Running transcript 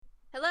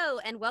Hello,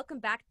 and welcome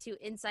back to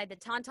Inside the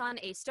Tauntaun,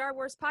 a Star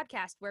Wars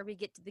podcast where we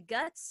get to the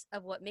guts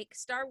of what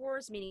makes Star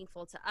Wars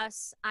meaningful to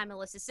us. I'm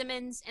Alyssa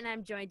Simmons, and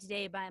I'm joined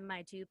today by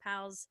my two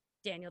pals,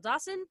 Daniel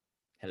Dawson.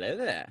 Hello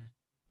there.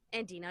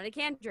 And Dino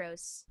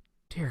Nicandros.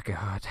 Dear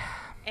God.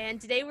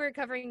 And today we're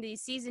covering the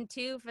Season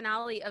 2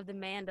 finale of The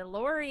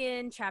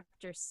Mandalorian,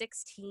 Chapter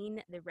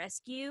 16, The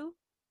Rescue,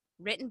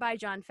 written by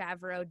Jon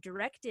Favreau,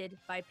 directed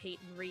by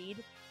Peyton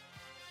Reed,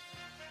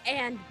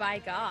 and by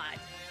God.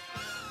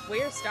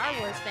 We're Star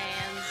Wars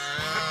fans.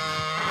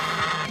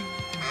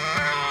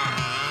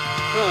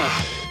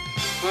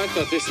 I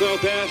thought they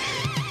smelled bad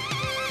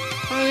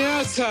on the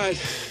outside.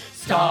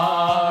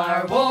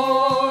 Star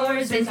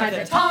Wars Inside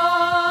the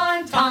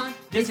Tauntaun.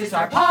 This is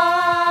our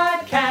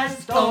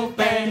podcast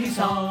opening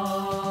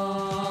song.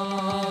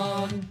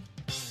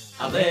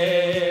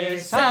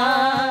 Alyssa,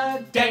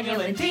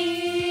 Daniel, and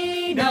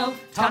Dino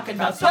talking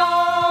about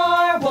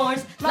Star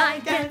Wars.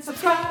 Like and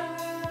subscribe.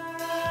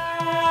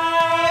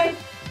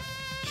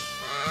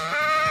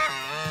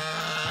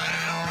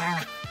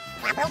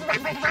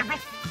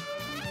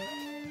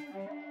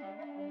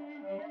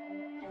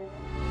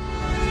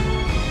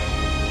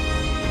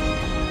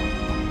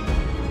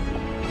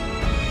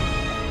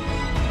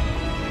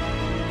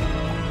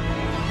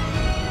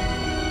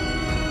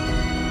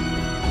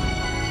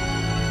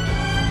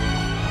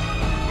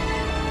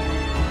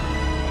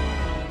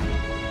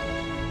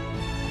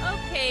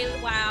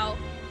 Okay, wow.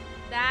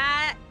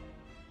 That...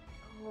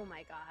 Oh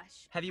my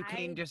gosh. Have you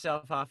cleaned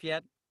yourself off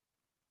yet?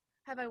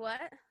 Have I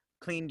what?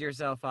 Cleaned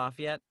yourself off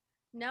yet?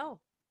 No.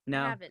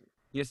 No. I haven't.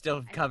 You're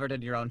still covered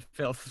in your own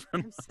filth.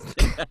 I'm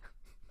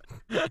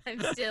I'm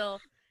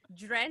still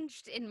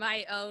drenched in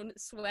my own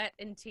sweat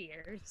and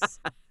tears.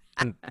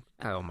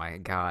 Oh my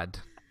God.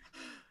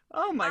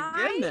 Oh my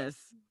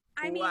goodness.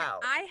 I mean, wow.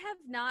 I have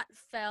not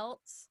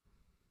felt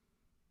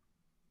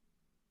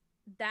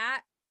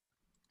that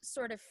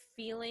sort of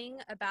feeling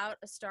about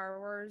a Star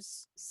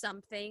Wars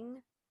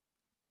something,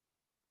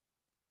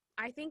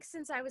 I think,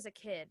 since I was a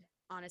kid,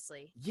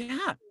 honestly.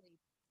 Yeah.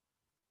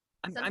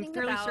 I'm Something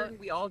fairly about- certain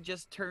we all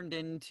just turned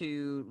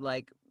into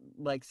like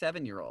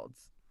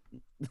 7-year-olds.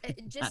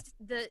 Just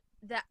the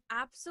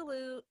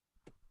absolute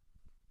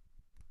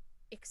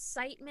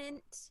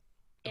excitement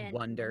and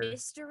Wonder.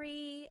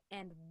 mystery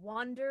and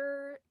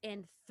wonder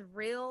and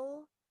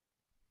thrill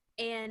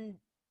and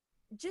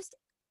just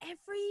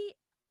every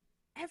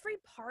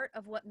part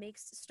of what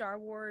makes Star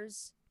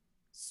Wars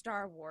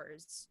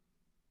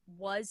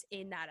was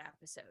in that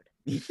episode.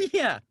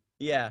 Yeah.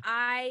 Yeah.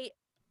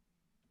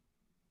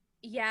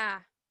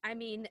 I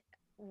mean,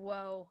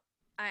 whoa.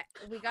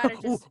 We gotta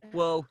just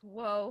Whoa.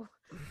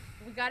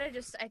 We gotta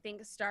just, I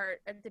think,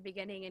 start at the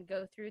beginning and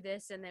go through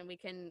this, and then we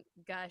can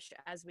gush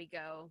as we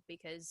go,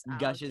 because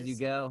Gush as you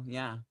go.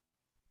 Yeah.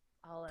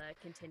 I'll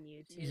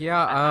continue to.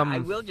 Yeah, I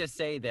will just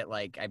say that,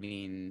 like, I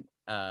mean,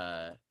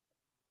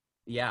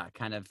 yeah,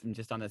 kind of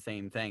just on the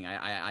same thing.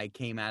 I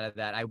came out of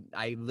that.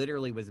 I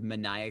literally was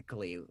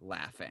maniacally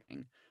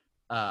laughing,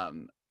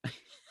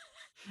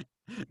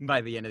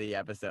 by the end of the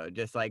episode,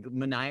 just like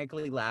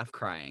maniacally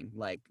crying,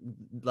 like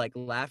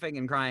laughing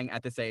and crying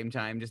at the same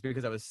time, just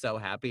because I was so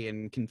happy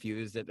and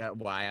confused at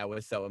why I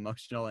was so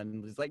emotional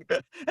and was like,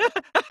 oh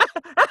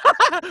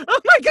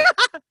my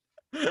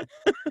God.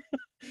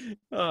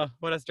 Oh,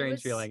 what a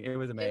strange feeling. It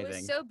was amazing. It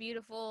was so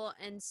beautiful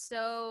and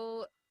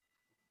so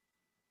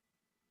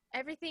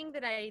everything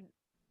that I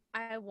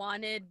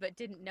wanted but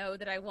didn't know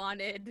that I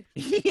wanted.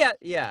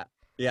 Yeah.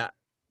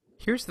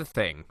 Here's the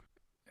thing,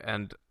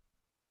 and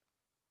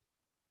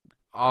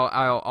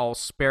I'll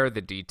spare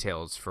the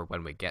details for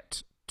when we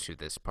get to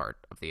this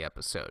part of the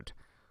episode.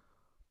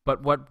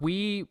 But what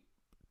we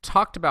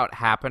talked about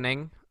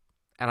happening,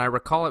 and I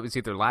recall it was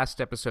either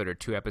last episode or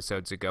 2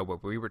 episodes ago, where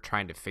we were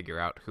trying to figure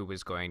out who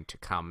was going to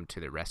come to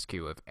the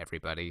rescue of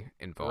everybody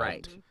involved.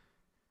 Right.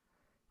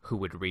 Who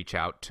would reach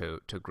out to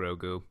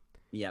Grogu.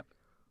 Yep.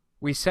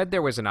 We said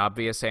there was an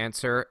obvious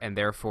answer, and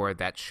therefore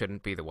that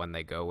shouldn't be the one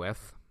they go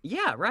with.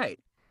 Yeah,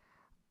 right.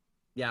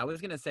 Yeah, I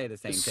was going to say the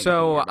same thing.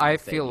 So I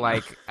feel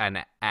like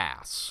an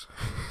ass.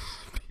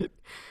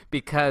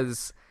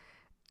 Because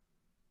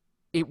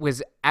it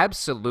was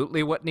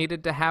absolutely what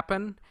needed to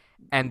happen,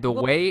 and the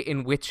way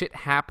in which it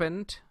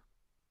happened,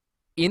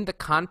 in the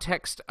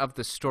context of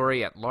the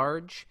story at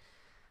large,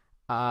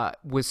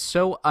 was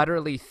so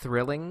utterly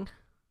thrilling.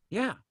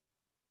 Yeah.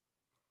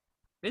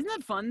 Isn't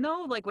that fun,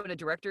 though? Like, when a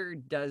director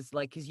does,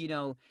 like, because, you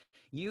know,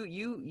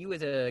 you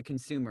as a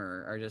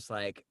consumer are just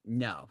like,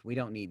 no, we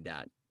don't need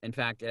that. In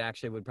fact, it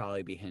actually would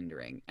probably be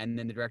hindering. And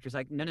then the director's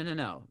like, no,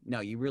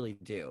 you really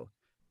do.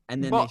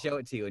 And then they show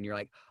it to you, and you're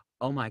like,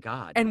 oh my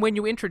God. And when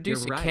you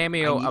introduce a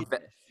cameo of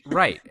that,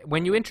 right?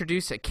 When you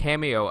introduce a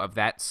cameo of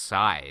that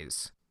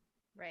size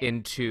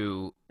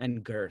into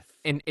and girth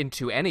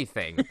into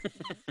anything,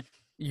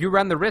 you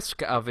run the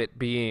risk of it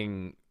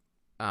being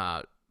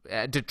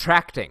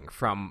detracting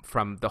from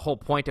the whole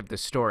point of the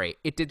story.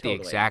 It did the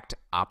exact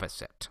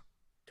opposite.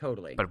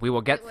 Totally. But we will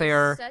It get was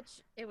there.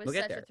 It was We'll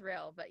get such a there.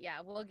 thrill, but yeah,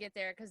 we'll get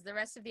there because the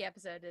rest of the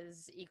episode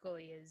is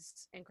equally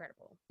as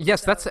incredible.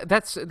 Yes, So-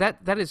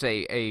 that is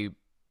a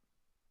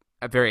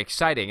very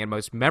exciting and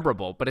most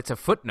memorable, but it's a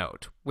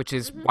footnote, which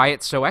is why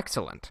it's so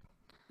excellent.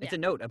 It's Yeah. a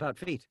note about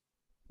feet.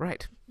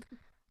 Right.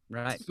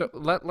 Right. So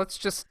let's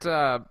just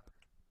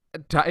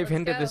dive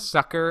into go. this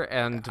sucker,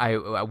 and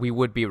we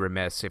would be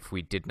remiss if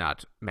we did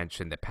not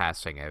mention the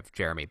passing of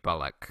Jeremy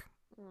Bulloch,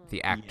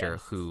 the actor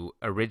Yes. who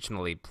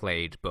originally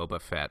played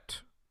Boba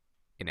Fett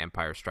in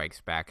Empire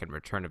Strikes Back and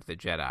Return of the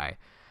Jedi,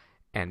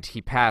 and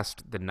he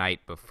passed the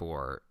night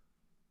before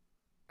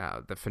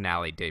the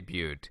finale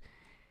debuted,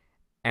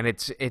 and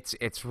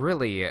it's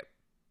really,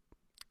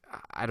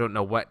 I don't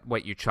know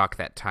what you chalk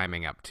that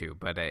timing up to,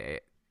 but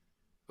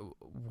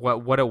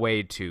what a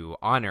way to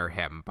honor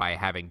him by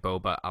having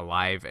Boba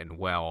alive and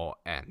well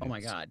and Oh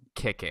my God.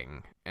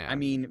 kicking. I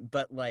mean,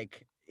 but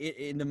like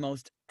in the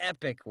most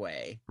epic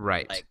way.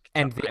 right. Like,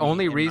 And the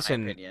only in my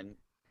reason, opinion,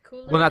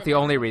 Cooler well, not than the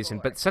ever only reason,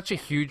 before. but such a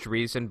huge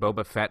reason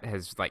Boba Fett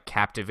has like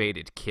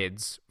captivated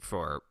kids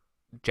for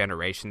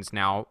generations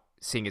now,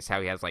 seeing as how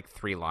he has like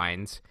 3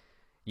 lines.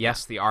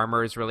 Yes, the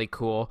armor is really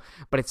cool,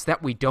 but it's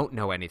that we don't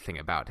know anything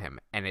about him,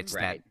 and it's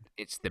Right. that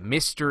it's the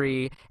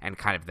mystery and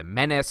kind of the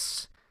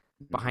menace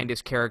behind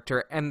his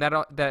character, and that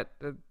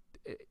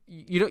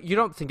you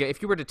don't think,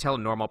 if you were to tell a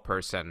normal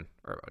person,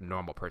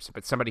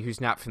 but somebody who's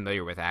not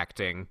familiar with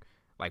acting,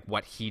 like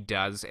what he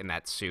does in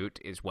that suit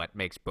is what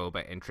makes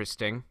Boba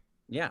interesting.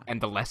 Yeah.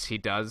 And the less he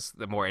does,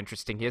 the more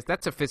interesting he is.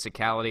 That's a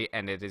physicality,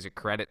 and it is a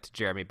credit to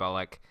Jeremy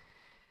Bulloch.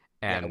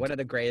 And Yeah, one of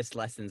the greatest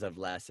lessons of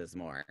less is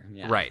more.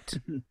 Yeah. right,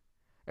 it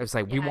was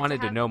like we Yeah, to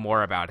wanted to have- know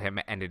more about him,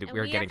 and And we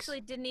were we getting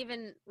actually didn't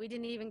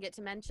even get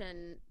to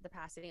mention the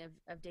passing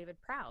of David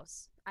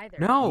Prowse either.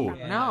 No, from,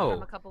 no.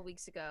 from a couple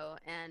weeks ago,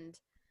 and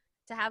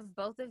to have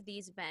both of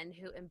these men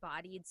who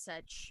embodied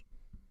such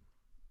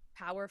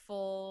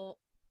powerful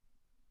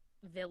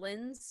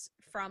villains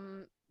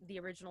from the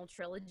original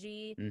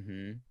trilogy,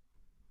 Mm-hmm.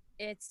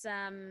 it's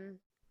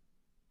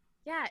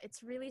yeah,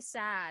 it's really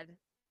sad.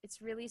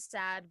 It's really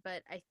sad,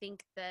 but I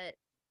think that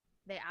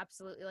they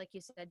absolutely, like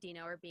you said,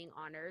 Dino, are being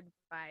honored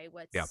by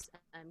what's Yep.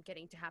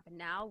 getting to happen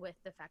now with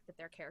the fact that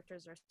their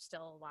characters are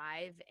still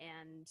alive.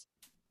 And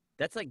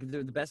That's like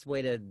the best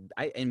way to,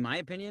 in my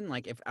opinion,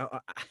 like if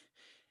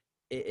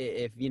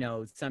you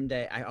know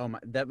someday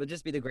that would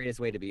just be the greatest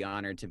way to be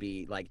honored, to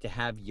be like to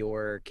have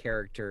your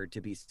character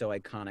to be so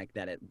iconic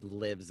that it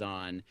lives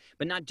on,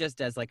 but not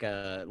just as like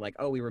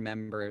oh, we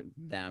remember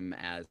them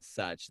as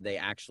such. They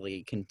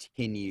actually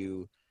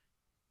continue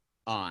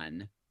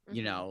on.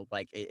 You Mhm. know,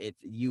 like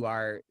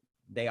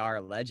they are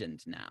a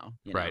legend now.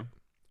 You right. know?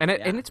 And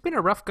Yeah. it's been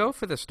a rough go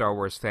for the Star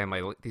Wars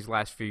family these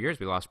last few years.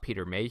 We lost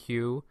Peter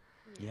Mayhew,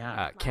 Yeah.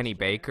 last Kenny year.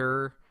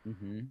 Baker.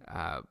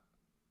 Mm-hmm.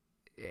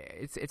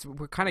 It's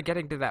we're kind of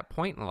getting to that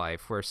point in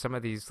life where some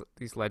of these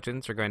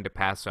legends are going to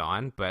pass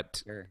on,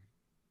 but Sure.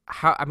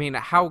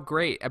 how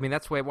great. I mean,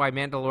 that's why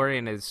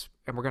Mandalorian is,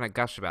 and we're going to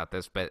gush about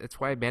this, but it's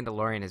why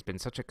Mandalorian has been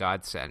such a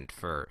godsend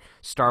for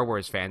Star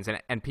Wars fans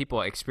and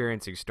people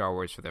experiencing Star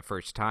Wars for the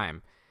first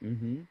time,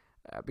 Mm-hmm.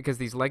 because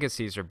these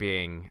legacies are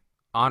being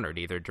honored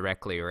either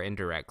directly or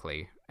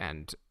indirectly,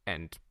 and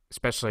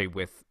especially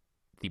with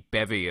the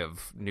bevy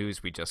of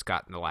news we just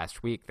got in the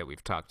last week that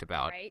we've talked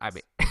about. Right? I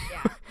mean,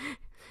 Yeah.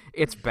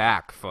 it's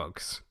back,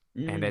 folks,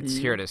 and it's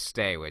Mm-hmm. here to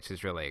stay, which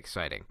is really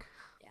exciting.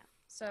 Yeah.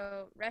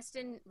 So rest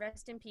in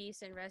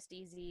peace and rest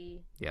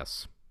easy,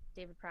 Yes.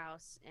 David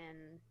Prowse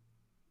and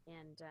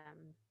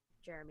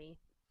Jeremy.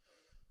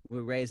 We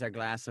raise our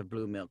glass of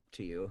blue milk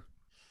to you.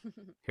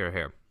 Here,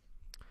 here.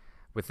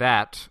 With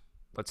that,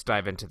 let's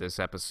dive into this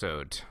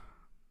episode.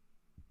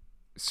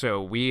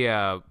 So we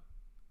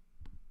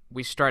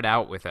start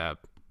out with a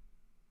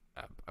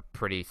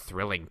pretty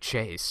thrilling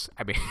chase.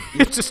 I mean,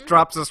 it just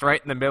drops us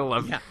right in the middle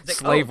of Yeah. It's like,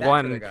 Slave that's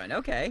where they're One. going.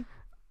 Okay.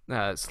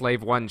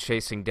 Slave One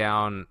chasing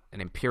down an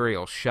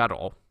Imperial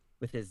shuttle.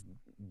 With his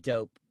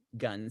dope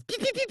guns. Pew,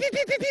 pew, pew, pew,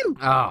 pew, pew, pew.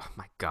 Oh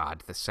my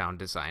God, the sound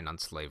design on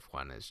Slave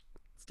One is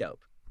It's dope.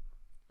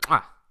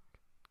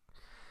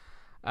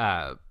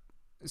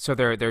 So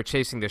they're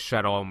chasing the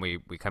shuttle, and we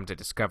come to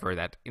discover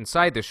that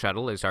inside the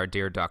shuttle is our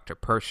dear Dr.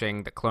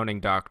 Pershing, the cloning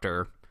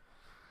doctor.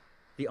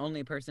 The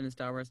only person in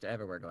Star Wars to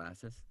ever wear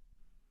glasses.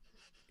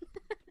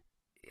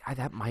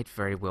 That might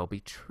very well be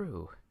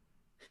true.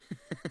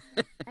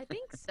 I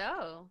think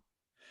so.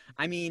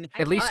 I mean,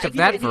 At least Uh, of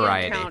that if you don't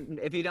variety.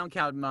 if you don't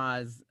count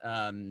Maz,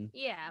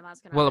 Yeah,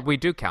 Maz Kanata. Well, we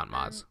do count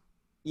Maz.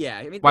 yeah.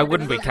 I mean, Why those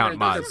wouldn't we are- count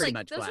those are Maz? pretty Like,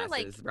 much those are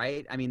like- glasses,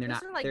 right? I mean, they're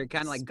Those not. are like they're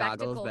kind of like goggles,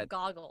 spectacle but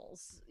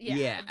goggles.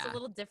 Yeah, it's a Yeah.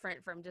 little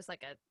different from just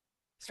like a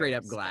straight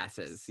up specs.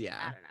 glasses. I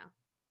Yeah. don't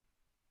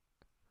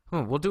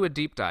know. We'll do a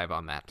deep dive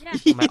on that.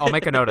 Yeah. I'll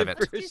make a note of it.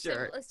 For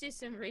sure. Let's do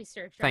some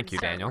research. Thank on you,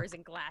 Star Daniel. Wars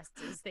and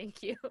glasses.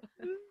 Thank you.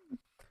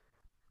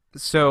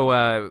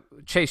 So,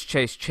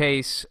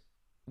 chase.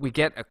 We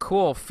get a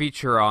cool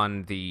feature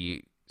on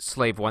the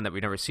Slave One that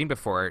we've never seen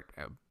before.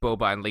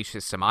 Boba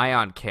unleashes some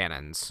ion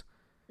cannons,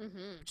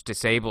 Mm-hmm. which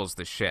disables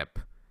the ship,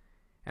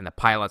 and the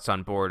pilots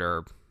on board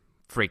are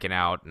freaking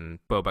out, and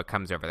Boba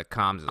comes over the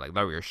comms, is like,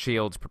 lower your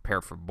shields,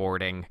 prepare for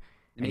boarding.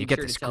 And you Make get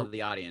sure this to tell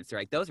the audience, they're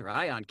like, those are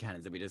ion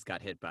cannons that we just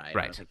got hit by. And I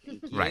Right. was like,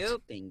 thank you, Right.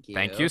 thank you.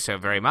 Thank you so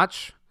very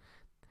much.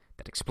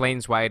 That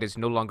explains why it is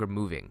no longer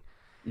moving.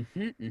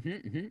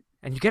 And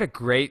you get a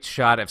great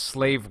shot of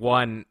Slave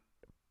One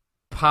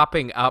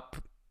popping up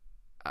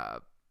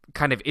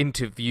kind of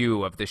into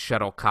view of the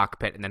shuttle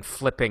cockpit and then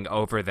flipping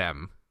over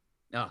them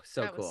Oh,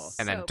 so That was cool.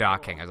 and then so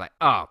docking. cool. I was like,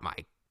 oh my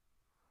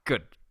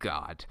good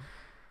God.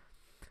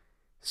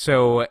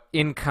 So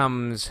in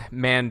comes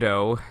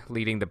Mando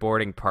leading the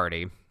boarding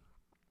party.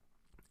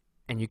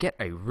 And you get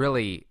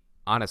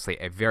honestly,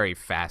 a very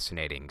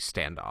fascinating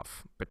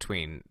standoff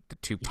between the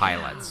two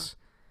pilots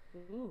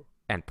Ooh.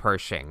 and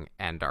Pershing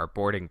and our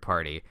boarding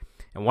party.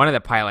 And one of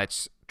the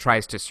pilots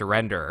tries to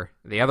surrender.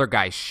 The other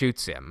guy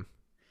shoots him.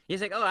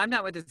 He's like, oh, I'm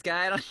not with this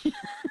guy. I don't...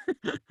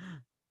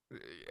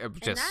 It was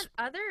just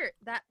And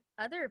that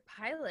other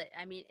pilot,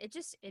 I mean, it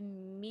just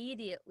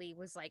immediately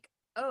was like,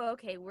 oh,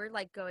 okay, we're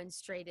like going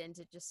straight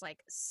into just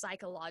like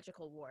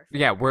psychological warfare.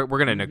 yeah, we're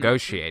gonna Mhm.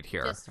 negotiate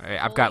here. Just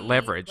I've got fully,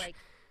 leverage. like,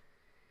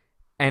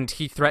 And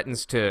he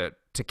threatens to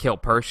kill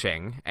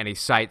Pershing, and he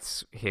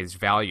cites his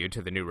value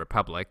to the New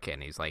Republic,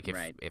 and he's like,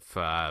 Right.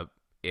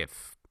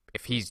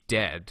 if he's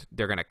dead,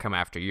 they're gonna come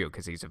after you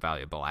because he's a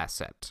valuable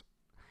asset.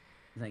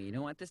 He's like, you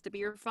don't want this to be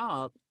your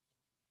fault.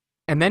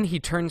 And then he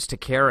turns to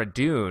Cara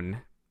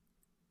Dune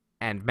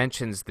and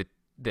mentions the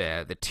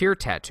tear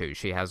tattoo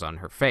she has on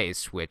her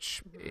face,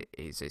 which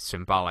is a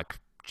symbolic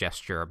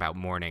gesture about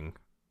mourning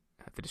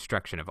the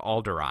destruction of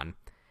Alderaan.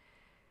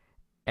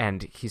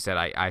 And he said,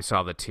 I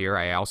saw the tear.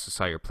 I also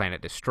saw your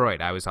planet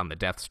destroyed. I was on the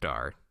Death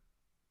Star.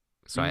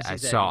 So And I she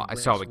said, saw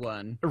 "Which the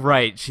one?"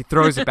 Right. She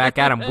throws it back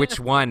at him. Which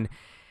one?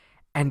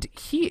 And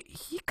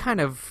he kind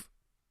of,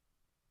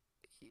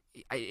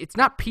 it's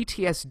not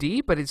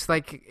PTSD, but it's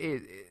like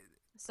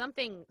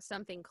something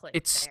clicked.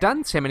 it there.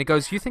 stuns him, and he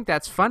goes, "You think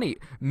that's funny?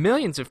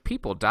 Millions of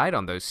people died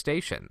on those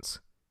stations."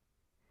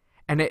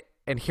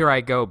 And here I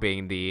go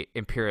being the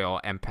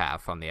Imperial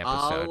empath on the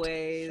episode.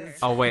 Always.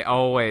 Sure.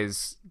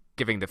 Always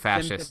giving the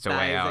fascists a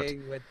way out.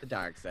 sympathizing with the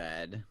dark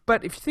side.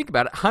 But if you think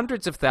about it,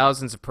 hundreds of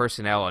thousands of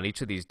personnel on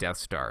each of these Death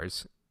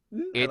Stars. I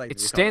It- like it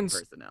to be called stands-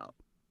 personnel.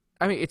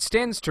 I mean, it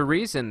stands to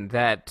reason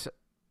that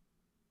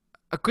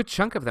a good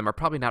chunk of them are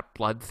probably not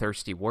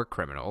bloodthirsty war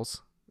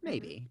criminals.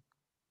 Maybe.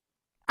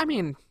 I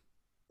mean,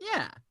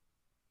 Yeah.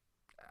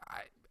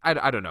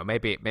 I don't know.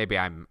 Maybe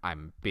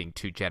I'm being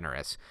too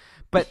generous.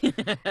 But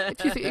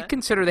if you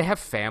consider they have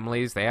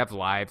families, they have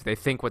lives, they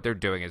think what they're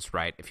doing is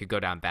right if you go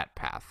down that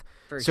path.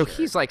 For So sure.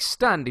 he's like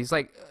stunned. He's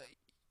like,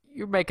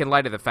 you're making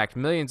light of the fact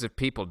millions of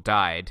people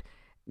died.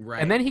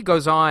 Right. And then he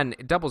goes on,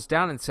 doubles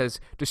down and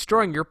says,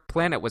 destroying your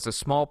planet was a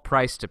small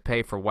price to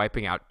pay for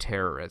wiping out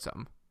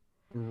terrorism.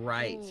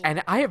 Right. Ooh.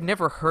 And I have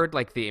never heard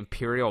like the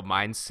Imperial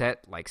mindset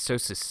like so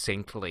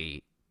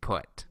succinctly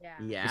put. Yeah.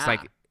 Yeah. It's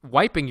like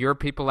wiping your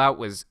people out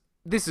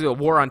this is a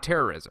war on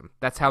terrorism.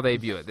 That's how they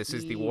view it. This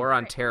is the war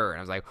on Right. terror. And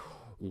I was like,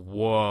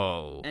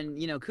 whoa. And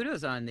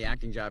kudos on the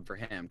acting job for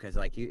him because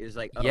like he was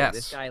like, oh, Yes.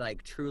 this guy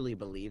like truly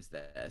believes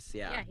this.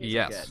 Yeah. Yeah, he's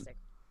Yes. fantastic.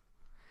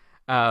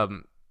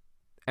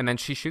 And then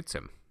she shoots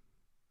him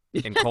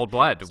in cold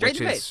blood, Straight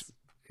in the face.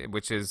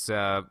 which is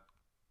a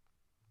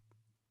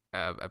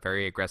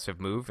very aggressive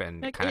move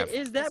and Like, kind of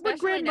is that what Especially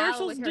grand now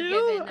marshals with her do?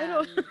 given, I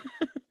don't.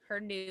 her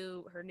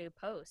new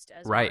post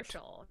as Right.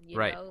 marshal,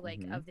 Right. like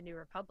Mhm. of the New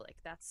Republic.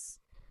 That's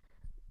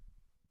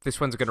this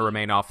one's going to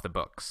remain off the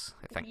books,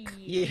 I think.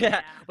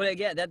 Yeah. Well,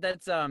 again,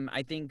 that's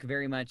I think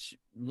very much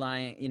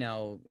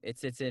it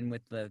sits in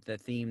with the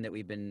theme that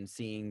we've been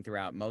seeing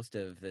throughout most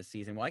of the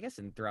season. Well, I guess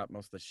throughout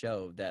most of the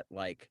show that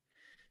like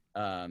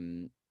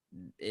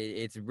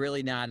it's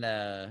really not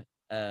a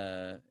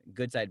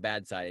good side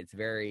bad side. It's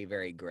very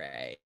very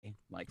gray,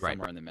 like Right.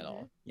 somewhere in the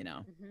middle,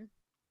 Mhm.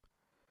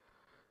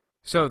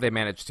 So they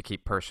managed to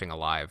keep Pershing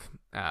alive.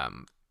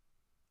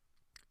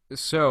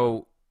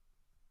 So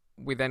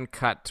we then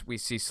we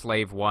see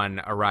Slave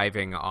One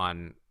arriving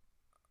on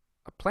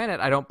a planet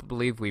I don't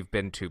believe we've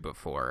been to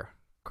before.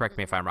 Correct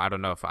me if I'm wrong. I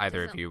don't know if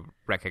either of Doesn't- you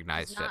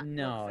recognized not it.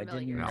 No, look it didn't.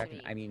 familiar to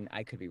me. I mean,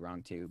 I could be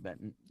wrong too, but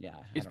yeah,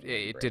 I It, don't it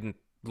remember didn't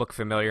look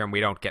familiar, and we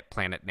don't get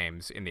planet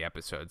names in the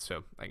episode,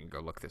 so I can go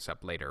look this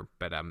up later.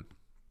 But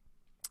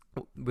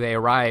they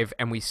arrive,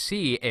 and we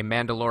see a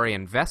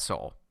Mandalorian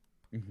vessel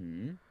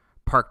Mm-hmm.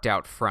 parked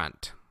out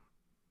front.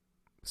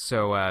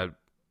 So,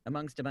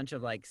 Amongst a bunch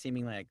of like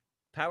seeming like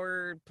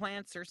power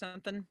plants or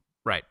something.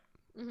 right.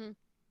 Mhm.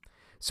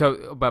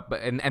 So,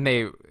 and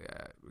they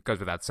goes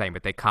without saying,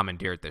 but they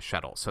commandeered the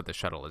shuttle, so the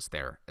shuttle is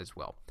there as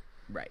well.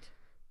 Right.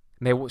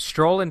 And they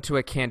stroll into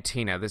a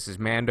cantina. This is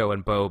Mando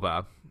and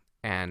Boba,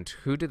 and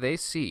who do they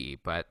see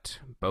but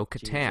Jesus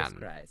Bo-Katan,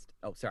 Christ.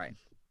 Oh, sorry.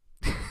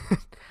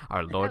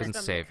 our Lord That and was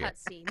from the Savior.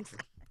 cutscenes.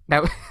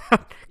 Now,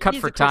 cut It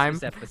is for a time.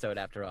 Christmas episode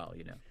after all,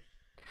 We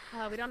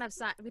don't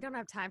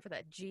have time for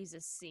that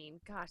Jesus scene.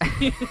 Gosh,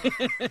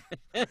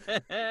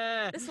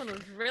 this one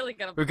was really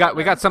gonna. We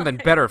got something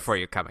better for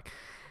you coming.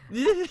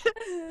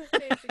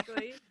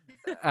 Basically.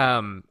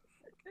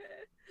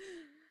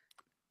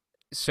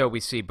 so we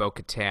see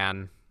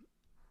Bo-Katan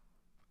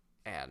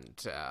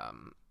and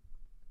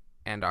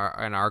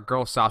our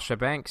girl Sasha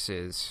Banks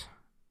is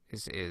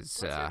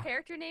What's her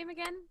character name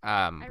again?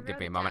 give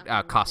me a moment. When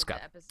we did Casca.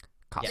 the episode.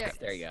 Casca. Yes,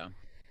 there you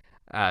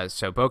go.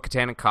 So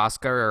Bo-Katan and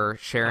Casca are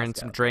sharing Casca.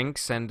 some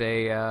drinks and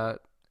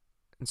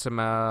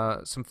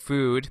some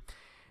food.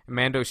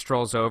 Mando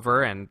strolls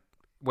over and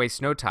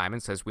wastes no time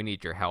and says, "We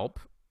need your help."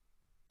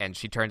 And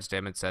she turns to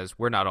him and says,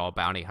 "We're not all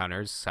bounty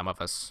hunters. Some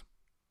of us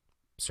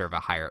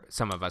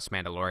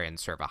Mandalorians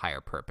serve a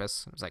higher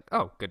purpose." I was like,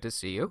 "Oh, good to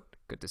see you.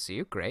 Good to see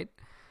you. Great."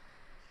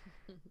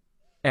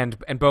 And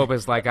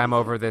Boba's like, "I'm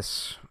over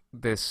this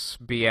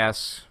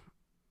BS.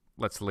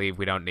 Let's leave.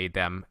 We don't need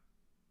them."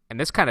 And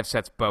this kind of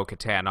sets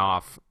Bo-Katan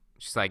off.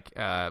 She's like,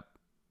 "Oh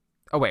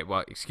wait,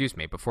 well, excuse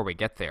me. Before we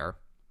get there,"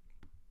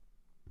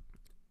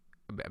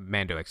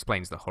 Mando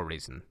explains the whole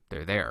reason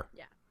they're there.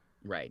 Yeah.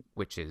 Right.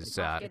 Which is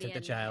Moff took the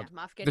Gideon, child.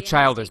 yeah, Moff the Gideon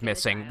child has is taken the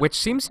missing, child. which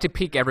seems to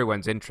pique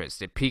everyone's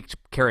interest. It piqued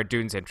Cara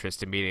Dune's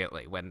interest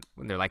immediately when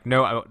they're like,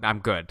 "No, I'm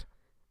good.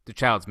 The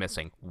child's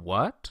missing."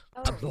 What?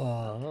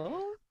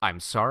 Oh. I'm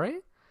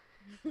sorry?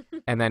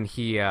 And then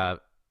he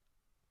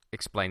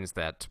explains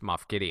that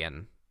Moff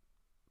Gideon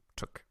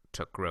took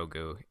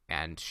Grogu,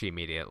 and she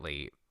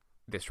immediately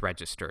this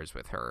registers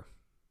with her.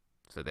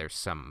 So there's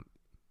some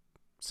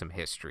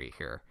history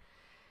here,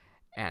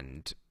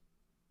 and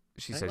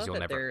she I says love you'll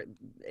that never.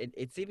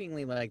 it's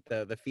seemingly like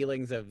the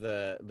feelings of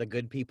the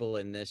good people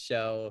in this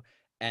show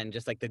and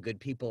just like the good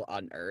people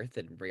on Earth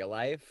in real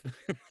life.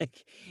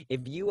 Like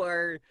if you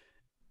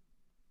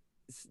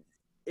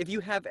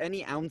have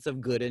any ounce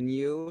of good in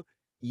you,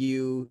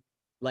 you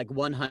like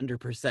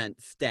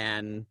 100%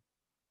 stan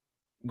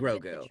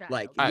Grogu. child.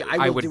 Like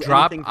I will would do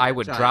drop. anything for I that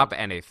would child. drop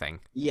anything.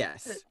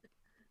 Yes.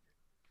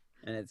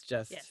 And it's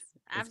just Yes,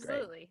 it's great.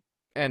 absolutely.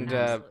 And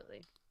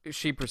Absolutely.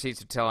 she proceeds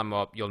to tell him,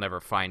 "Well, you'll never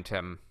find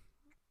him,"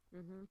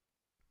 Mm-hmm.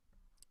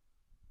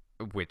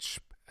 which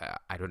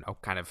I don't know,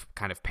 kind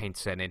of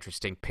paints an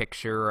interesting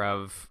picture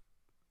of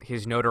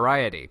his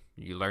notoriety.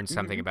 You learn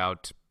something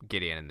about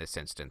Gideon in this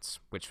instance,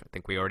 which I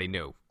think we already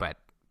knew, but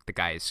the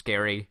guy is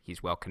scary,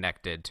 he's well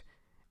connected,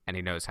 and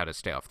he knows how to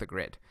stay off the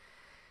grid.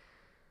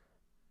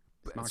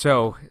 Smart.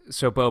 So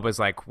Boba's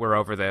like, "We're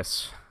over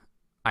this.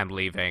 I'm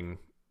leaving."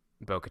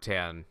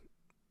 Bo-Katan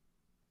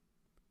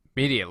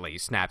immediately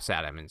snaps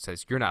at him and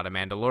says, "You're not a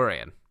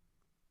Mandalorian."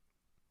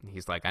 And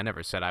he's like, "I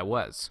never said I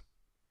was."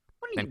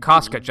 What are Then you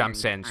Casca doing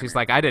jumps wearing in. She's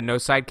armor? like, "I didn't know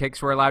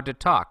sidekicks were allowed to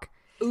talk."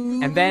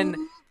 And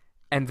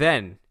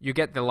then you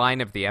get the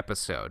line of the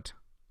episode,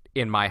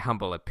 in my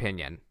humble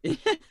opinion,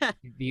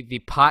 the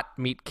pot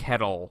meet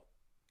kettle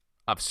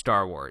of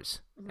Star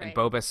Wars. Right. And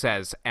Boba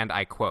says, and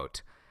I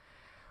quote,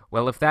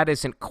 "Well, if that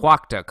isn't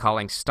Quokta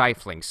calling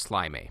stifling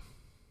slimy."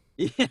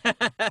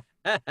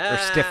 Or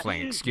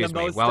stifling, excuse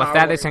me. Well, if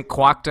that isn't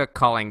Quokta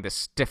calling the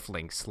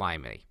stifling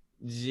slimy.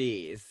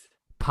 Jeez.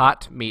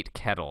 Pot meet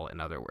kettle, in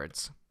other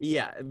words.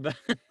 Yeah, but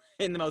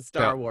in the most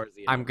Star Wars.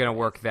 I'm going to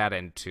work that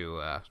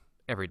into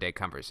everyday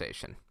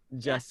conversation.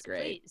 Just Yes,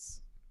 great.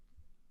 please.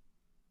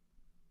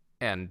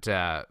 And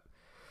so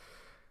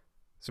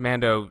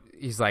Mando,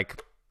 he's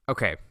like,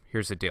 "Okay,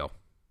 here's the deal.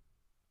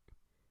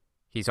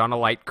 He's on a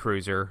light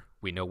cruiser.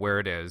 We know where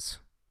it is.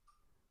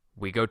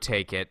 We go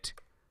take it.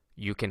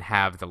 You can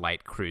have the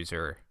light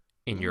cruiser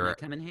in Ooh, your might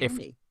come in if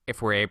handy.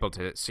 if we're able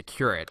to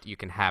secure it, you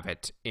can have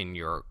it in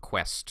your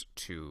quest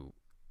to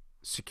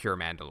secure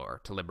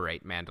Mandalore, to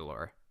liberate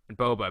Mandalore." And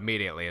Boba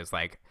immediately is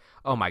like,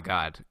 "Oh my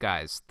god,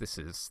 guys, this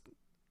is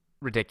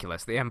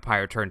ridiculous. The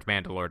Empire turned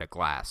Mandalore to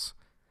glass."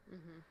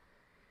 Mm-hmm.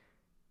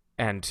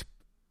 And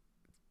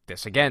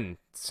this again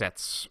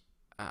sets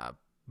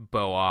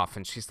Bo off,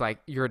 and she's like,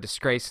 "You're a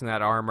disgrace in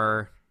that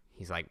armor."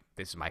 He's like,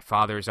 "This is my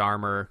father's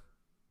armor,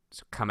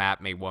 so come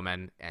at me,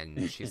 woman."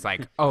 And she's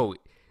like, "Oh,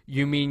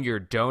 you mean your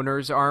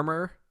donor's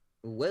armor?"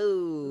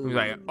 Whoa. He's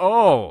like,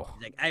 "Oh,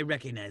 Like, I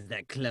recognize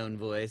that clone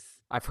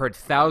voice. I've heard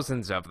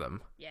thousands of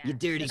them." Yeah. You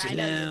dirty but I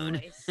know your clone.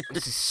 voice.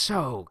 This is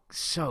so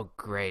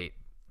great.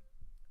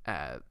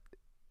 And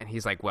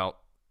he's like, "Well,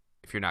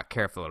 if you're not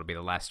careful, it'll be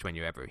the last one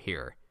you ever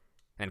hear."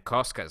 And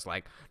Casca's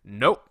like,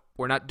 "Nope,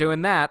 we're not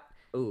doing that."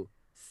 Ooh.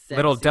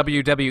 Little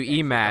sexy. WWE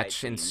Sexy match fight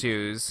scene.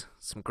 ensues.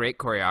 Some great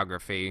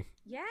choreography.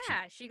 Yeah,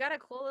 she got a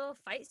cool little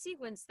fight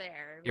sequence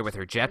there. Yeah, with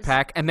her which was-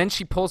 jetpack, and then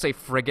she pulls a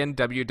friggin'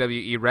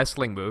 WWE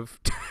wrestling move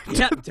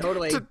Yeah,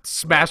 totally. to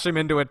smash him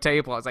into a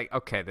table. I was like,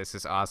 okay, this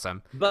is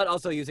awesome. But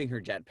also using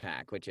her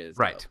jetpack, which is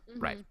Right,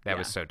 dope. right. Mhm. That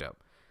was Yeah. so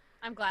dope.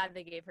 I'm glad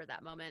they gave her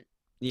that moment.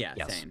 Yeah,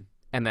 Yes. same.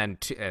 And then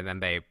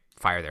they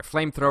fire their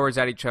flamethrowers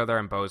at each other,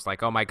 and Bo's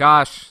like, "Oh my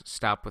gosh,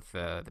 stop with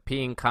the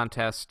peeing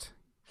contest."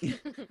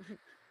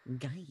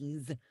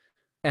 Guys,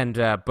 And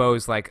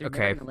Bo's like, they're "Okay."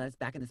 never gonna let us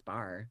back in this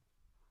bar.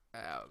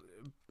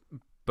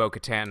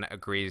 Bo-Katan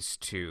agrees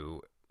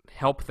to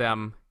help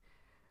them,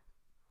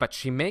 but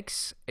she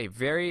makes a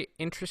very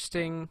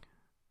interesting,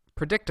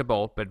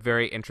 predictable, but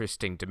very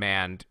interesting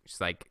demand. She's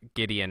like,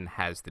 Gideon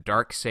has the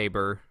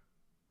Darksaber,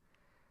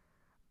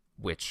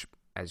 which,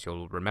 as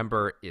you'll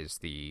remember, is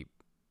the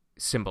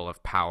symbol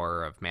of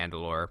power of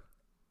Mandalore,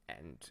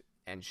 and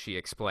and she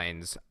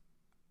explains,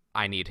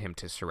 I need him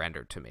to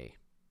surrender to me.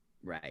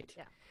 Right.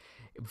 Yeah.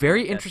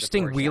 Very That's the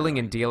interesting wheeling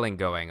and foreshadowing. dealing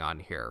going on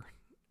here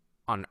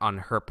on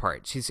her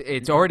part.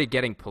 It's already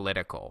getting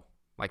political.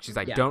 Like she's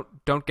like, Yeah.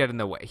 don't get in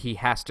the way. He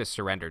has to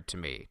surrender to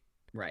me.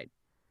 Right.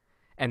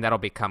 And that'll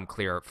become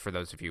clear for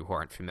those of you who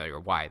aren't familiar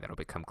why. That'll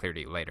become clear to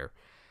you later.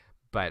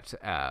 But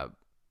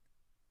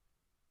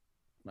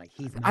Like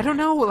he's. I don't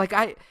mad. know. Like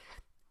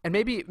and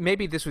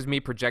maybe this was me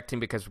projecting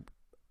because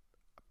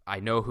I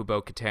know who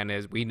Bo-Katan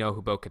is. We know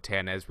who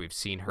Bo-Katan is. We've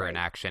seen her in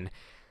Right. action.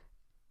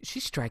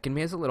 She's striking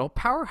me as a little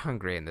power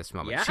hungry in this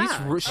moment. Yeah,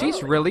 She's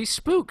totally. really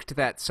spooked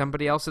that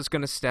somebody else is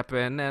going to step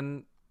in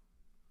and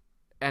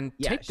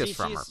Yeah, take this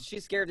from her.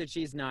 she's scared that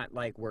she's not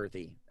like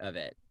worthy of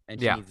it,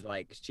 and Yeah. she's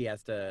like she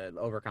has to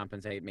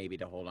overcompensate maybe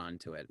to hold on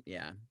to it.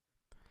 Yeah.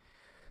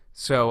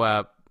 So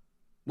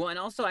Well, and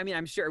also, I mean,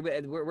 I'm sure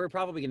we're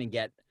probably going to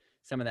get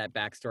some of that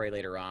backstory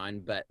later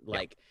on, but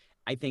like,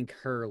 I think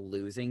her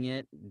losing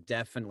it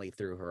definitely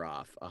threw her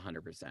off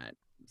 100%.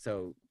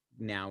 So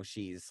now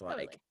she's like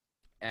Totally.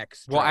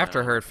 extra. well,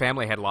 after her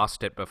family had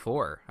lost it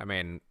before. I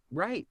mean,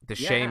 right, the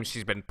yeah. shame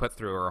she's been put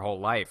through her whole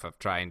life of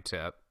trying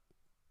to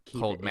Keep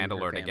hold it in her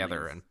Mandalore together.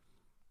 family's- And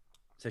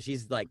so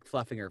she's like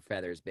fluffing her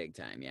feathers big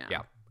time. Yeah.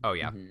 yeah. Oh,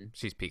 yeah. Mhm.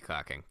 She's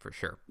peacocking for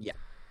sure. Yeah.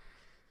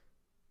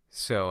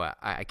 So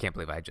I can't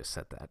believe I just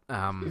said that.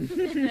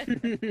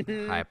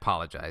 I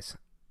apologize.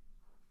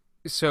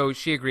 So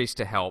she agrees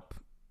to help.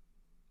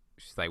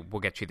 She's like,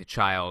 we'll get you the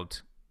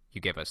child. You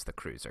give us the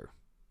cruiser.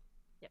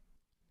 Yep.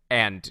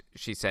 And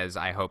she says,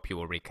 I hope you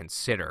will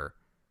reconsider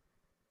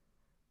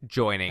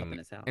joining. Helping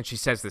us out. And she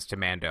says this to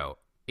Mando.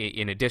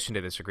 In addition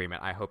to this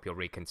agreement, I hope you'll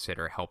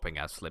reconsider helping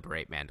us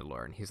liberate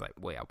Mandalore. And he's like,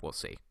 well, yeah, we'll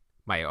see.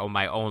 My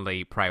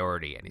only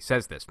priority, and he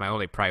says this, my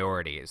only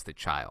priority is the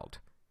child.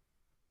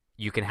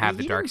 You can I have mean,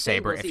 the he dark didn't say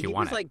saber we'll if see. you he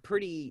want was it. like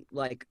pretty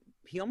like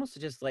he almost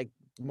just like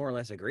more or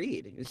less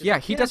agreed. He was just Yeah,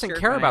 like, he doesn't sure,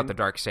 care about fine. the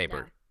dark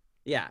saber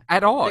Yeah.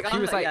 at all. Like, He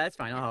was like, yeah, that's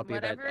fine. I'll help you,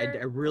 but I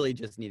Whatever- really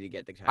just need to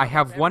get the child. I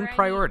have one Whatever I need,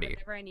 priority,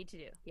 whatever I need to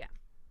do. Yeah.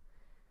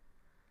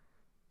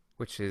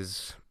 which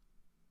is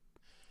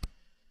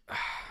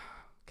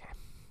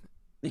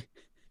okay.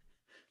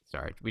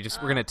 Sorry,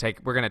 we're gonna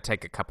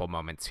take a couple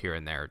moments here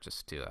and there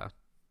just to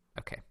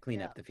okay, clean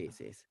Yeah. up the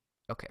feces.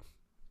 okay,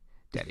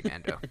 Daddy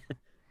Mando,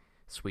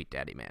 sweet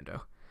Daddy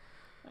Mando.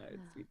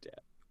 Sweet dad.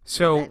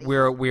 So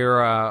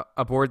we're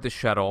aboard the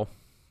shuttle.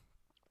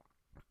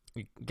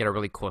 You get a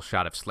really cool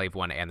shot of Slave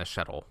One and the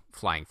shuttle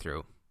flying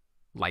through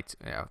lights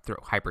through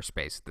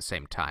hyperspace at the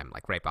same time,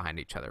 like right behind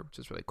each other, which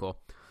is really cool.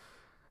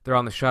 They're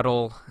on the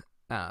shuttle,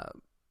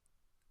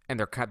 and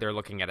they're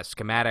looking at a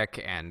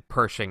schematic, and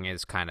Pershing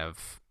is kind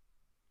of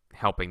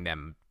helping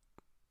them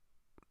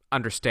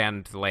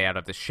understand the layout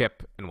of the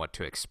ship and what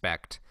to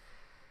expect.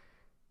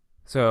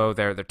 So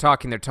they're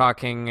talking.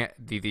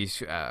 These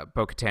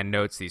Bo-Katan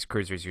notes these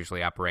cruisers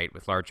usually operate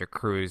with larger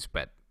crews,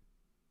 but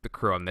the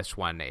crew on this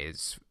one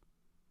is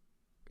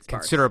Sparse.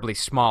 considerably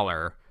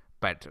smaller.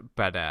 But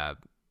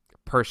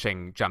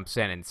Pershing jumps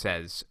in and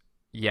says,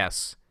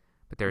 "Yes,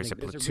 but I there's a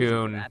think there's reason for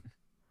platoon. that.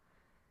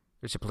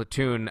 There's a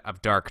platoon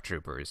of dark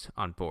troopers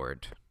on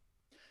board."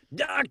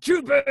 Dark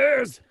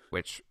troopers.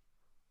 Which,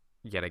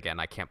 yet again,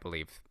 I can't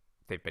believe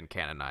they've been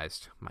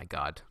canonized. My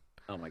God.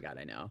 Oh my god,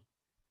 I know.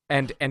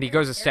 And he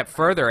goes a step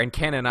further and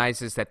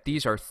canonizes that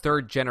these are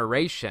third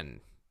generation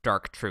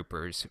dark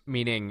troopers,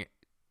 meaning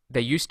they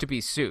used to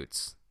be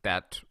suits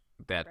that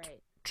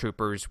Right.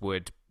 troopers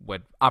would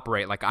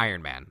operate like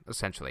Iron Man,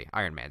 essentially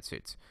Iron Man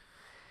suits,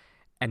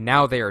 and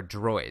now they are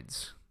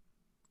droids.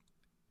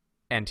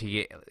 And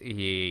he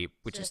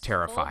which is Just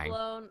terrifying.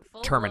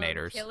 full-blown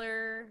Terminators.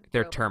 Killer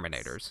They're robots.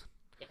 Terminators.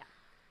 Yeah.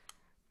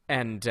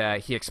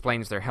 And he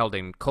explains they're held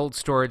in cold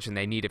storage and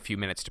they need a few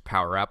minutes to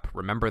power up.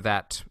 Remember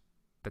that.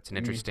 That's an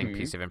interesting Mhm.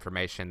 piece of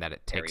information that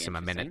it Very takes them a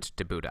interesting. minute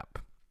to boot up.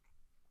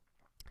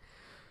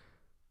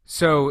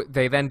 So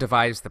they then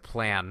devise the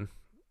plan.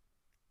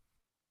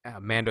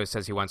 Mando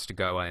says he wants to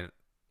go and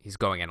he's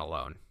going in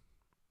alone.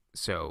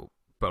 So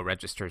Bo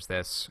registers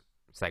this.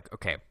 It's like,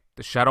 okay,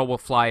 the shuttle will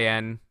fly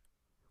in.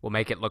 We'll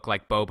make it look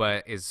like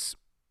Boba is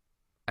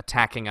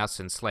attacking us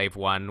in Slave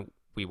One.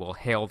 We will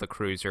hail the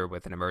cruiser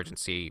with an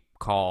emergency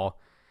call.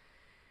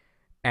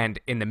 And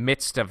in the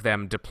midst of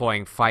them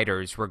deploying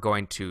fighters, we're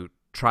going to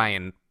try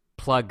and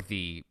plug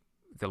the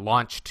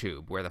launch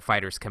tube where the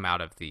fighters come out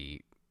of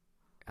the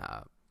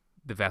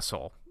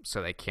vessel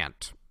so they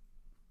can't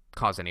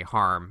cause any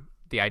harm.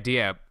 The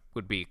idea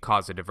would be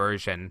cause a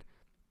diversion,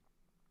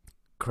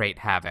 create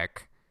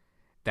havoc.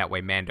 That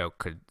way Mando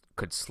could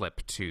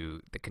slip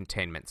to the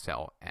containment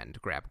cell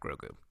and grab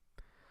Grogu.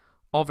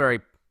 All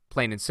very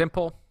plain and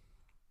simple.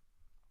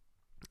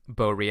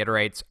 Bo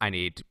reiterates, I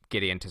need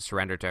Gideon to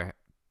surrender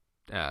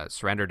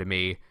to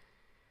me.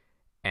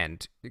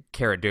 And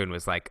Cara Dune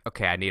was like,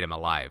 okay, I need him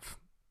alive,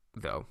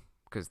 though,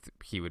 because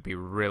he would be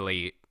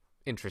really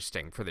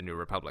interesting for the New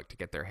Republic to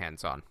get their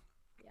hands on.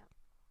 Yeah.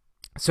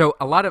 So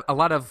a lot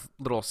of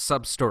little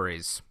sub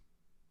stories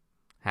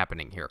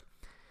happening here.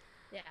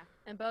 Yeah.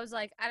 And Bo's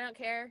like, I don't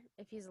care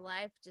if he's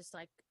alive. Just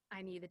like,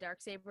 I need the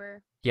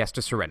Darksaber. He has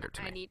to surrender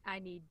to me. I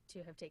need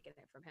to have taken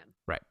it from him.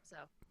 Right.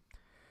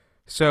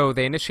 So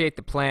they initiate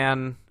the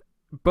plan.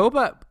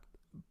 Boba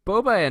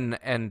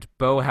and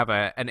Bo have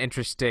an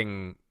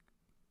interesting.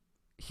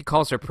 He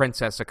calls her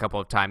princess a couple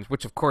of times,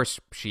 which of course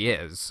she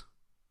is.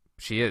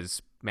 She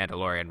is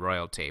Mandalorian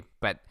royalty,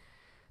 but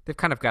they've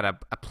kind of got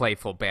a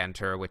playful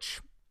banter,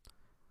 which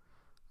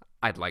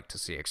I'd like to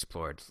see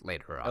explored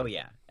later on. Oh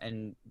yeah,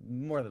 and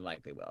more than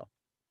likely will.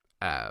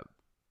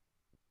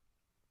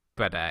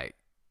 But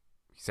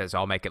he says,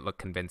 "I'll make it look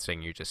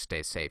convincing. You just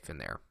stay safe in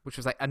there," which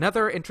was like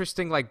another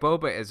interesting like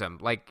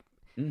Bobaism. Like,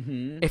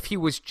 if he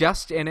was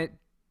just in it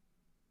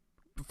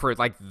for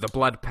like the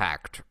blood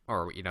pact,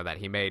 or that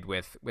he made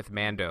with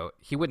Mando,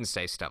 he wouldn't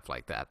say stuff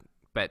like that.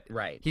 But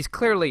Right. he's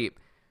clearly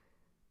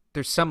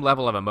there's some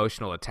level of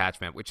emotional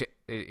attachment, which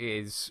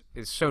is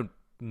so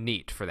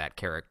neat for that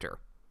character,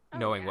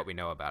 knowing what we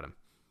know about him.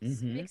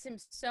 makes him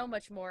so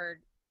much more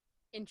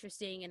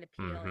interesting and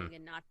appealing,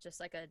 and not just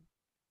like a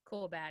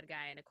cool bad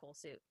guy in a cool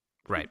suit.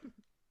 Right.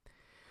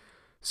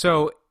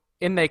 So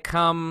in they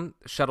come,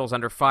 shuttle's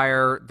under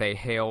fire, they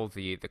hail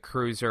the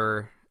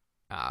cruiser.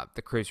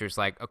 The cruiser's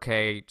like,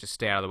 okay, just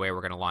stay out of the way,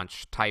 we're going to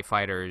launch TIE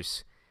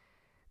fighters.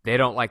 They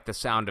don't like the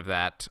sound of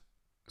that,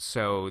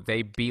 so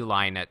they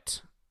beeline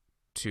it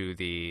to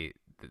the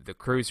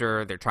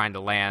cruiser. They're trying to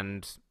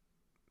land.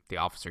 The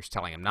officer's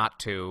telling them not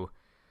to.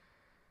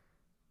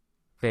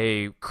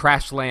 They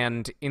crash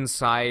land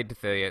inside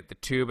the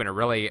tube in a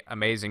really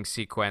amazing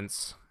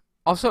sequence.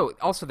 Also,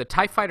 the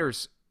TIE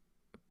fighters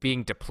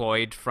being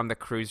deployed from the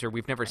cruiser,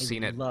 we've never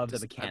seen it. I love the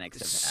mechanics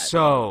of that.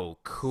 So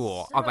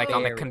cool. So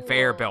on the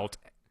conveyor cool. belt.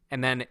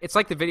 And then it's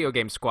like the video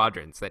game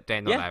Squadrons that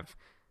Daniel and I have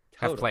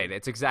Totally. played.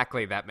 It's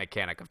exactly that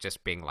mechanic of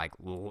just being like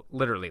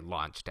literally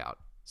launched out.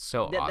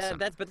 So awesome.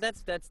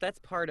 That's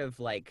part of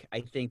like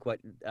I think what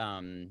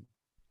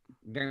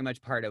very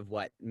much part of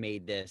what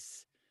made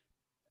this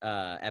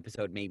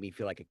episode made me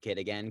feel like a kid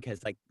again,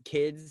 because like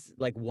kids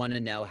like want to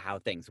know how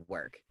things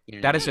work. You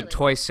know That what is a Totally.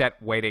 toy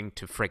set waiting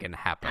to friggin'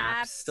 happen.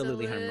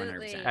 Absolutely,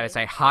 100%. That is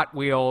a Hot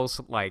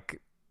Wheels,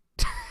 like,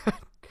 I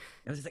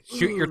was just like,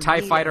 shoot your "Ooh,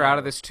 TIE fighter out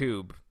of Neo." this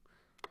tube.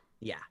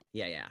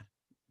 Yeah.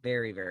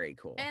 Very, very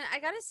cool. And I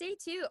gotta say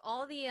too,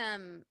 all the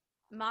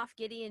Moff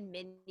Gideon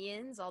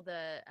minions, all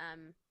the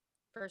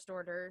First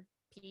Order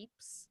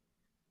peeps,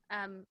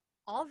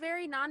 all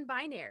very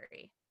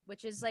non-binary,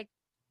 which is like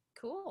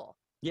cool.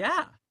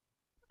 Yeah,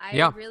 I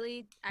Yeah.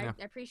 really Yeah.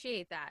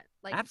 appreciate that.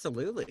 Like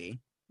absolutely.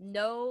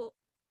 no,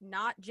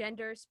 not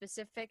gender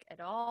specific at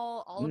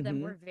all. All of them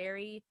Mhm. were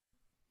very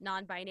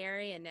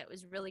non-binary, and it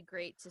was really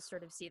great to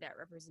sort of see that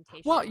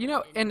representation. Well,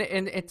 in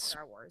and it's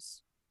Star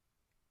Wars.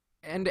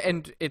 and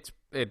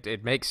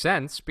it makes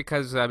sense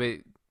because I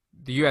mean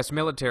the U.S.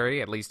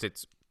 military, at least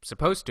it's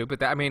supposed to, but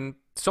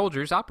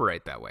soldiers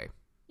operate that way.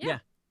 Yeah.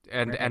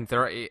 And Right. and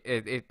there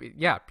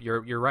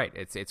you're right.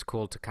 It's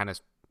cool to kind of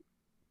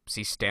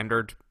see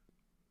standard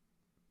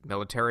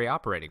military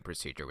operating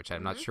procedure, which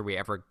I'm not sure we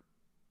ever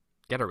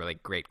get a really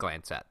great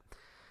glance at.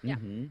 Yeah.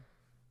 Mm-hmm.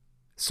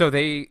 So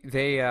they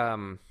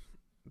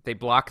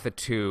block the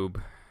tube.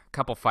 A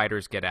couple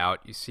fighters get out.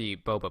 You see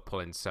Boba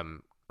pulling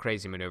some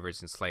crazy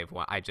maneuvers in Slave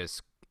One. I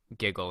just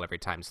giggle every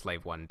time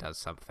Slave One does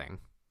something.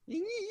 And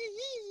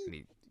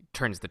he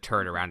turns the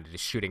turret around and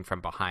is shooting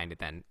from behind, and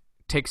then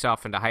takes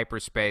off into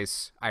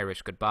hyperspace.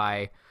 Irish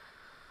goodbye.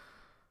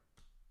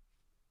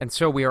 And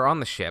so we are on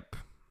the ship.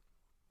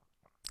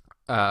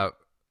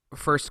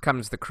 First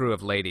comes the crew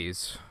of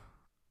ladies.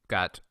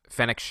 Got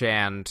Fennec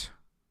Shand,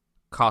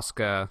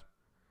 Koska,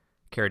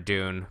 Cara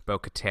Dune,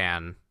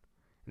 Bo-Katan,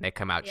 and they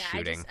come out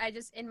shooting. I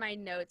just in my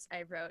notes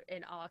I wrote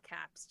in all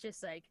caps,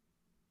 just like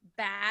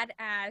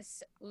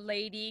badass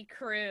lady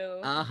crew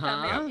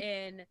coming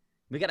in.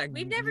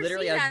 We've Never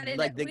literally seen a, that.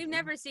 like the We've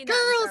never seen Girl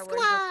that in Star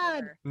Wars Squad!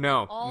 before.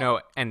 No,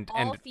 All- and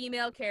All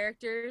female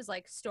characters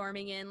like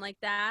storming in like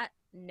that.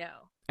 No.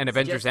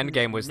 Avengers just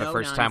Endgame was the no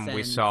first time we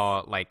nonsense.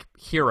 saw like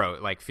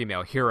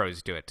female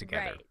heroes do it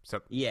together. Right.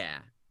 So Yeah,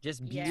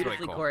 just Yeah.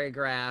 beautifully Cool.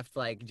 choreographed.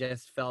 Like,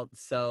 just felt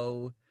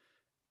so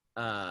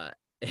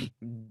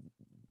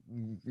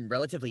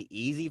relatively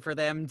easy for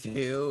them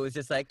too. It was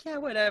just like, yeah,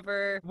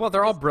 whatever. well,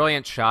 they're all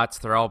brilliant shots.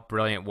 They're all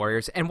brilliant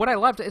warriors. And what I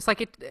loved is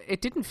like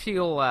it didn't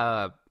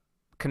feel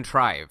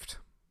contrived.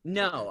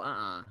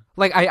 No,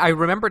 Like I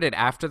remembered it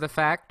after the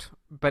fact,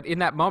 but in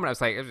that moment I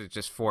was like, it was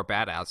just four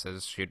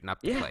badasses shooting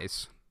up the Yeah.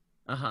 place,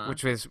 uh-huh.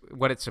 which was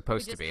what it's We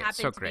supposed just to be. happen It's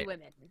so to great. be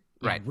women.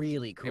 Yeah, right.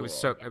 really cool.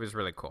 It was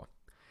really cool.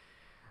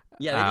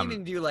 Yeah, they um,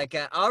 didn't even do like,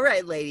 all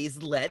right,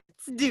 ladies, let's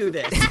do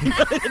this.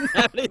 They didn't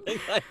have anything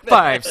like that.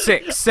 5,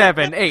 6,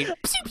 7, 8.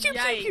 Yikes.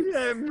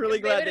 Yeah, I'm really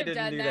If glad they they would have didn't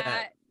done do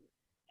that.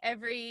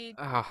 Every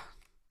Ah,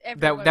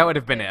 everyone that would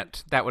have been been-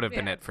 it. That would have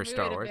been yeah, it for we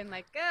Star would have Wars. Been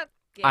like,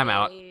 I'm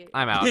out. okay.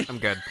 I'm out. I'm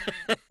good.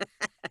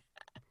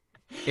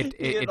 He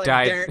It was like,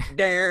 died.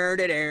 "Dar,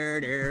 dar,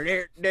 dar, dar,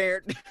 dar,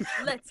 dar."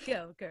 Let's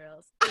go,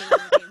 girls. Ding,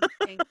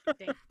 ding, ding,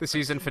 ding. The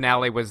season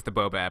finale was the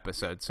Boba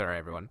episode. Sorry,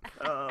 everyone.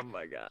 Oh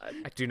my god.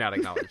 I do not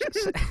acknowledge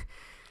this.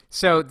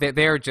 So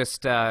they're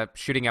just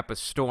shooting up a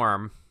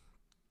storm,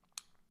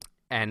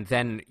 and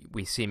then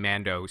we see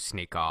Mando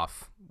sneak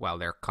off while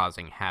they're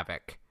causing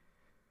havoc.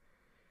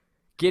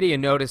 Gideon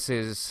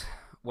notices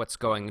what's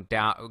going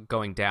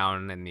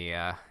down in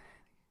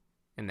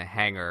the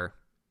hangar.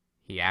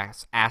 He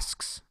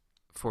asks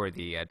for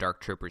the Dark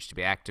Troopers to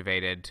be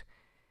activated,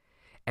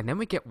 and then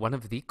we get one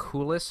of the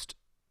coolest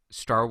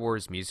Star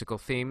Wars musical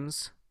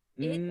themes.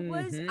 It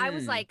was. I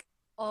was like,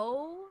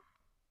 oh,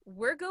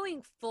 we're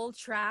going full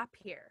trap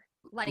here.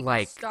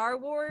 Like Star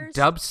Wars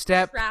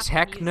dubstep, trap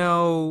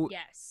techno. music.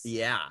 Yes.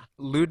 Yeah.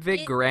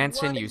 Ludwig It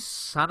Göransson, you was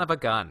son of a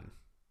gun.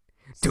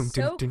 So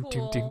cool. It's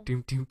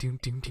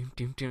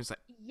like,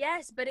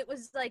 Yes, but it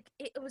was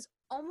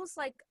almost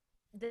like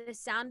the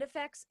sound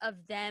effects of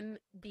them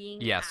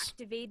being Yes.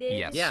 activated.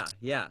 Yes.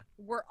 Yeah.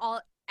 We're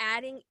all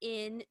adding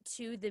in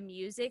to the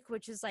music,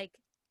 which is like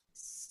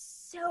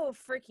so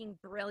freaking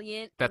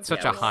brilliant. That's and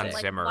such a cool. Hans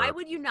Like, Zimmer. Why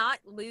would you not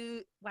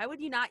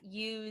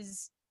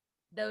use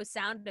those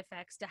sound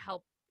effects to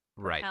help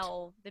right.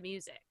 propel the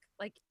music?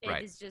 Like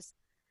Right.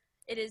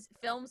 it is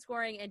film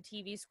scoring and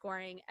TV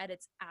scoring at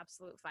its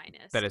absolute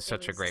finest. That is It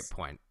such a great was-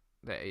 point.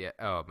 Yeah.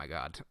 Oh my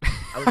god.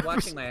 I was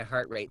watching my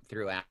heart rate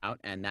throughout,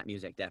 and that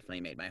music definitely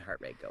made my heart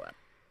rate go up.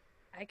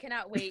 I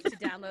cannot wait to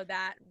download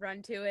that,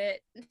 run to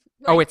it.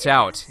 Oh, Like, it's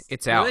out. is-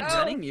 It's out. Good Oh.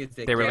 running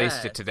music. They released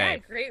it yes. today. Yeah,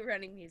 great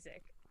running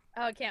music.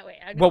 Oh, I can't wait.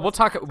 I'm Well, gonna we'll listen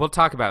talk. to We'll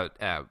talk about.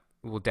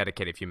 We'll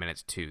dedicate a few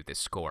minutes to the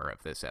score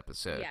of this it.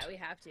 episode. Yeah, we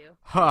have to.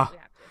 Huh. We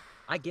have to.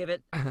 I give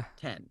it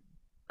 10.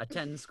 A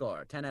 10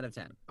 score. 10 out of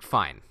 10.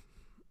 Fine.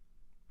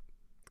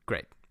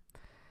 Great.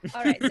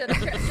 All right, so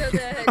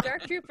the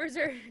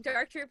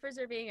Dark Troopers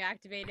are being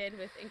activated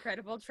with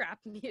incredible trap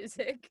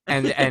music.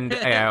 And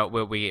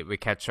we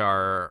catch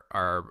our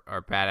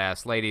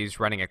badass ladies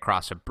running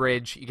across a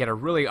bridge. You get a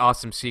really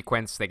awesome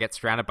sequence. They get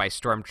surrounded by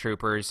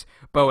stormtroopers.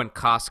 Bo and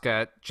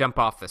Casca jump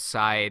off the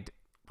side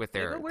with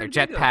their where'd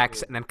you go jetpacks,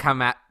 to? and then come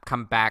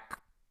back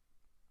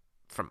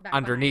from Back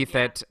underneath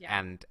behind, it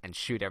yeah. and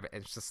shoot every.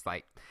 It's just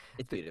like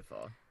It's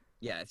beautiful.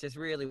 Yeah, it's just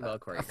really well a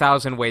choreographed.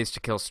 1,000 ways to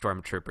kill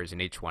stormtroopers, and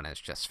each one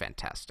is just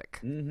fantastic.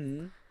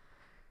 Mm-hmm.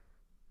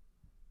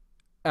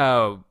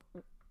 Oh,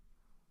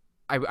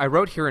 I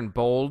wrote here in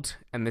bold,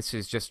 and this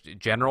is just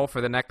general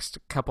for the next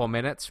couple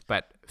minutes,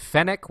 but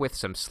Fennec with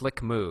some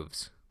slick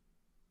moves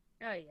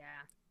Oh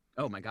yeah.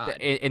 Oh my god.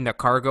 in the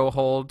cargo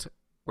hold,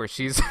 where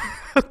she's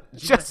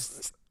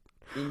just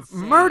Insane.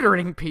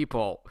 murdering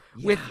people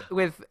Yeah.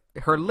 with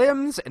her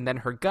limbs, and then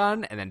her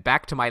gun, and then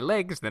back to my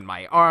legs, then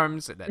my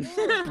arms, and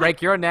then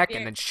break your neck,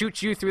 and then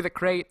shoot you through the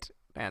crate,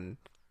 and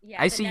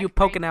Yeah, I the see neck you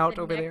poking break- out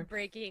the over neck there.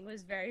 breaking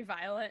was very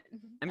violent.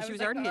 I mean, she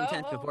was like, already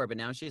intense "Oh." before, but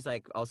now she's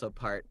like also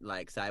part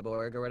like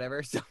cyborg or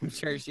whatever. So I'm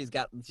sure she's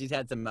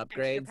had some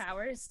Extra upgrades.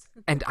 powers.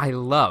 And I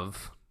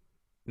love,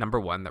 number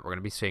one, that we're going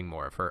to be seeing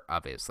more of her,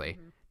 obviously.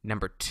 Mhm.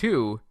 Number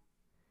two,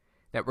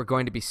 that we're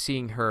going to be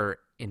seeing her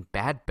in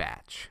Bad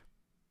Batch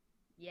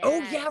Oh,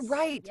 yeah, Yes,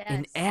 right.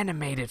 in yes.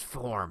 animated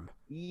form.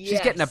 Yes. She's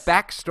getting a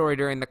backstory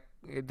during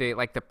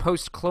the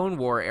post Clone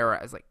War era.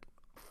 I was like,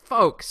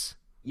 folks.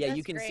 Yeah, you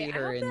That's can great. see I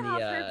her hope in they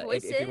have her the.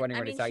 voice If you're it. wondering I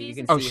what mean, it's out, you she's-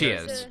 can Oh, see she her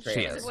is. in the She She's a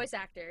trailers. voice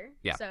actor.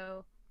 Yeah.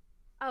 So,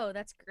 oh,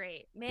 that's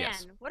great, man!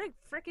 Yes. What a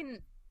freaking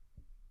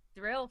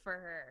thrill for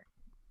her.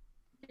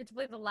 You get to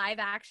play the live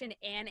action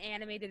and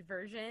animated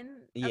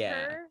version of Yeah.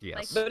 her.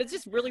 Yes. Like, But it's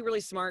just really, really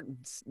smart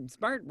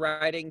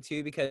writing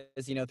too, because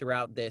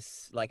throughout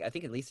this, like I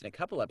think at least in a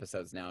couple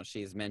episodes now,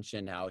 she's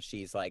mentioned how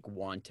she's like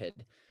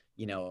wanted,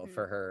 Mhm.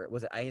 for her.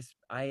 Was it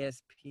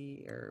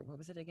ISP or what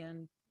was it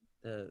again?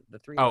 The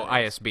three. Oh,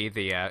 letters. ISB,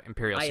 the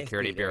Imperial ISB,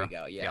 Security there Bureau. we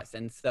go. Yes,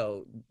 and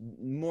so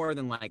more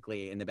than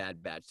likely in the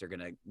Bad Batch, they're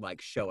gonna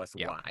like show us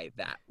Yeah. why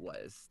that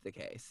was the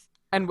case.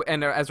 And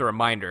as a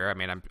reminder, I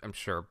mean, I'm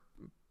sure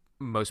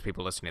most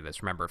people listening to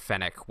this remember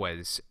Fennec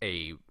was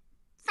a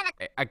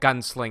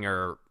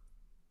gunslinger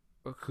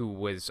who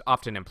was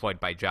often employed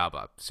by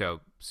Jabba.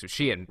 So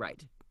she and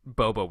Right.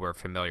 Boba were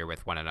familiar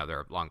with one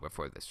another long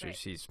before this. Right.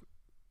 She's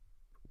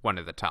one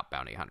of the top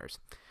bounty hunters.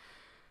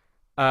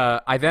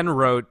 I then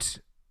wrote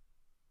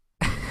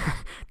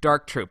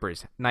Dark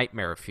Troopers,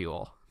 Nightmare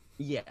Fuel.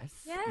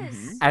 Yes. Yes.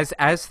 Mhm.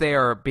 As they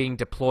are being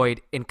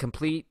deployed in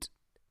complete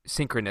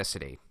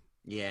synchronicity.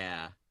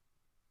 Yeah.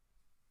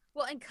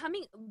 Well, and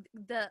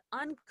the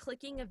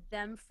unclicking of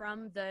them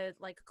from the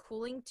like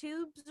cooling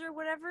tubes or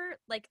whatever,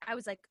 like I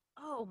was like,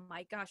 oh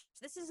my gosh,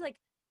 this is like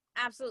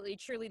absolutely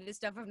truly the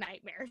stuff of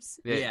nightmares.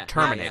 Yeah.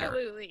 Terminator.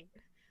 Absolutely.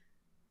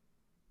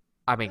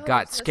 I mean, Oh,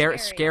 God, so scary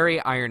scary.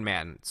 Iron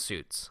Man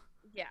suits.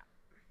 Yeah.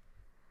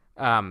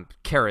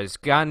 Kara's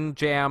gun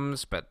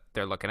jams, but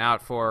they're looking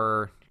out for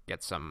her.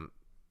 Get some,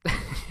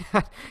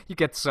 you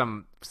get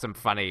some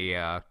funny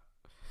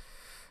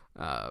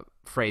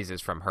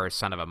phrases from her,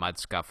 son of a mud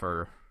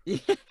scuffer. yes.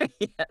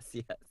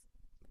 Yes.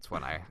 That's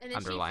what I And then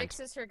underlined. she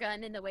fixes her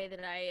gun in the way that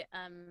I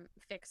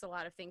fix a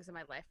lot of things in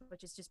my life,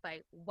 which is just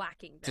by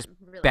whacking them. Just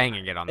really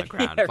banging hard. it on the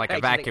ground Yeah, like right. a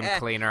She's vacuum "Eh."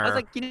 cleaner. I was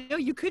like,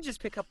 you could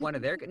just pick up one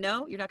of their.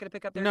 No, you're not gonna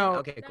pick up their. No.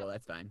 Okay, cool.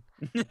 That's fine.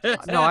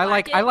 no, I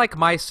Whack like it.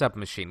 my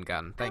submachine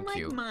gun. Thank I like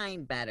you.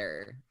 mine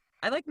better.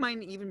 I like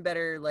mine even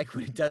better. Like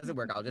when it doesn't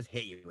work, I'll just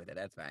hit you with it.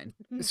 That's fine.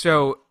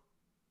 So,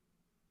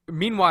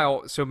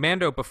 meanwhile,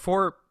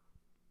 before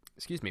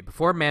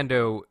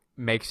Mando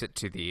makes it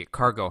to the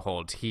cargo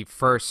hold, he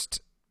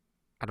first,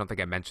 I don't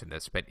think I mentioned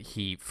this, but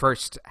he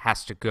first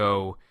has to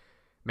go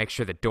make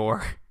sure the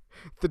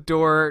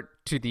door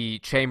to the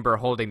chamber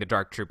holding the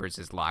Dark Troopers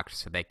is locked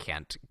so they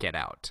can't get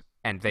out.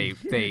 And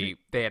they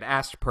had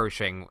asked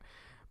Pershing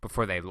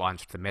before they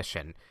launched the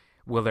mission,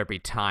 will there be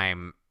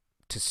time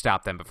to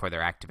stop them before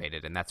they're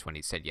activated? And that's when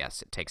he said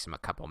yes, it takes him a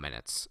couple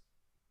minutes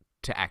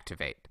to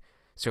activate.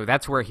 So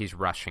that's where he's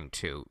rushing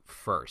to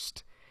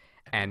first.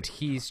 And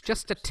he's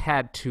just a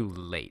tad too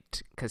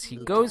late because he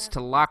goes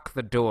to lock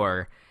the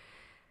door.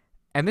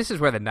 And this is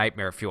where the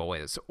nightmare fuel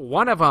is.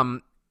 One of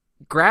them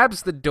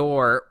grabs the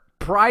door,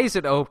 pries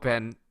it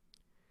open,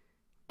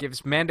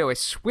 gives Mando a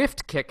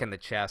swift kick in the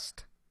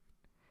chest,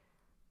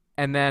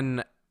 and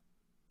then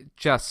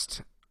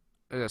just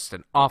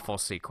an awful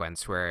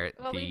sequence where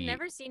we've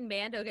never seen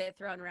Mando get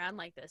thrown around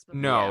like this before.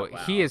 No, Yeah,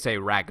 wow. he is a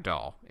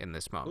ragdoll in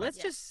this moment. Let's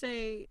just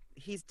say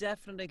he's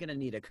definitely gonna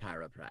need a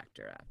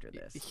chiropractor after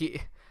this.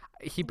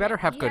 He better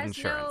have he good has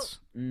insurance.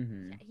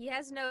 Mm-hmm. He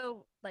has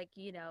no,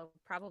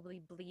 probably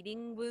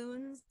bleeding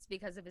wounds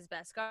because of his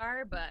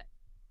Beskar, but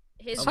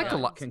his It's like a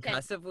lot-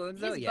 concussive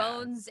wounds, though. his Yeah.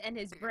 bones and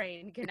his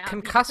brain cannot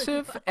be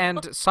Concussive really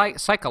and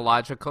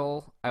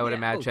psychological, I would Yeah,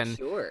 imagine. Oh,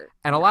 sure.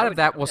 And a Yeah, lot I of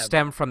that will have-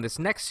 stem from this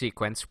next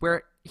sequence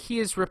where he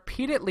is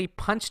repeatedly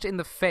punched in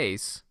the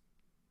face.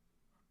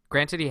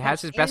 Granted, he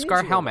has his Punched Beskar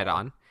into a helmet wall.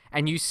 on,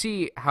 and you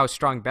see how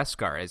strong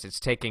Beskar is. It's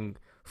taking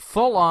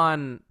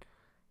full-on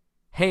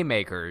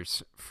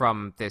haymakers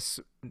from this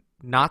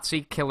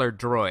Nazi killer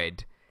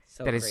droid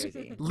So that is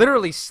crazy.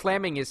 literally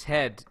slamming his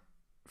head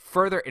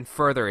further and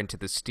further into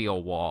the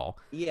steel wall.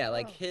 Yeah,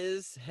 like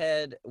his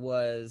head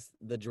was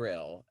the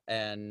drill,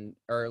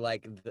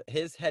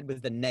 his head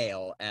was the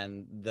nail,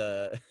 and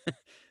the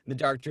the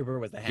Dark Trooper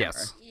was the hammer.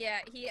 Yes. Yeah,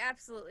 he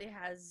absolutely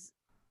has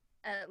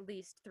at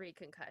least 3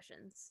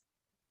 concussions,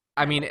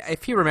 I mean,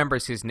 if he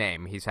remembers his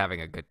name, he's having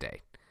a good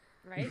day.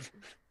 right?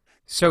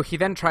 So he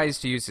then tries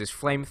to use his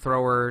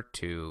flamethrower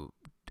to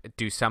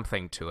do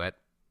something to it.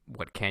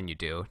 What can you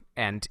do?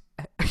 And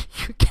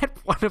you get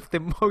one of the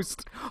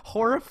most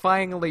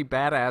horrifyingly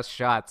badass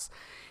shots.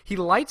 He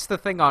lights the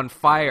thing on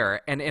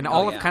fire, and in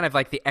all of yeah. kind of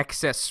like the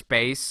excess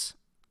space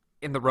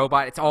in the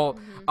robot, it's all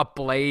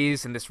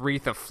ablaze in this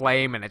wreath of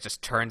flame, and it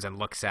just turns and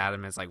looks at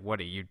him and is like, what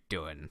are you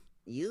doing?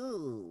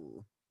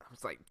 You I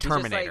was like, He's just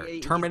like- Terminator,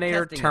 he's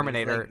Terminator, testing him. He's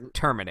Terminator, like-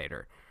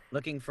 Terminator.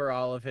 looking for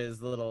all of his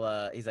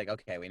little. He's like,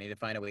 okay, we need to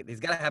find a weakness. He's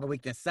got to have a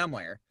weakness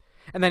somewhere.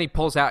 And then he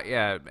pulls out,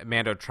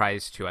 Mando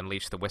tries to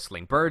unleash the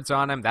whistling birds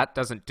on him. That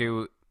doesn't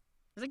do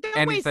He's like, don't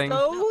anything.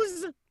 waste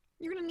those.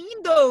 You're gonna need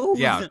those.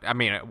 Yeah, I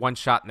mean, one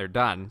shot and they're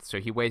done. So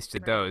he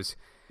wasted Right. those.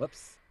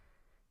 Whoops.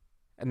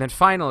 And then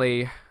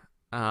finally,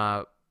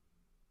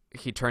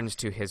 he turns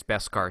to his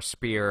Beskar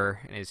spear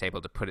and is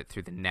able to put it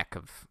through the neck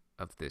of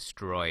this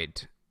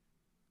droid.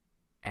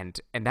 And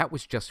that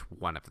was just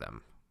one of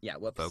them. Yeah.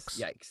 Whoops. Folks.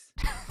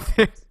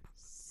 Yikes.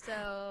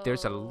 So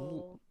There's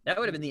That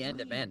would have been the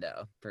end of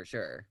Mando for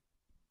sure.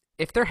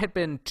 If there had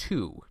been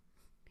 2,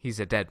 he's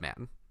a dead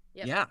man.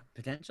 Yep. Yeah,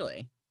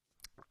 potentially.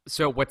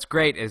 So what's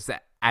great is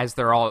that as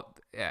they're all,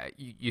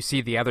 you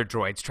see the other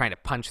droids trying to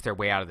punch their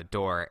way out of the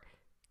door,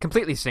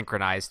 completely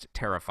synchronized,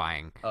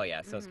 terrifying. Oh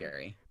yeah, so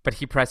scary. But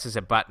he presses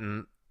a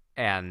button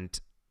and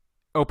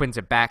opens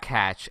a back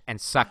hatch and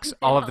sucks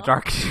all of the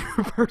Dark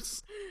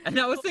Troopers And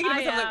I was thinking to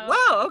myself, Wow. like,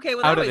 wow, okay,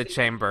 well, out that of the was-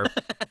 chamber.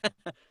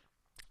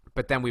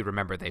 But then we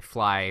remember they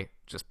fly.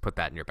 Just put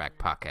that in your back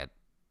pocket.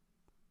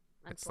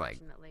 It's like-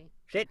 Unfortunately.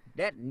 Sit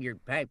that in your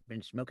pipe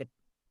and smoke it.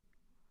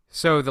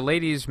 So the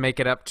ladies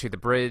make it up to the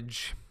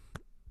bridge.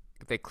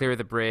 They clear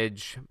the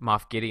bridge.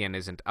 Moff Gideon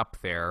isn't up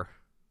there.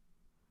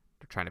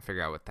 They're trying to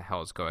figure out what the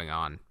hell is going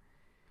on.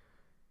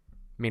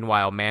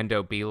 Meanwhile,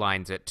 Mando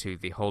beelines it to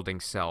the holding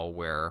cell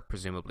where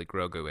presumably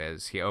Grogu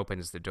is. He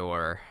opens the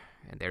door,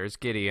 and there's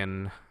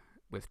Gideon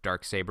with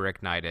Darksaber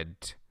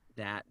ignited,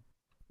 That.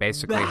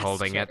 basically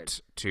holding Bastard.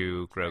 it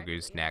to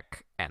Grogu's Correctly.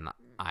 neck, and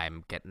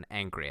I'm getting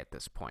angry at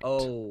this point.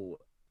 Oh,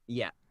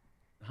 yeah,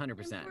 And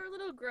 100%. poor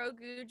little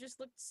Grogu just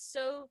looked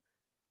so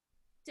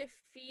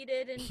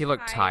defeated and He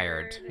looked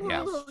tired, and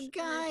yeah. Little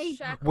guy.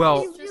 shackled.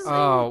 Well, He's just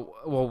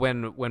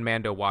when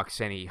Mando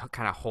walks in, he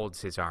kind of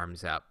holds his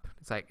arms up.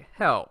 It's like,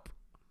 help.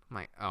 I'm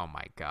like, oh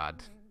my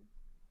god.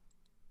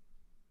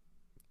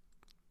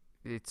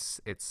 It's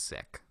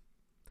sick.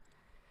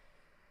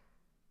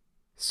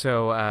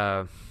 So,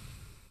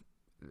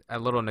 a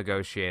little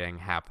negotiating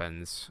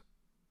happens,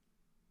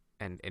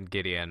 and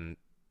Gideon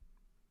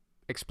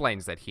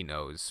explains that he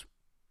knows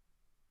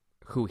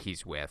who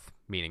he's with,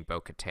 meaning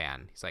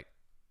Bo-Katan. He's like,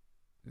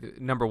 the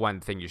number one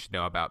thing you should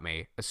know about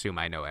me, assume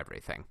I know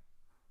everything,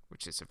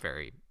 which is a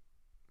very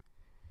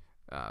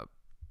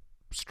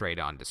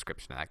straight-on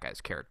description of that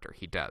guy's character.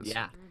 He does.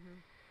 Yeah.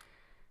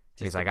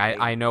 He's Just like, a big-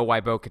 I know why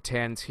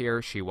Bo-Katan's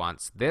here. She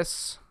wants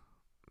this,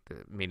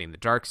 meaning the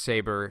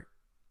Darksaber.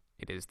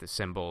 It is the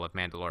symbol of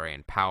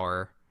Mandalorian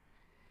power.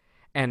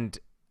 And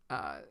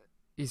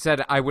He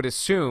said, I would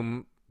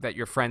assume that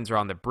your friends are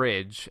on the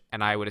bridge,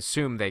 and I would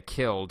assume they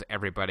killed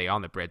everybody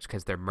on the bridge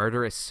because they're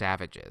murderous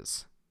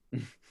savages.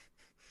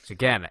 So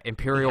again,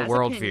 Imperial has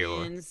worldview.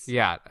 opinions.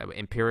 Yeah,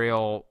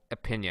 Imperial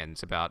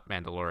opinions about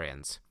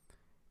Mandalorians.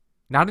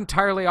 Not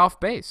entirely off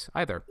base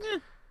either. Eh.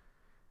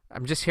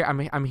 I'm just here.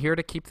 I'm here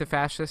to keep the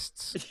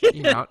fascists.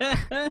 You know.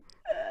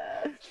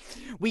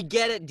 We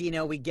get it,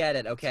 Dino. We get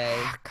it. Okay.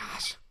 Ah,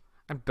 gosh,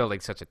 I'm building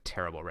such a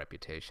terrible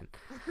reputation.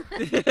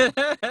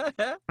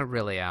 I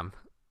really am.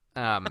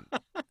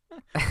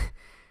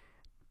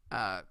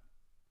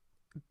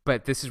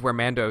 But this is where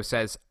Mando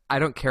says, I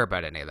don't care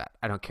about any of that.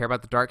 I don't care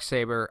about the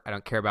Darksaber. I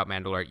don't care about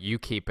Mandalore. You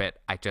keep it.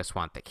 I just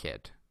want the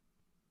kid.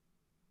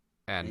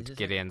 And just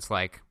Gideon's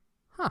like,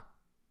 huh.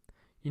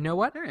 You know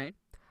what? All right.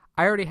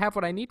 I already have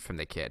what I need from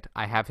the kid.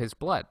 I have his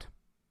blood.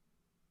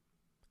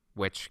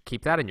 Which,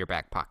 keep that in your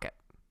back pocket.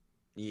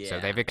 Yeah. So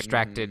they've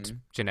extracted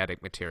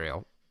genetic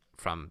material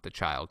from the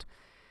child.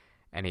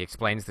 And he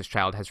explains this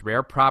child has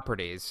rare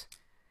properties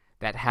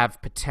that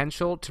have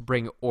potential to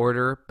bring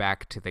order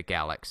back to the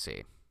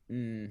galaxy.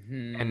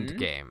 End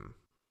game,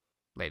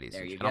 ladies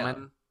There and you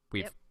gentlemen.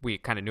 We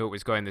kind of knew it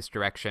was going this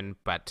direction,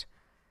 but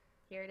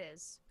Here it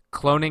is.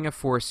 cloning a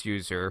Force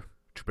user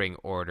to bring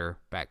order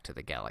back to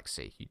the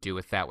galaxy. You do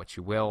with that what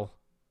you will.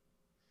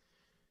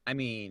 I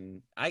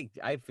mean,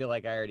 I feel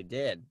like I already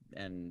did,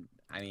 and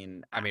I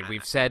mean,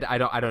 We've said I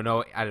don't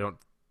know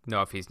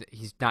if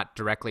he's not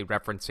directly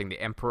referencing the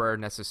Emperor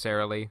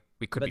necessarily.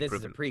 We could but be this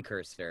proven is a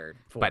precursor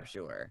for But-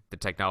 sure. the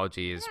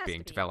technology It is has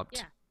being to be, developed.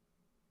 Yeah.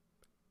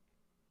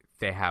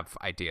 They have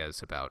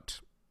ideas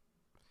about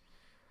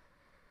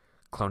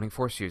cloning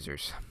Force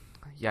users.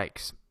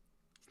 Yikes.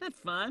 Isn't that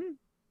fun?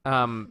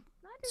 That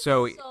is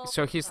So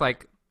he's fun.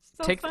 like,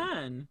 So Take-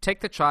 fun.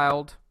 take the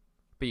child,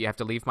 but you have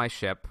to leave my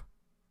ship,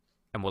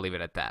 and we'll leave it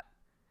at that.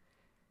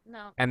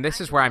 No. And this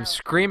I is can where I'm tell.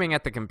 screaming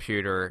at the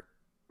computer.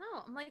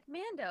 No, I'm like,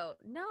 Mando,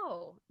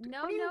 no. What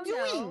are you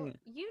doing?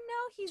 You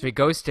know he's So he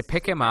goes to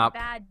pick him super up.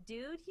 bad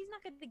dude. He's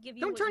not going to give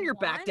you Don't what turn you your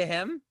back want. to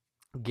him.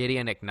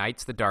 Gideon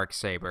ignites the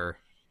Darksaber,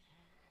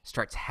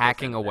 starts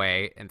hacking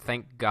away, and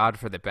thank God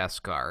for the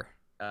Beskar,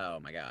 Oh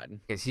my god.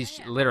 because he's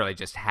Yeah. literally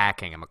just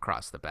hacking him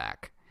across the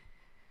back.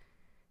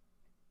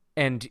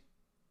 And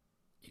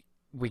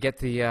we get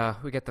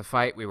the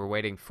fight we were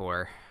waiting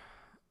for.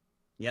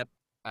 Yep.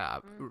 It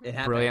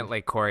happened.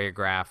 Brilliantly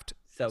choreographed,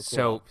 So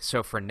cool.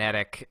 so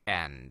frenetic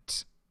and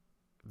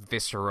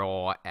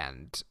visceral,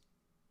 and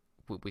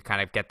we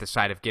kind of get the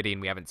side of Gideon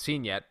we haven't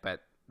seen yet,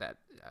 but that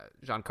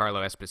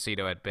Giancarlo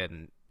Esposito had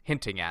been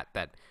hinting at.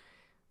 That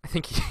I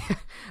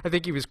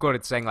think he was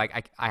quoted saying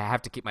like, I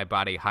have to keep my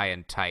body high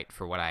and tight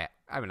for what I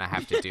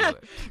have to do.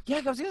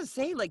 Yeah, I was gonna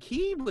say, like,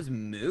 he was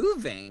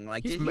moving.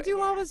 Like, did he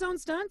do all of his own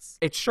stunts?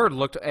 It sure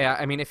looked.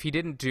 I mean, if he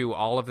didn't do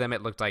all of them,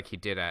 it looked like he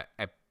did a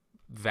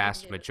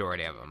vast Did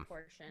majority a of them.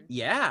 portion.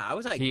 Yeah, I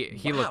was like,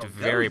 He wow, looked go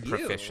very you.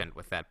 proficient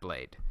with that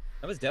blade.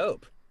 That was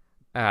dope.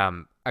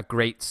 A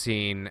great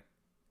scene.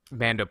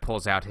 Mando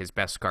pulls out his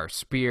Beskar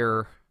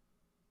spear.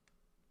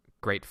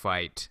 Great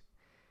fight.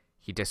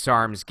 He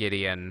disarms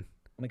Gideon.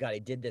 Oh my god,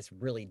 he did this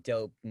really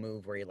dope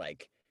move where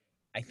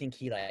I think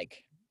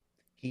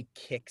he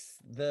kicks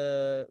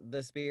the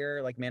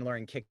spear, like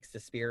Mandalorian kicks the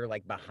spear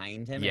like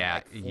behind him. Yeah,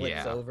 and, like,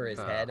 flips yeah. over his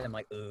head. I'm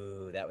like,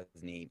 ooh, that was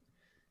neat.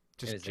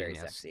 Just was very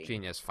genius, sexy.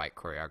 genius fight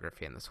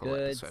choreography in this whole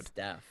Good episode.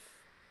 stuff.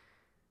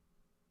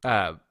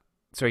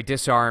 So he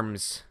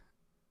disarms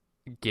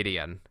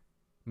Gideon,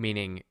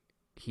 meaning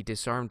he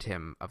disarmed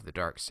him of the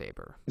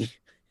Darksaber.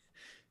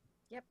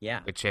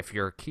 Yeah. Which, if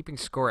you're keeping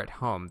score at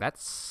home,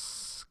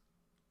 that's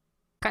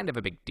kind of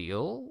a big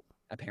deal.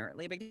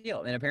 Apparently a big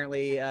deal. And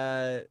apparently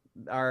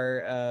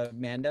our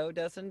Mando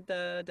doesn't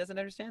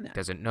understand that.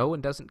 Doesn't know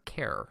and doesn't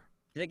care.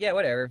 He's like, yeah,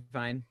 whatever,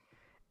 fine.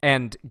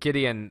 And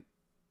Gideon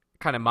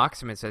kind of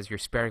mocks him and says, "You're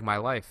sparing my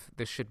life.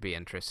 This should be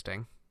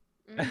interesting."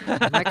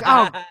 Mhm. I'm like,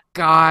 oh,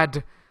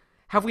 God.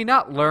 Have we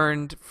not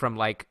learned from,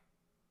 like,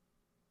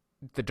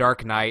 The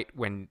Dark Knight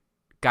when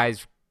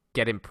guys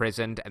get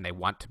imprisoned and they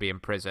want to be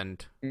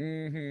imprisoned?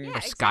 Mm-hmm. Yeah, Or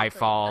exactly.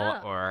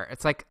 Skyfall, Oh. or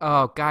it's like,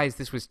 oh, guys,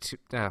 this was too.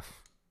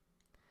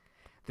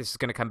 This is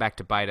going to come back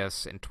to bite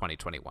us in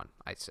 2021,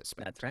 I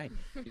suspect. That's right.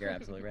 You're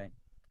absolutely right.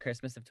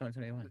 Christmas of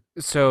 2021.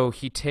 So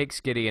he takes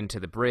Gideon to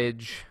the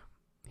bridge.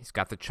 He's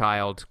got the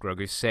child.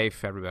 Grogu's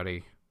safe,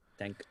 everybody.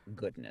 Thank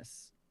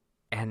goodness.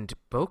 And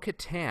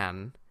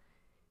Bo-Katan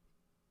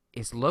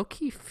is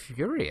low-key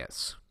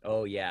furious.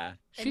 Oh yeah.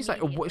 She's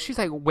like,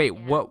 Immediately. wait,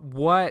 Yeah.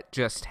 what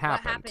just What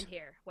happened? happened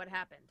here? What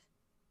happened?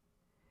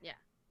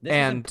 This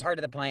And- isn't part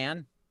of the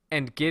plan.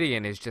 And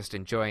Gideon is just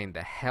enjoying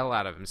the hell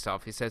out of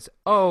himself. He says,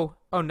 oh,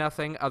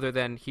 nothing other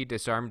than he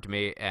disarmed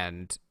me,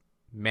 and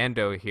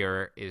Mando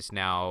here is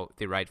now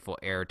the rightful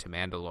heir to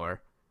Mandalore.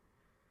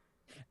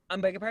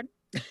 Beg your pardon?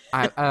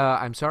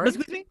 I'm sorry?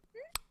 Excuse me?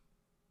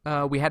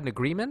 We had an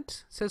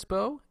agreement, says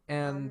Bo,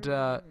 and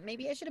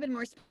Maybe I should have been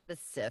more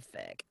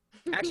specific.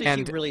 Actually,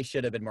 And- she really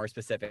should have been more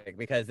specific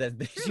because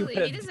she Truly,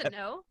 would he have doesn't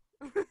know.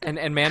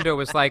 and Mando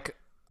was like,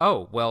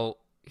 "Oh, well,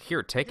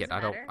 here, take it.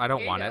 Doesn't matter. I don't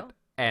Here you want it." go.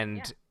 And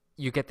Yeah.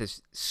 you get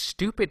this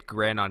stupid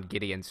grin on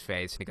Gideon's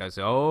face, and he goes,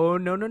 "Oh,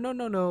 no, no, no,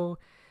 no, no.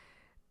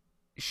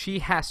 She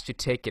has to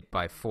take it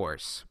by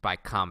force, by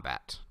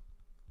combat,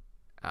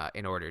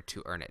 in order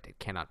to earn it. It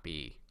cannot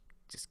be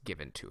just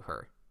given to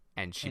her."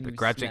 And she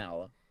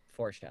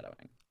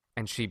foreshadowing.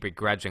 And she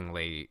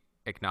begrudgingly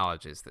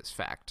acknowledges this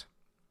fact.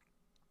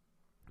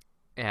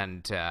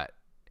 And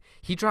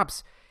he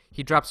drops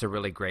a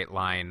really great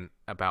line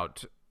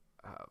about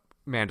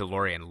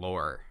Mandalorian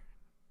lore.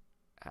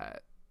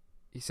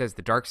 He says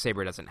the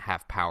Darksaber doesn't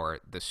have power,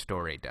 the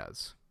story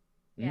does.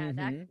 Yeah,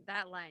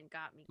 that line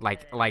got me.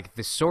 Like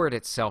the sword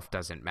itself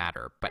doesn't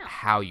matter, but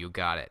how you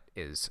got it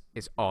is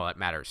all that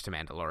matters to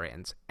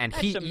Mandalorians. And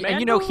he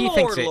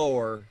thinks it.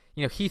 Lore.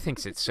 He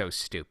thinks it's so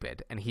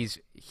stupid, and his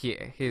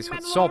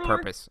sole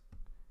purpose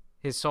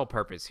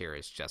here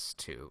is just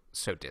to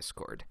sow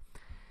discord,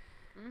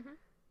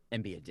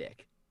 and be a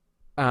dick.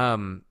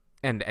 And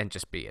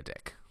just be a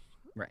dick.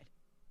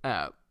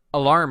 Right.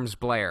 Alarms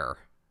blare.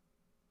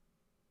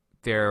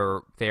 They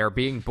are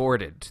being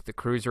boarded. The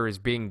cruiser is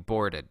being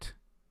boarded,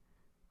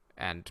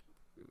 and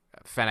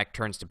Fennec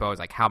turns to Bo. Is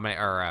like, how many?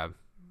 Or I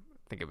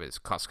think it was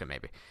Koska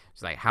maybe.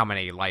 It's like, how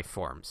many life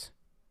forms?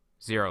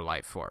 0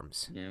 life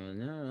forms.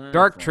 No,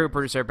 Dark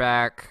troopers are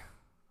back.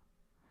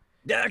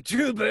 Dark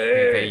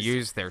troopers. They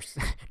use their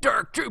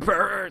Dark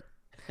troopers.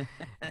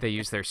 They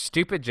use their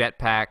stupid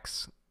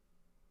jetpacks,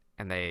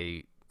 and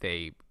they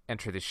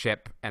enter the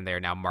ship, and they are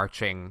now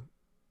marching.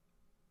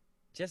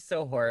 Just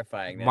so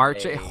horrifying.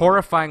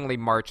 Horrifyingly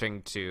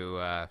marching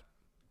to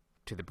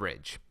the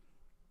bridge.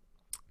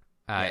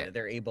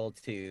 They're able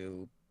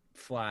to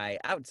fly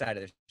outside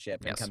of the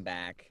ship and Yes. come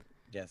back.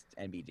 Just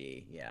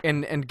NBD, yeah.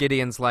 And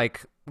Gideon's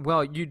like,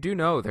 well, you do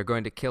know they're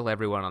going to kill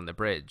everyone on the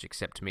bridge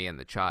except me and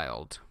the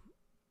child.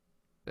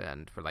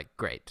 And we're like,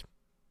 great.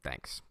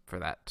 Thanks for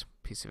that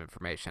piece of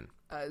information.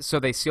 So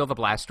they seal the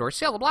blast doors.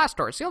 Seal the blast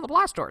doors! Seal the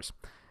blast doors!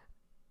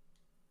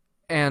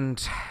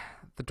 And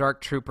the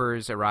Dark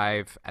Troopers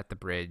arrive at the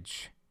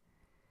bridge,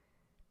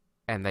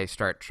 and they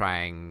start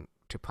trying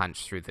to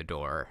punch through the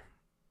door.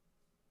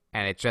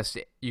 And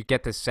you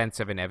get this sense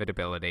of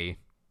inevitability.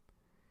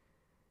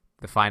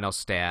 The final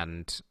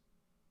stand.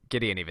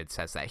 Gideon even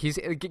says that.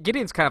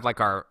 Gideon's kind of like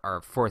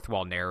our fourth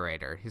wall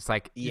narrator. He's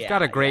like, you've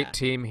got a great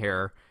team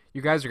here.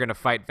 You guys are going to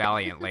fight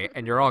valiantly,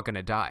 and you're all going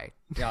to die.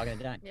 You're all going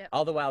to die. Yep.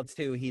 All the while,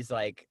 too, he's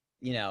like,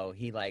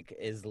 he like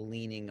is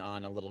leaning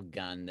on a little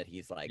gun that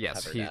he's like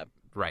covered up.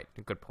 Right,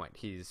 good point.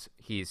 He's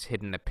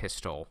hidden a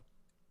pistol.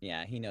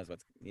 Yeah, he knows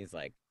he's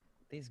like,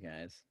 these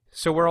guys.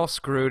 So we're all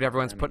screwed.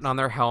 Everyone's putting on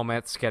their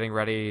helmets, getting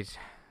ready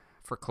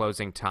for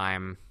closing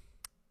time.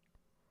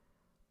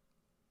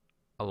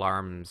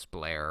 Alarms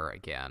blare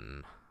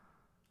again.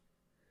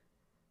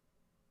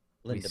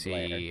 Linda we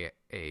see Blair.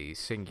 A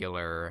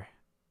singular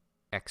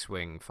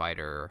X-Wing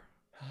fighter.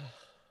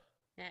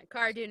 Yeah,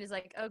 Cara Dune is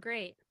like, oh,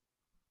 great.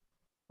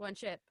 One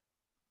ship.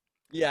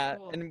 Yeah,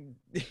 Cool. and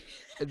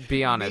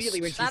Be honest.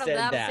 immediately when she That'll said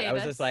that, I save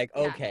was us. just like,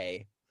 Yeah.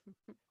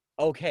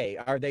 okay,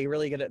 are they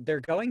really gonna? They're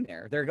going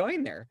there. They're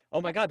going there.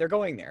 Oh my God, they're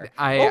going there.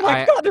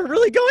 God, they're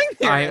really going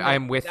there.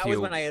 I'm with that you. That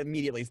was when I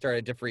immediately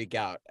started to freak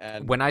out.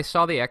 And when I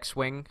saw the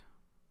X-Wing,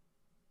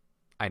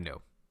 I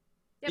knew.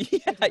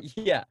 Yep.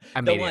 yeah,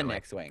 the one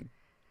X-Wing.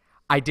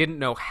 I didn't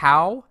know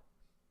how.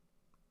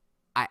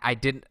 I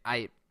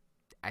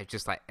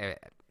just like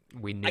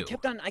we knew. I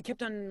kept on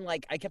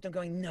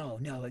going. No,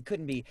 it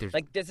couldn't be.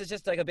 Like this is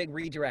just like a big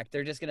redirect.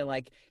 They're just gonna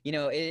like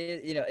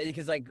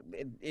because like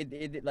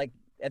it like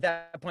at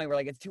that point we're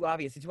like it's too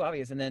obvious,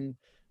 and then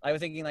I was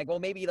thinking like, well,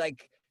 maybe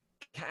like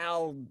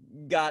Cal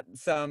got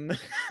some.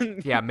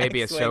 Yeah, maybe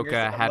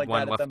Ahsoka had like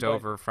one left left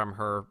over from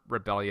her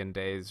rebellion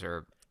days,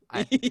 or.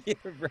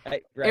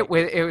 right.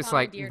 It was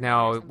like,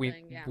 no, we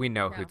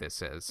know No. who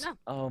this is. No.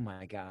 Oh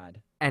my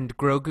God. And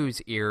Grogu's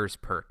ears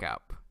perk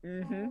up.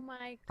 Mm-hmm. Oh my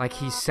God. Like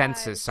he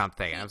senses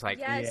something. I was like,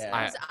 yes,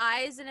 Yeah. his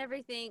eyes and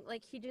everything.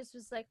 Like he just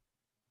was like,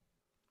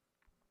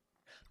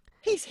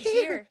 He's he's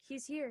here.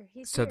 He's here.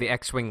 He's so here. the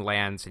X-Wing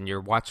lands, and you're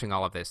watching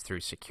all of this through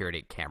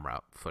security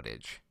camera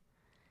footage.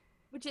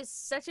 Which is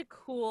such a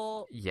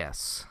cool.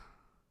 Yes.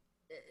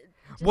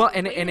 just Well,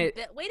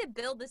 way to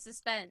build the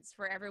suspense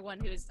for everyone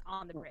who's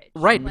on the bridge.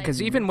 Right, Like,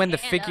 because even when the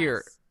and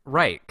figure, us.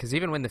 because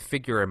even when the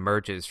figure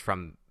emerges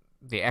from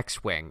the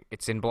X-Wing,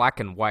 it's in black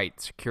and white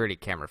security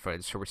camera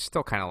footage. So we're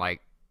still kind of like,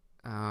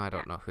 I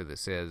don't know who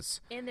this is.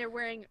 And they're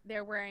wearing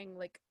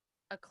like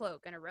a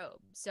cloak and a robe.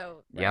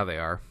 So Yeah, they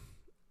are.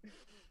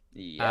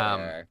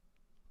 Yeah.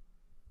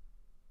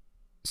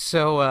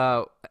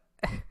 So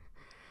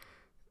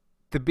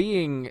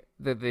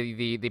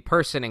the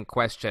person in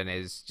question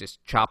is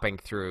just chopping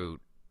through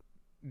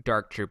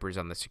Dark Troopers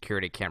on the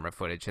security camera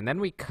footage, and then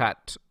we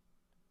cut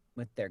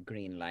with their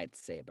green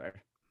lightsaber.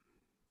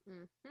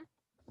 Mhm.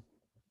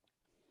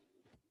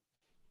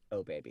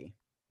 Oh baby.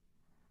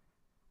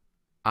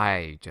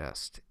 I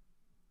just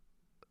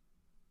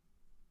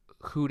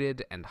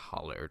hooted and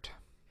hollered.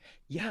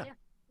 Yeah.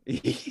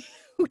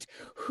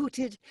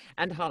 hooted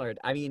and hollered.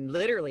 I mean,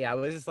 literally, I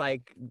was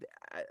like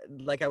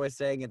I was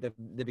saying at the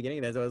beginning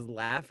of this, I was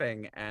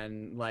laughing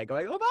and like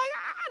going, "Oh my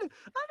god!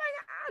 Oh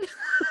my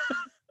god!"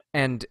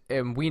 And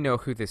we know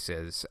who this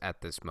is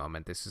at this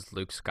moment. This is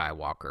Luke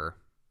Skywalker.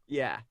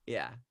 Yeah.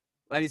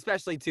 I mean,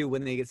 especially too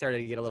when they started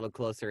to get a little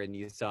closer and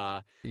you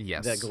saw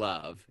Yes. the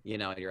glove. You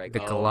know, you're like,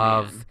 The oh,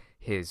 glove, man.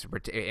 his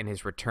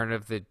Return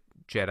of the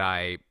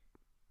Jedi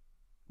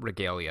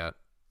regalia,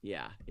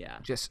 Yeah.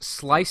 just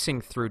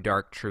slicing through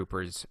dark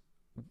troopers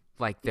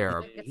like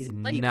they're It's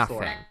like nothing.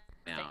 sword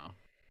now.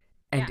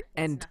 Yeah,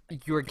 And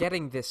it's you're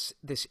getting this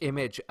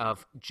image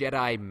of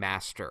Jedi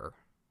Master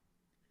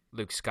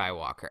Luke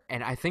Skywalker,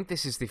 and I think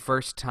this is the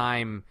first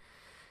time,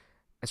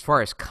 as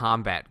far as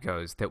combat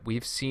goes, that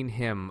we've seen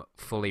him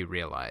fully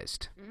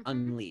realized.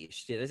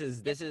 Unleashed. Yeah, this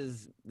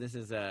is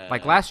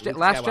Like Last Luke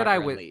Jedi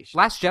Skywalker was Unleashed.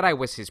 Last Jedi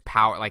was his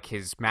power, like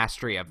his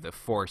mastery of the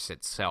Force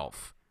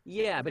itself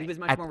Yeah, but he was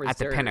much more at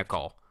the reserved.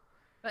 pinnacle.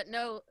 But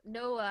no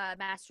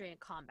mastery in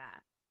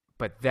combat.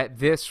 But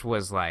this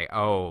was like,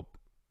 oh,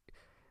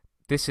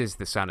 this is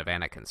the son of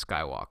Anakin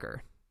Skywalker.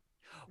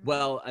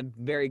 Well, I'm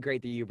very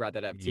great that you brought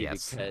that up too.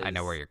 Yes, because, I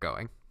know where you're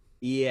going.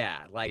 Yeah,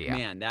 like Yeah.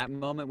 man, that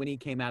moment when he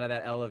came out of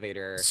that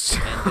elevator So-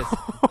 and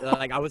just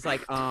like I was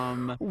like,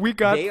 We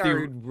got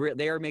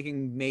they are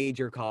making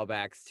major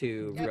callbacks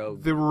to Yep.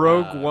 Rogue the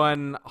Rogue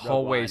One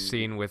hallway One.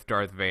 scene with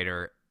Darth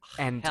Vader,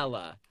 and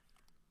hella.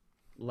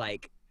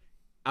 Like,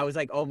 I was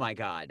like, oh my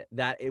god,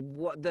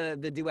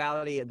 the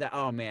duality.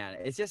 Oh man,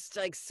 it's just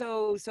like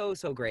so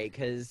great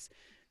because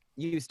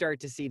you start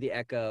to see the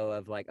echo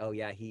of like, oh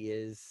yeah, he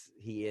is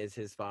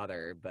his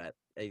father, but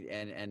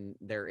and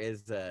there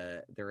is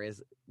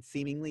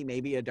seemingly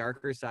maybe a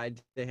darker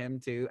side to him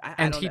too. I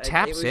and don't he know,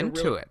 taps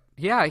into it.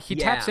 Yeah, he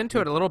taps Yeah. into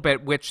it a little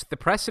bit, which the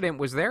precedent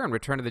was there in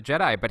Return of the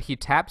Jedi, but he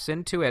taps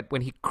into it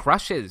when he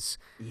crushes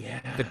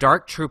Yeah. the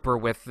Dark Trooper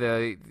with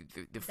the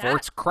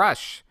Force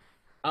Crush.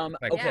 Okay,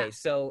 Yeah.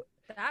 so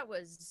That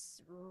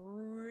was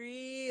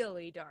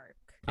really dark.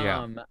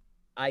 Yeah.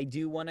 I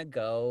do want to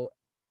go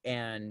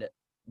and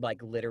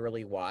like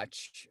literally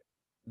watch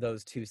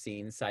those two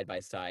scenes side by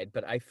side,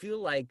 but I feel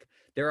like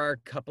there are a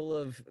couple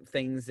of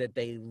things that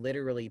they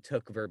literally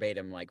took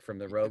verbatim, like from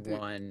the Rogue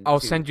One. I'll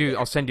to send you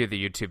there.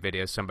 the YouTube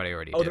video. Somebody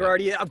already Oh, did there it.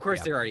 already, of course,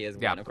 Yeah. there already is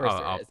Yeah, one. Of course,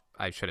 there is.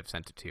 I should have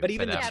sent it to you. But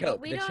even the Yeah, but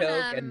choke, we the don't,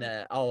 choke,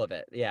 and all of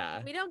it.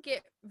 Yeah, We don't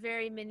get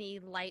very many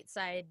light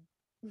side.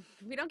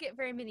 We don't get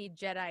very many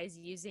Jedi's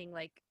using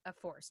like a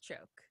force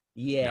choke.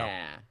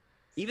 yeah.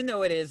 Even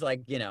though it is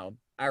like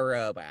a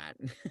robot.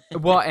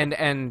 Well,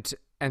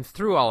 and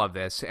through all of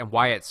this, and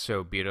why it's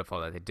so beautiful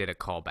that they did a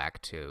callback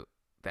to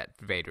that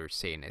Vader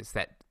scene is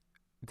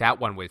that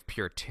one was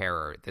pure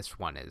terror. This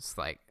one is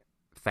like,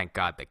 thank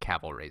God the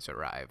cavalry's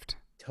arrived.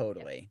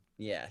 Totally.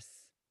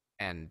 Yes.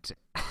 And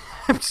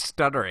I'm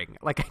stuttering.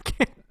 Like, I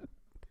can't.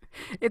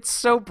 It's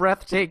so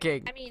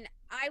breathtaking. I mean,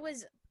 I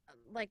was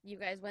like you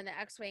guys when the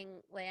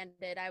X-wing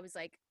landed. I was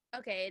like,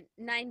 okay,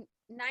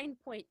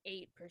 9.8%,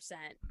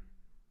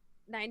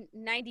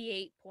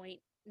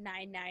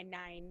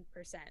 98.999%.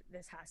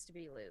 This has to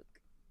be Luke.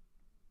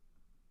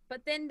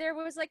 But then there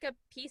was like a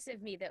piece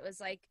of me that was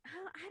like,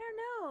 oh, I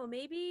don't know,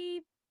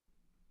 maybe.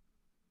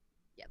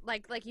 Yeah,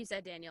 like you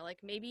said, Daniel, like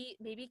maybe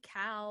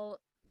Cal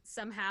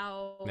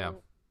somehow Yeah.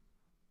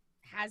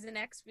 has an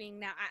X-wing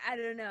now. I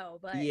don't know,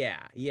 but Yeah.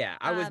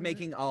 I was um,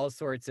 making all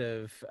sorts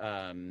of.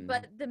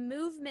 But the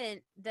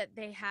movement that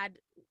they had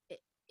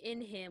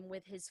in him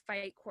with his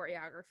fight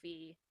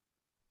choreography,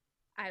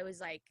 I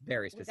was like,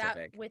 very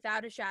specific.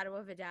 without a shadow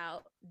of a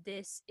doubt,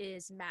 this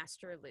is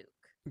Master Luke.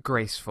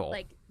 Graceful.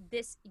 Like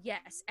this,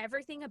 yes,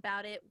 everything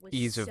about it was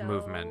Ease of so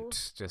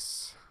movement.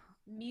 Just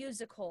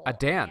musical. a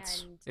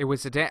dance. and- It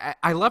was a dance.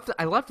 I loved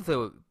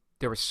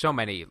there were so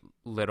many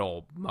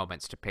little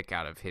moments to pick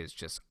out of his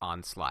just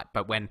onslaught.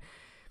 But when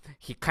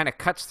he kind of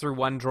cuts through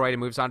one droid and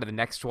moves on to the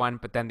next one,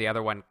 but then the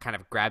other one kind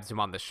of grabs him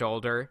on the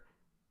shoulder.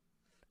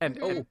 And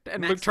Mhm.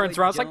 and Max Luke turns Lloyd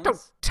around, like, don't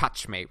Jones?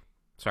 touch me.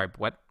 Sorry,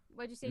 what?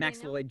 What'd you say, Max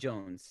Daniel? Lloyd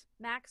Jones.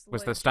 Max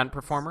Was Lloyd the stunt Jones.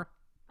 performer?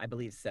 I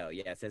believe so.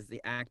 Yes, as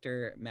the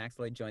actor Max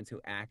Lloyd Jones, who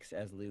acts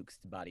as Luke's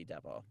body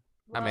double.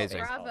 Well,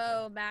 Amazing.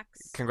 Bravo,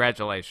 Max.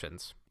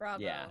 Congratulations.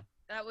 Bravo. Yeah.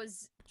 That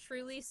was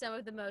truly some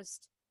of the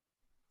most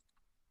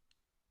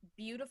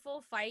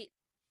beautiful fight,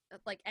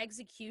 like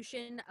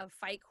execution of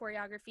fight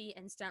choreography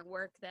and stunt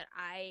work that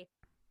I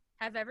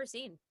have ever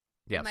seen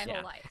Yes. in my Yeah.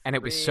 whole life. And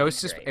it was Really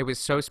great. it was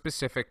so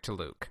specific to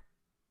Luke.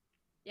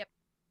 Yep.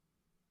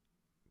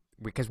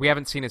 Because we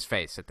haven't seen his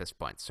face at this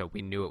point, so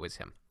we knew it was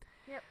him.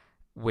 Yep.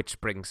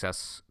 Which brings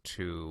us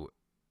to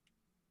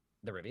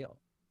The reveal.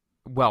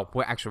 well,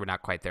 actually we're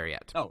not quite there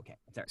yet. Oh, okay.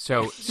 Sorry.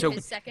 So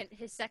his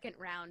second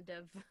round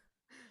of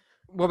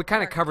well, we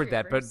kind of Dark covered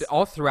that, but Troopers.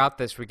 all throughout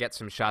this we get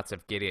some shots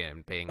of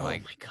Gideon being Oh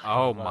like, my God,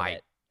 "Oh love my."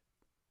 it.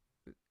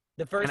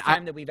 The first I-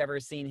 time that we've ever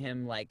seen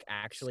him like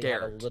actually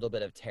have a Scared. little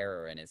bit of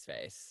terror in his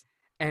face.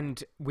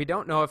 And we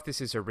don't know if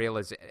this is a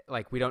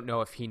we don't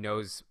know if he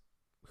knows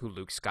who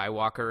Luke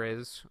Skywalker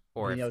is,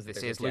 or He if knows that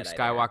this there's a is Luke Jedi there.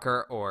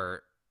 Skywalker,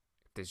 or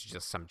if this is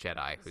just some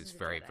Jedi This who's is a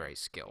very, Jedi. very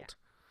skilled.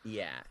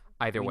 Yeah.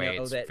 Either We way,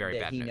 know it's that, very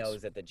that bad he news.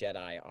 knows that the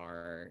Jedi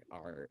are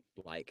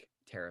like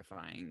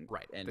terrifying.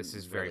 Right. And This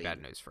is very really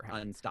bad news for him.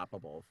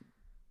 unstoppable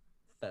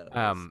foes.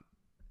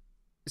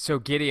 So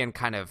Gideon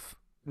kind of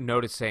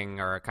noticing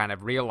or kind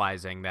of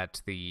realizing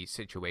that the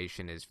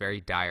situation is very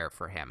dire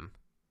for him.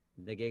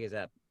 The gig is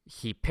up.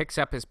 He picks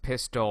up his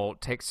pistol,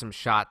 takes some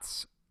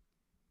shots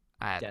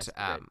at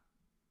Desperate.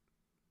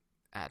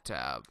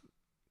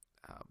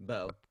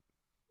 Bo.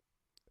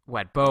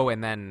 Bo,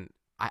 and then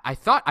I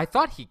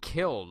thought he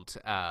killed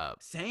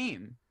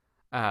Same.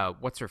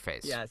 what's her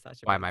face? Yeah, Sasha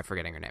Why am I Banks.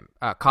 forgetting her name?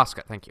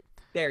 Casca, thank you.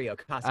 There you go.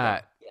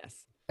 Costco.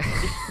 Yes.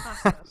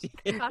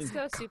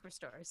 Costco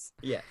superstores.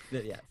 Yeah.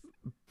 Yes.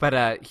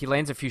 But he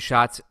lands a few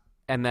shots,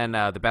 and then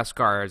the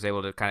Beskar is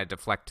able to kind of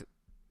deflect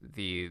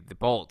the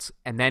bolts,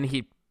 and then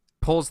he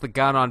pulls the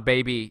gun on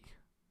baby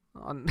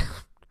on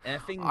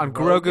Effing on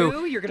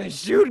Grogu. You're gonna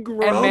shoot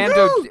Grogu.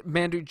 and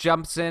Mando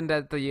jumps in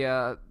at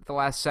the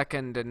last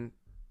second and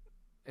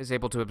is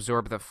able to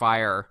absorb the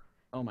fire,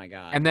 Oh my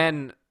god. and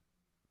then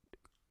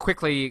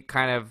quickly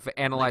kind of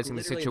analyzing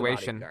the literally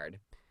situation, bodyguard.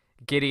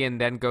 Gideon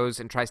then goes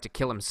and tries to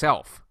kill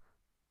himself.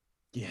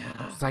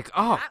 Yeah. It's like,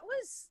 oh, That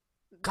was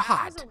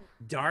God.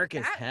 Dark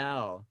as That-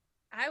 hell.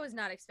 I was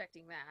not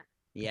expecting that.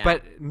 Yeah.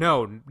 but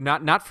no,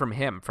 not from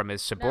him, from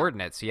his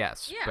subordinates,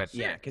 yes. Yeah, but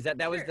sure. yeah, because that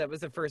Sure. was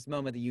the first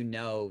moment that you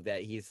know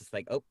that he's just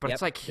like, oh. But yep,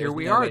 it's like, here there's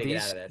we no are. way to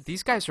get out of this.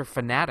 These guys are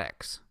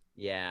fanatics.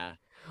 Yeah.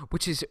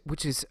 Which is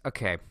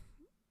okay.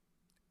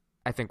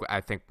 I think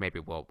maybe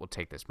we'll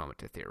take this moment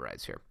to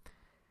theorize here.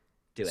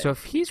 Do it. So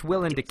if he's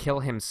willing to kill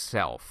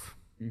himself,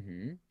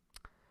 Mm-hmm.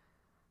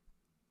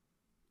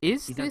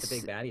 is He's this not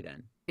the big baddie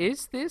then.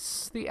 is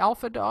this the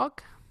alpha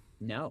dog?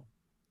 No.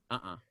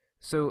 Uh-uh.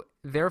 So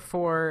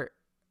therefore,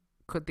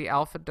 could the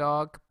alpha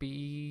dog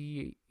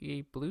be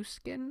a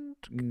blue-skinned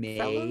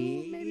fellow,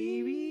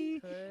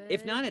 maybe?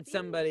 If not, it's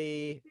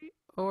somebody.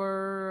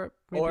 Or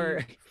maybe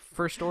Or-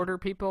 first order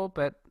people,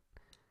 but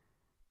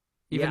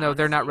even Yeah, though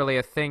they're not honestly. really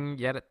a thing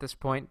yet at this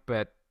point,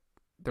 but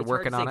they're It's hard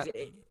working to say, on 'cause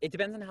it. It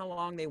depends on how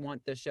long they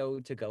want the show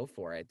to go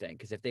for, I think.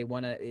 Because if they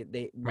want to, I mean,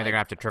 they're gonna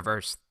have to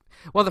traverse.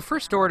 Well, the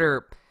first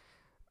order,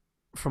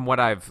 from what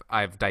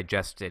I've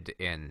digested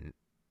in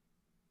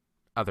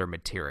other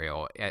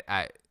material,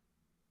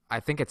 I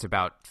think it's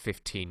about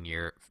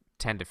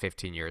 10 to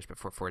 15 years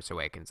before Force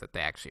Awakens that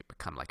they actually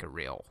become like a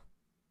real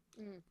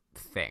Mm.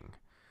 thing.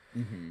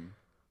 Mm-hmm.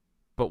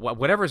 But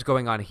whatever's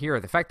going on here,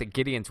 the fact that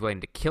Gideon's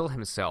willing to kill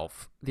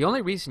himself, the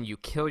only reason you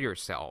kill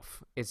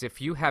yourself is if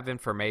you have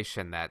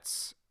information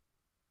that's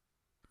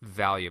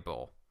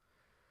valuable,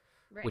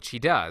 Right. which he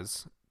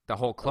does, the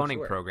whole cloning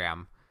sure.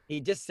 program. He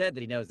just said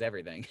that he knows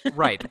everything.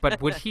 Right,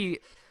 but would he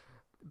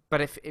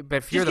but if you're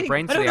Just the kidding,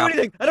 brains I of don't the know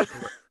anything. I don't.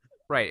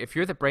 right, if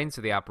you're the brains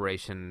of the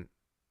operation,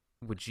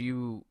 would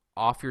you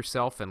off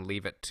yourself and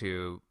leave it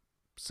to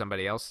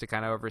somebody else to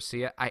kind of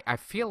oversee it? I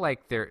feel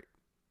like there's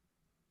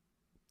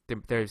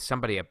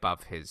somebody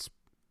above his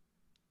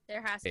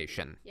There has to be.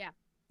 station. Yeah.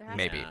 There has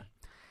Maybe.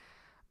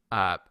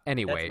 Yeah,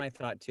 Anyway, that's my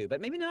thought too.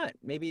 But maybe not.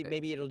 Maybe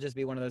it'll just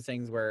be one of those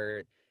things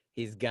where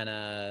he's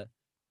gonna,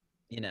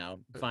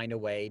 find a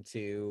way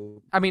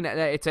to. I mean,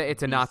 it's a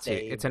be Nazi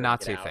saved it's a or get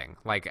Nazi out. thing.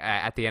 Like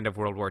at the end of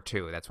World War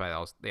II, that's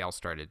why they all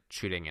started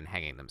shooting and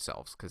hanging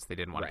themselves because they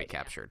didn't want to be Right, yeah.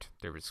 captured.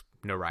 There was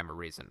no rhyme or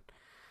reason.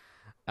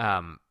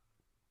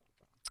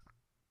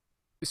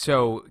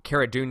 So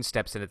Cara Dune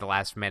steps in at the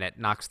last minute,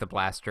 knocks the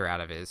blaster out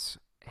of his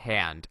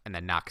hand, and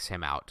then knocks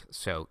him out.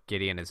 So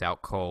Gideon is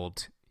out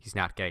cold. He's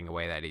not getting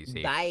away that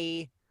easy.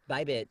 Bye,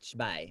 bitch,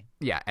 bye.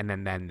 Yeah, and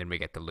then we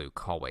get the Luke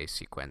hallway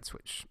sequence,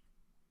 which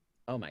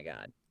Oh my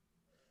god,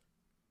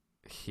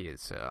 he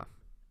is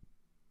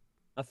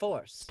a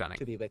force Stunning.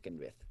 to be reckoned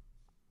with.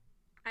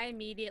 I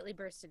immediately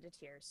burst into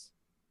tears.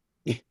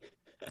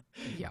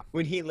 Yeah.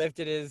 When he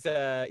lifted his,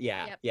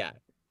 Yep. yeah.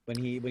 When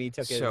he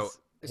took his So,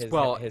 his,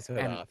 well, his hood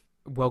and- off.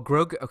 Well,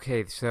 Grogu.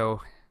 Okay,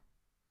 so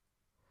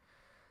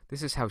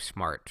this is how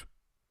smart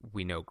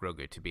we know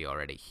Grogu to be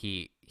already.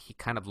 He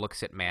kind of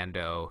looks at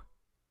Mando.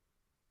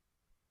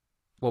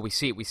 Well, we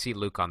see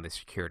Luke on the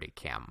security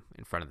cam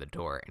in front of the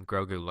door, and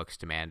Grogu looks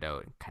to Mando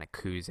and kind of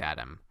coos at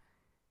him,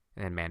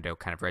 and then Mando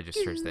kind of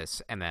registers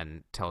this and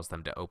then tells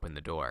them to open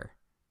the door.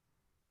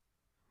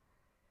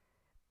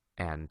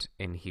 And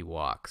in he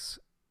walks,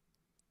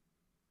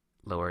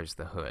 lowers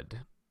the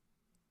hood,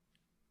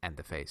 and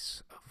the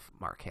face of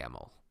Mark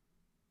Hamill.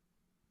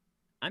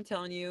 I'm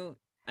telling you,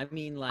 I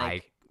mean,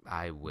 like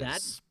I was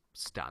that-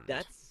 stunned.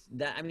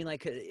 I mean,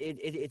 like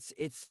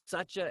it's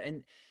such a,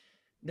 and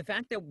the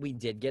fact that we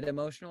did get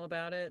emotional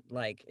about it,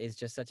 like, is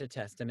just such a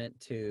testament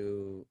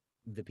to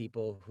the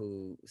people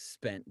who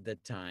spent the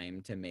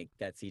time to make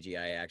that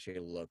CGI actually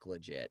look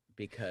legit,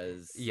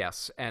 because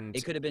Yes, and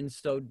it could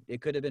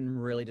have been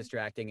really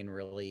distracting and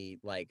really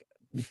like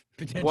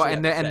potentially well,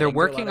 and they're upsetting to a lot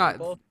working of on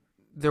people.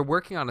 they're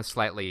working on a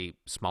slightly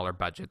smaller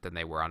budget than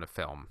they were on a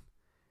film,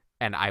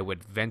 and I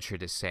would venture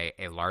to say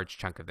a large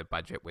chunk of the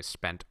budget was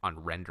spent on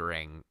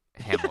rendering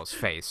Hamill's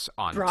face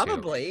onto.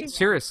 Probably.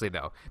 Seriously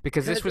though,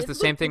 because this was It the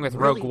same looked thing with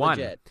really Rogue One.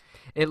 legit.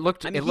 It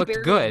looked I mean, it he looked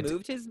barely good.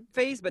 moved his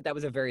face, but that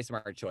was a very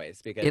smart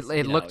choice because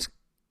It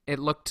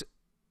looked.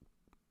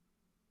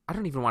 I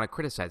don't even want to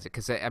criticize it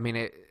because I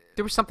mean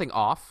there was something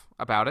off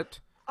about it.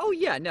 Oh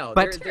yeah, no.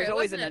 But- There's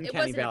always an It uncanny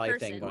wasn't a valley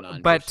person. thing going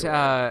on. But for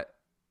sure.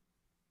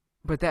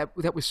 but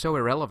that was so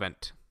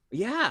irrelevant.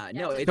 Yeah,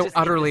 no, it's So just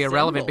utterly it's a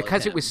irrelevant symbol of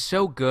because it him. was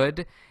so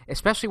good,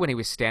 especially when he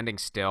was standing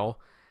still.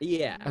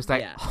 Yeah, I was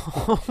like, yeah.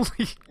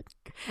 holy,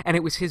 and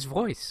it was his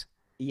voice.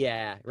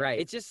 Yeah, right.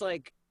 It's just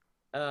like,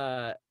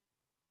 but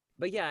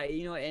yeah,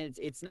 and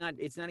it's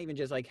not even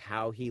just like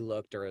how he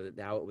looked or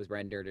how it was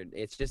rendered.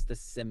 It's just the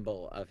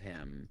symbol of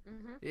him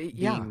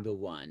Yeah, being the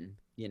one,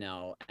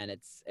 and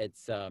it's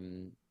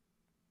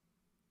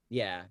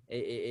yeah,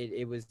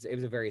 it was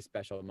a very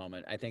special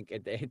moment. I think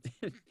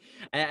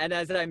and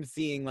as I'm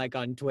seeing like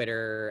on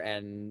Twitter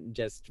and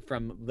just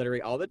from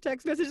literally all the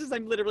text messages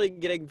I'm literally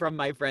getting from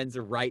my friends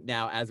right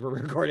now as we're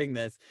recording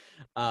this,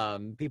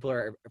 people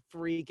are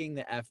freaking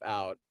the F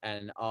out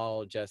and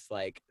all just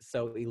like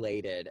so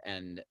elated.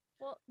 And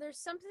Well, there's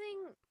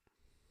something.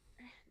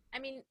 I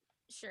mean,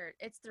 sure,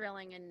 it's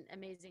thrilling and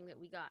amazing that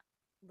we got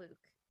Luke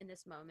in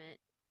this moment,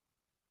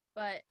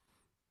 but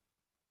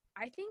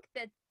I think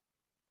that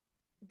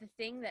the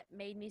thing that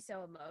made me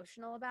so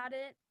emotional about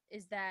it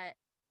is that,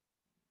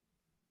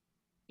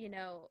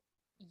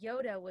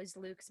 Yoda was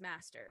Luke's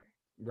master.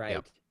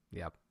 right.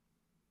 yep.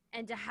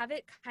 And to have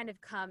it kind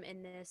of come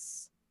in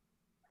this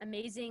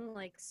amazing,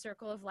 like,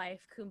 circle of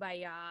life,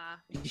 kumbaya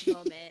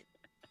moment,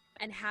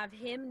 and have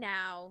him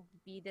now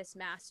be this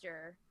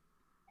master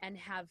and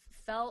have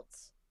felt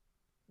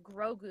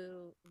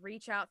Grogu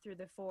reach out through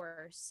the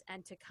Force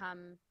and to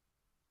come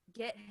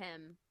get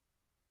him,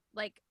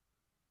 like,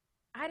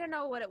 I don't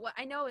know what it was.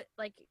 I know it,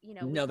 like, we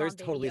No, call there's him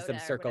Baby totally Yoda some or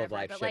circle of whatever,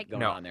 life but, shit like,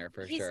 going No. on there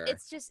for sure.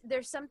 it's just,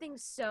 there's something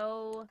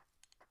so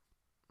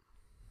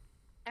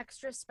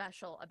extra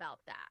special about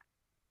that.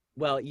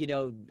 Well,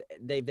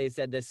 they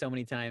said this so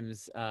many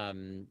times.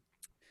 I'm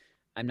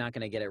not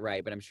gonna get it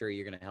right, but I'm sure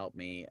you're gonna help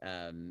me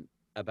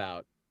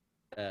about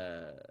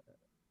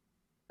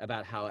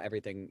how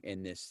everything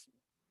in this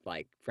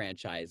like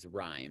franchise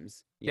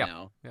rhymes. You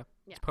know,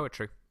 It's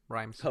poetry,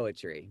 rhymes.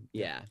 poetry.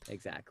 Yeah,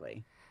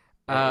 exactly.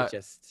 Uh, It's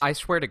just I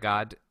swear to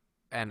God,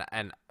 and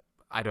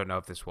I don't know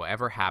if this will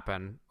ever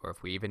happen or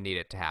if we even need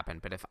it to happen,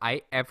 but if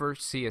I ever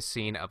see a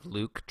scene of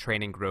Luke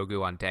training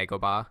Grogu on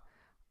Dagobah,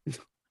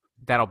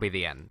 that'll be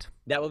the end.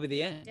 that will be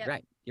the end. Yep.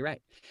 Right. You're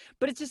right.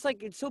 But it's just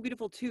like it's so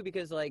beautiful too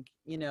because like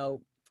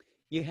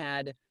you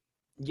had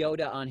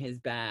Yoda on his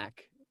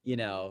back,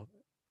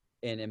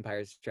 in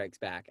Empire Strikes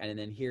Back, and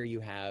then here you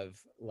have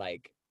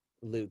like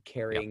Luke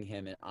carrying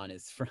him on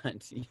his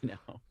front.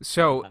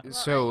 So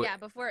Well,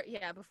 before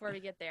we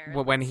get there,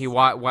 when he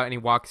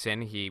walks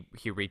in, he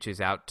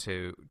reaches out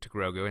to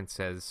Grogu and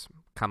says,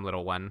 "Come,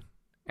 little one,"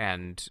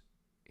 and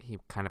he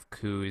kind of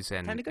coos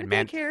and Time to go to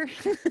and,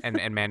 daycare.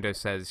 and Mando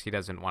says he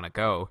doesn't want to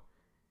go,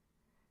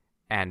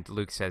 and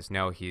Luke says,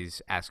 "No,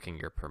 he's asking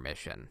your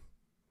permission."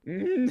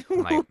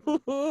 Like-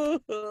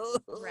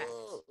 Wrecked.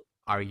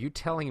 Are you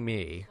telling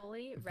me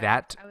fully wrecked.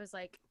 that I was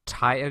like,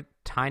 a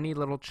tiny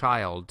little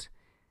child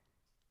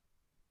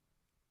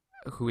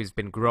who has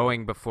been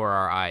growing before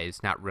our eyes,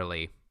 not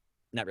really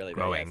Not really but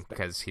growing yes, but-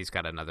 because he's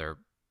got another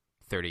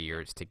 30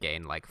 years to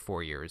gain like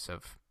 4 years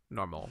of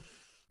normal,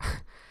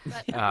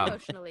 but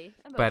emotionally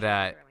but,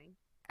 growing.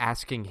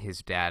 asking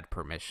his dad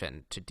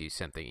permission to do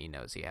something he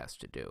knows he has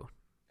to do.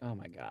 Oh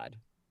my God.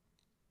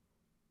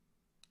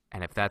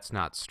 And if that's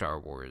not Star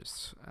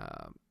Wars,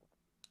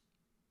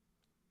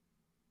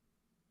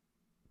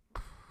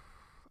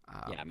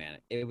 Yeah, man.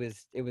 It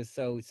was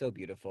so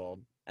beautiful.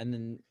 And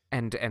then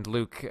and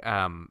Luke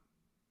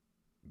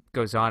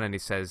goes on and he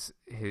says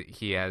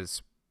he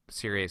has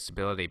serious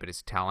ability, but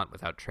his talent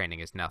without training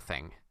is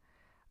nothing.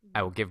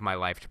 I will give my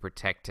life to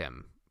protect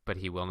him, but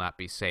he will not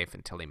be safe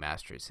until he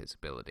masters his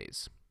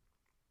abilities.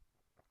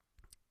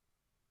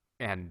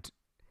 And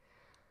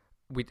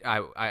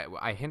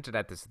I hinted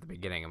at this at the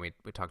beginning, and we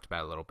talked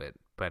about it a little bit,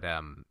 but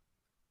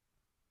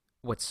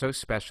what's so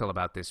special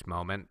about this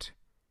moment,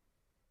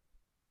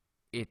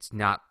 it's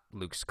not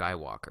Luke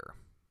Skywalker.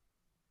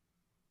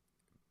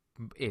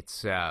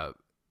 It's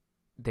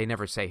they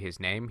never say his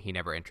name. He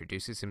never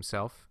introduces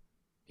himself.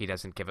 He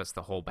doesn't give us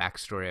the whole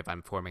backstory of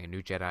I'm forming a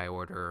new Jedi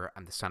Order.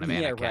 I'm the son of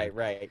Anakin. yeah,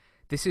 right.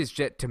 This is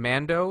to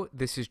Mando.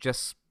 This is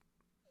just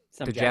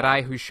Some the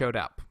Jedi who showed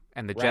up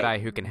and the Right.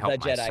 Jedi who can help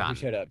the my Jedi son. who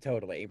showed up.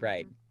 Totally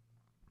right.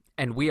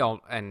 And we all,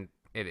 and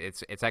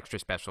it's extra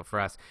special for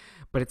us,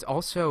 but it's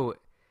also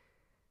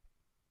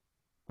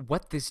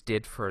what this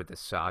did for the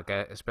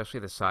saga, especially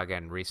the saga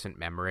in recent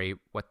memory,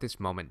 what this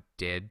moment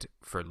did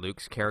for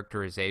Luke's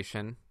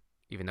characterization,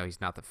 even though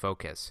he's not the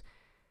focus.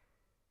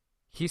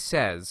 He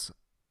says,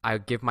 I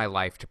give my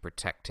life to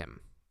protect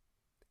him.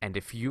 And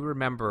if you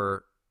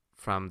remember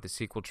from the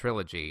sequel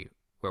trilogy,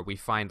 where we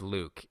find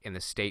Luke in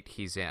the state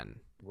he's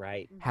in,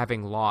 Right.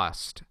 having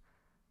lost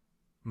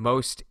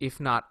most, if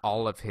not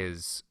all of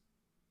his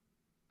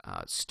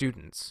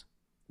students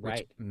which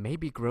Right.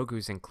 maybe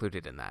Grogu's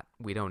included in that.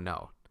 We don't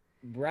know.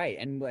 Right.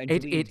 And do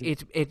It we- it, do-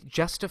 it it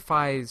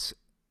justifies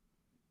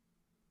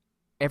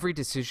every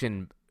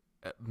decision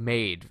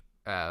made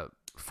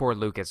for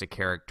Luke as a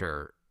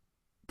character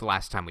the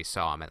last time we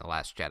saw him in The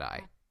Last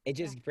Jedi. It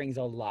just brings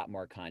a lot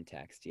more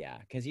context, yeah.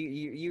 Because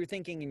you're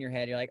thinking in your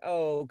head, you're like,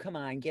 oh, come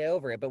on, get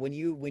over it. But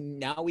when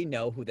now we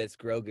know who this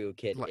Grogu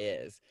kid Like-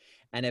 is,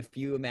 and if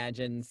you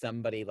imagine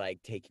somebody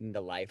like taking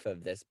the life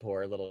of this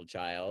poor little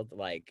child,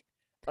 like,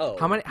 oh,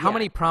 How yeah,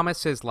 many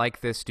promises like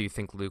this do you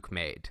think Luke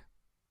made?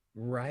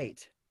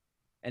 right?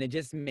 And it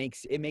just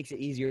makes it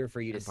easier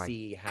for you to Oh my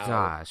see how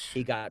Gosh.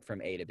 he got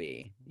from A to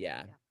B,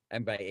 yeah. Yeah.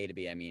 And by A to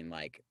B, I mean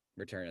like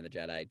Return of the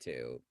Jedi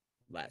to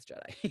Last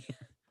Jedi.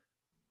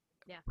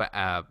 But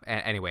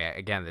anyway,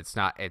 again,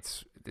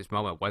 this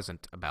moment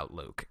wasn't about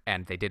Luke,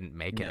 and they didn't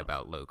make it No.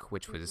 about Luke,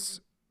 which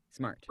was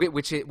Smart.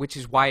 which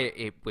is why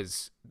it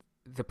was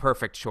the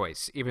perfect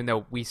choice. Even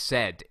though we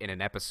said in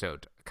an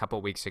episode a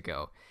couple weeks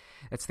ago,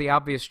 it's the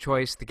obvious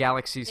choice. The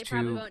galaxy's They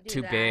probably too won't do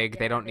too that. big.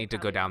 They Yeah, don't they need to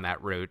go probably down won't.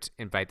 that route.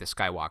 Invite the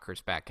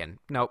Skywalkers back in.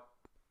 Nope,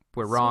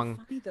 we're So wrong.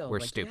 funny, though. We're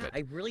Like, stupid. Yeah,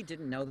 I really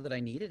didn't know that I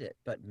needed it,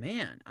 but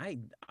man, I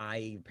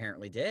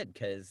apparently did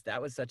because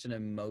that was such an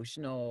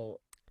emotional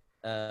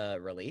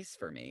release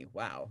for me.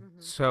 Wow.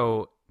 Mhm.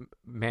 So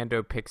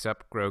Mando picks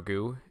up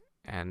Grogu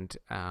and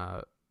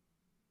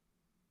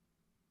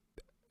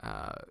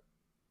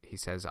he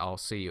says, "I'll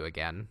see you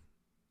again.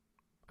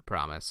 I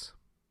promise."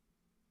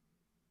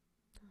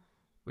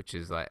 Which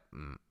is like,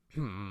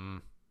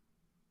 You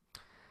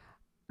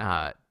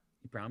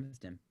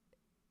promised him.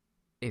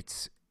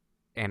 it's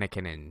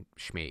Anakin and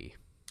Shmi,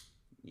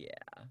 Yeah.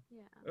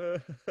 Yeah.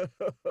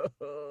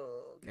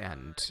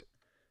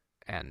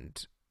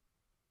 and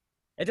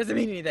It doesn't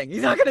mean anything.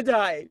 He's not gonna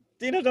die.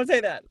 Dino, don't say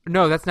that.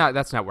 no, that's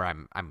not where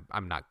I'm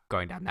not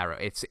going down that road.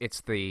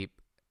 It's the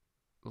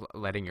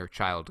letting your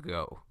child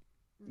go.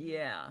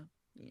 Yeah.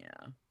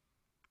 Yeah.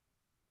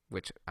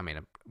 Which, I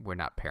mean, we're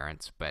not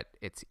parents, but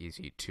it's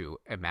easy to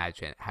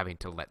imagine having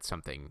to let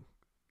something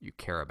you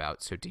care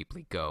about so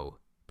deeply go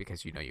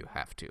because you know you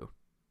have to,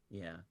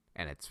 Yeah.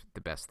 and it's the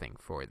best thing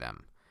for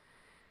them.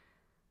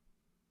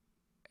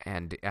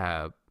 And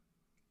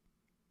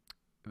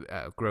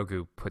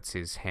Grogu puts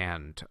his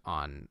hand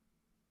on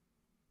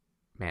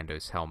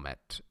Mando's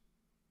helmet,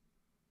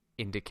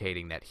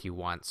 indicating that he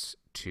wants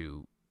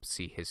to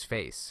see his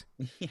face.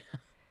 Yeah.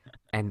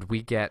 And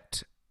we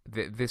get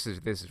this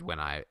is when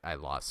I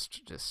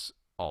lost just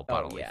all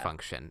bodily yeah.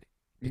 function,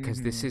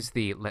 because this Mhm. is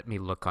the "let me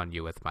look on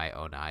you with my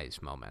own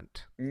eyes"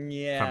 moment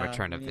Yeah. from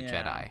Return of the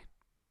yeah. Jedi,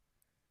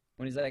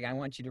 When he's like, I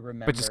want you to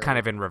remember. but just kind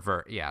of in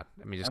reverse. Yeah,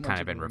 I mean, I just want kind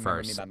you of to in remember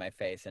reverse. Me by my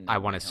face and I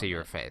not want my to see your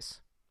helmet.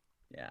 face.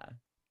 Yeah.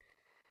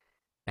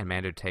 And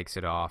Mando takes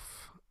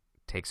off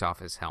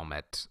his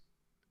helmet.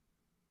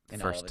 The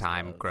And all of first his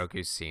time clothes.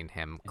 Grogu's seen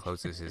him,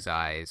 closes his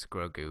eyes.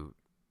 Grogu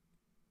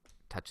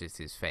touches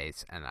his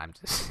face, and I'm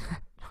just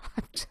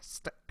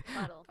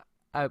Puddle.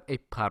 a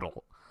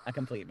puddle. A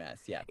complete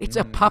mess. Yeah. It's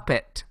a Mhm.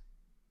 puppet.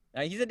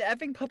 He's an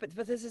effing puppet,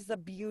 but this is the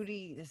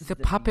beauty. This is The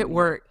the puppet beauty of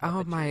work. Oh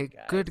puppetry, my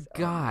guys. good Oh,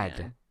 God.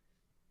 man.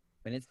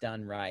 When it's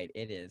done right,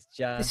 it is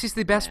just. This is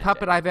the best magic.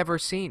 puppet I've ever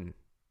seen.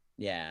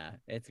 Yeah,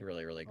 it's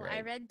really, really Well, great.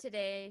 I read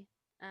today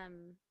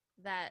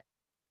that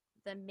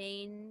the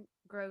main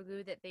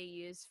Grogu that they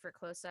use for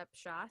close-up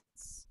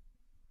shots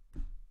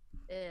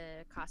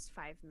cost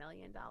 $5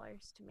 million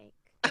to make.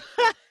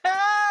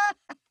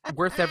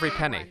 Worth every The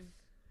penny. one-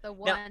 The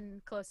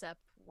one close-up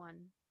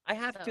one. I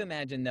have to So-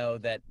 imagine though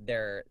that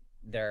they're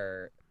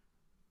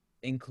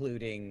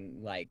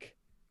including like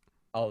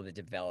all of the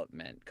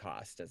development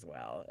cost as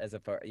well as a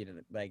far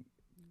like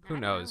I Who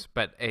don't knows? know.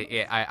 But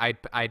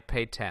I'd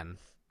pay 10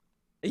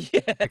 yeah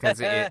because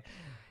it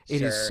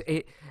is Sure.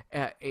 it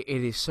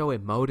is so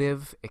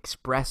emotive,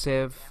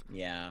 expressive,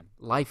 yeah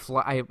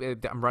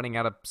I'm running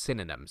out of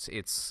synonyms.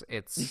 It's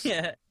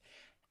yeah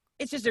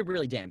it's just a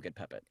really damn good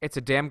puppet. it's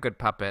a damn good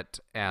puppet,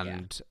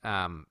 and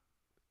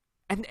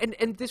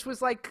and this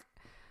was like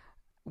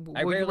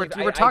I we rarely-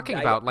 were I- talking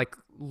I- about like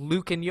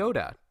Luke and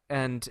Yoda,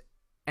 and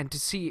to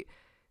see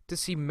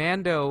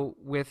Mando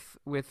with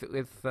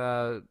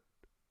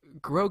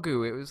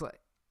Grogu, it was like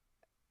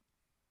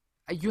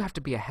you have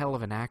to be a hell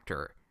of an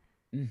actor.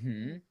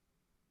 Mm-hmm.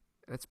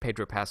 That's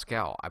Pedro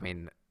Pascal. I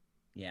mean,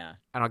 Yeah.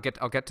 and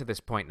I'll get to this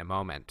point in a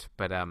moment,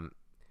 but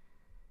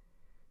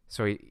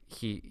so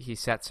he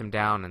sets him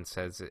down and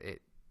says,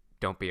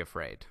 "Don't be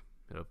afraid.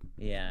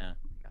 Yeah.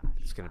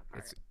 It's gonna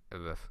it's."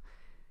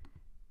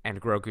 And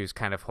Grogu's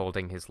kind of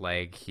holding his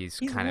leg. He's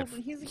He's kind holding-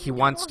 of he's he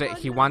wants to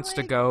holding his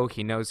leg. go.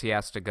 He knows he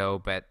has to go,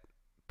 but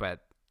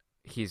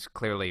he's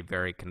clearly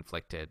very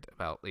conflicted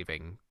about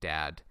leaving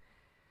Dad.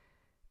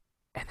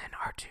 And then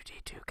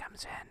R2-D2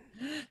 comes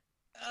in,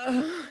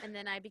 And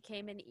then I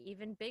became an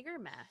even bigger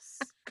mess.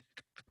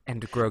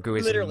 and Grogu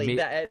is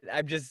Literally,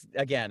 I'm just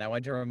I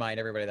want to remind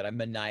everybody that I'm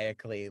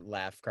maniacally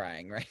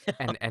crying right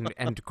now.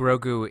 and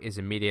Grogu is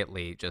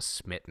immediately just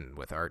smitten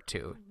with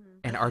R2, Mhm.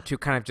 and R2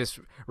 kind of just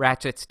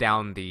ratchets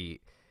down the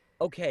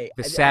Okay.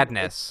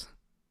 sadness.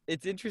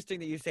 it's interesting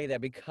that you say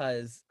that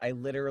because I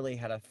literally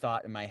had a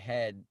thought in my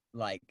head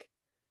like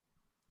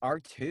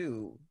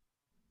R2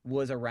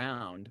 was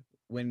around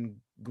when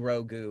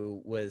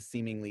Grogu was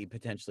seemingly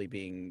potentially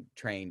being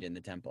trained in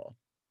the temple.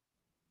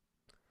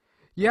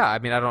 Yeah, I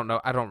mean, I don't know.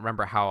 I don't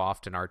remember how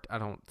often I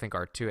don't think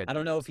R2 I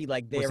don't know if he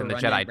like they was ever in the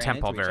ran Jedi ran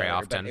Temple into each very other,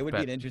 often, but it would be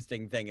but- an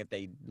interesting thing if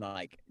they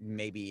like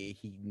maybe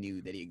he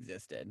knew that he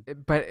existed.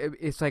 but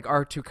it's like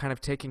R2 kind of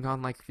taking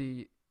on like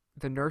the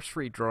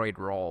nursery droid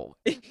role.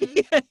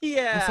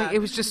 Yeah, It's like, it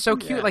was just so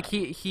cute. Yeah. Like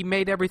he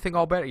made everything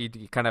all better. He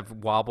kind of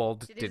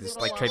wobbled, Did did his his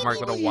little like trademark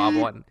wobble. little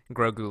wobble, and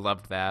Grogu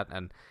loved that.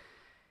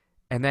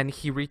 And then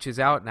he reaches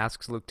out and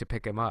asks Luke to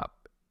pick him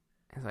up.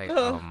 It's like,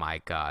 oh my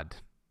god.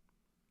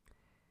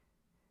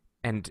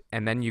 And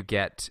then you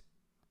get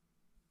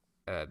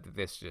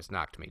this just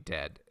knocked me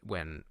dead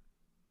when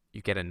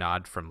you get a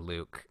nod from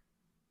Luke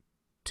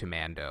to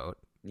Mando,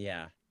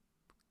 Yeah.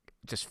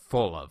 just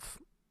full of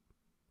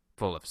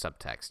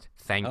subtext.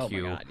 Thank Oh my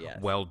you. God, yes.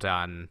 Well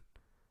done.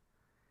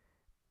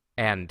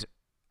 And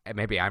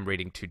maybe I'm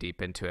reading too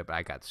deep into it, but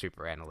I got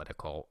super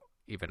analytical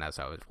even as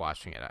I was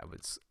watching it. I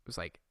was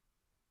like,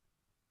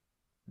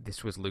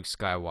 this was Luke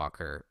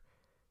Skywalker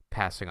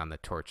passing on the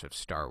torch of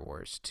Star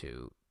Wars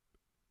to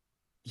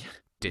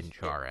Din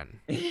Djarin.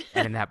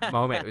 And in that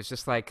moment, it was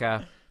just like,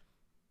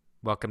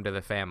 welcome to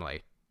the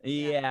family.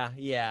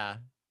 Yeah.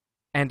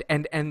 And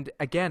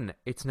again,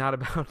 it's not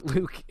about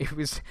Luke. It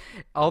was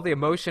all the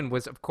emotion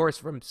was, of course,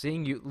 from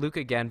seeing Luke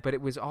again, but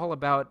it was all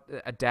about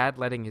a dad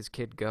letting his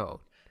kid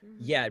go.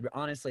 Yeah,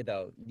 honestly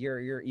though, you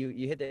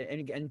hit the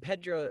and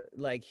Pedro,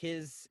 like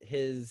his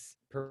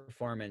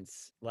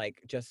performance,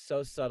 like just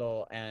so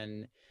subtle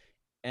and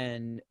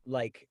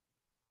like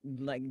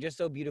just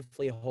so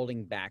beautifully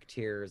holding back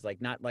tears,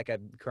 like not like a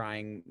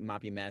crying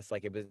moppy mess.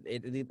 Like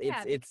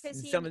Yeah, it's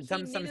because he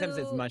sometimes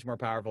it's knew- much more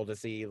powerful to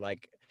see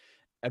like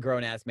a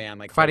grown ass man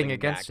like Fighting holding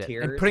against back it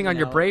tears, and putting on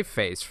your know? brave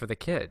face for the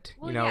kid.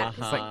 Well, You know, yeah, it's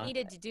 'cause like he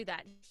needed to do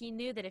that. He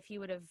knew that if he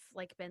would have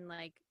like been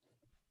like,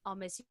 "I'll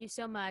miss you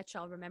so much.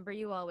 I'll remember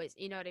you always."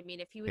 You know what I mean?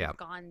 If he would Yeah. have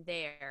gone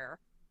there,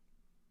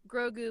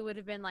 Grogu would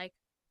have been like,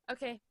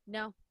 "Okay,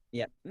 no,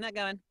 Yep, I'm not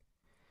going.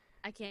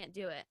 I can't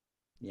do it."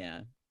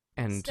 Yeah.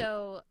 and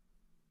So,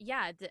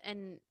 yeah,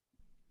 and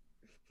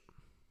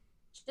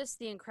just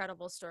the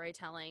incredible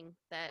storytelling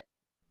that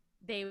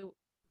they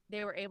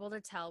were able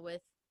to tell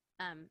with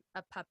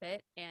a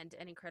puppet and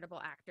an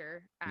incredible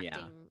actor acting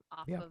Yeah.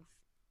 off Yeah. of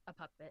a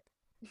puppet.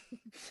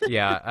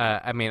 yeah,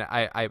 I mean,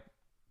 I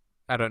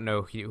don't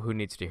know who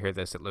needs to hear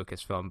this at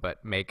Lucasfilm,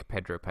 but make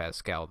Pedro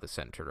Pascal the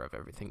center of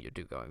everything you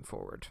do going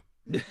forward.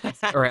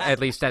 Or at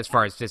least as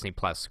far as Disney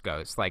Plus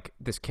goes. Like,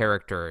 this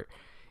character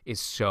is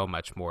so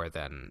much more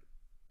than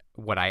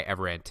what I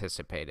ever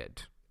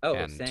anticipated. Oh,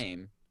 and,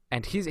 same.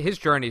 And his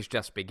journey's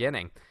just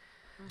beginning.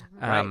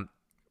 Mhm. Um,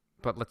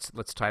 But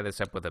let's tie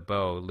this up with a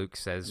bow. Luke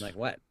says, Like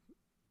what?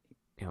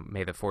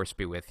 "May the Force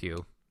be with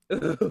you."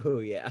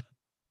 Ooh, yeah.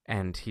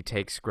 And he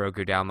takes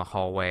Grogu down the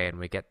hallway, and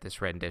we get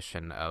this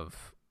rendition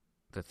of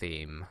the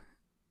theme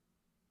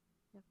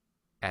Yep.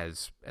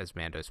 as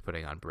Mando's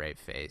putting on brave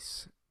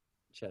face.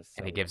 Just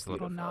And he so gives a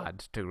little beautiful. nod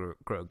to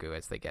Grogu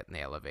as they get in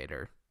the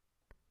elevator.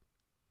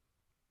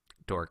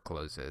 Door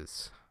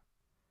closes.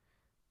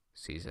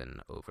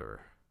 Season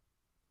over.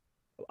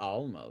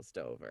 Almost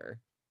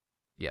over.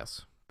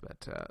 Yes,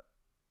 but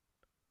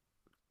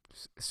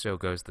so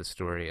goes the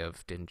story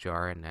of Din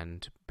Djarin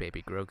and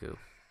baby Grogu.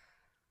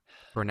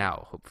 For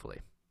now,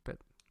 hopefully. But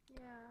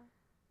Yeah.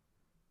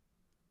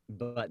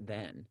 But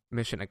then.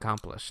 mission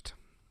accomplished.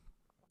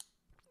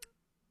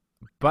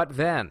 But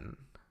then,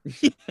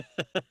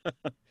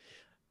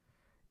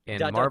 in Dot,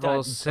 dot,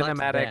 Marvel's dot, but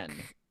cinematic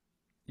then.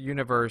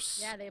 universe,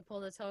 Yeah, they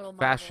pulled a total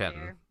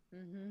Fashion.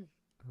 Mm-hmm.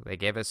 they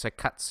gave us a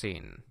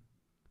cutscene.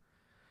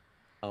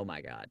 Oh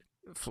my god.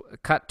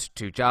 Cut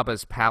to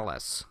Jabba's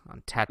palace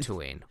on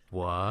Tatooine.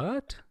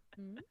 What?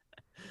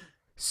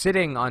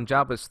 Sitting on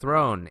Jabba's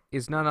throne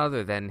is none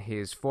other than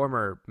his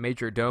former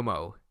major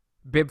domo,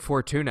 Bib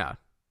Fortuna,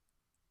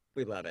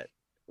 We love it.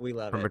 We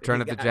love from it.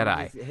 Return He's of the got-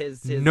 Jedi.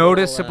 his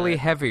noticeably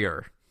little,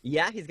 heavier.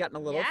 yeah, he's gotten a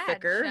little Yeah,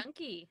 thicker.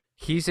 chunky.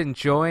 He's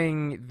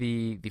enjoying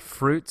the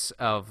fruits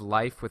of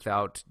life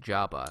without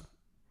Jabba.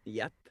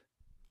 Yep.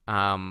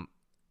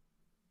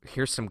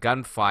 Here's some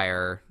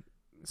gunfire.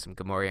 Some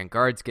Gamorrean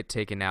guards get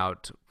taken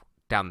out.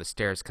 Down the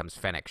stairs comes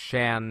Fennec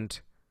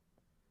Shand.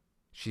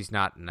 She's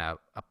not in a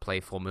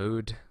playful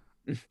mood.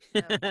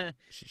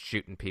 She's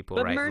shooting people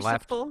But right and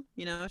left. merciful,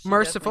 you know. She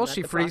Merciful. definitely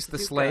She let frees the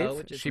prostitute slave. go,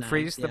 which is She nice,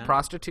 frees the yeah.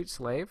 prostitute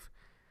slave.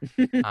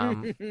 Which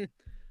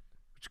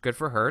is good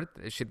for her.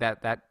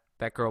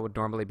 That girl would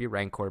normally be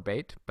Rancor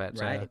bait, but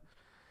Right.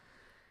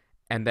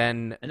 and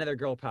then Another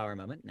girl power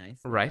moment. Nice.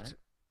 right,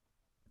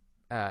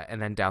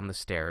 and then down the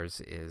stairs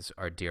is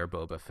our dear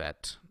Boba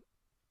Fett.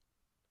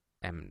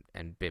 And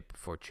Bib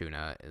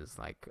Fortuna is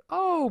like,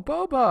 "Oh,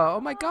 Boba!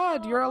 Oh my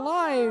God, you're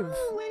alive!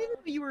 Oh, I didn't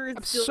know you were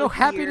I'm still so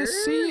happy to here.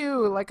 see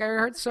you! Like I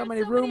heard so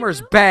many so many rumors.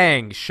 rumors.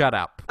 Bang! Shut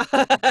up!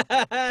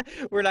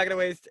 We're not gonna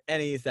waste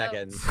any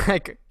seconds.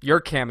 Like your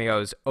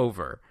cameo's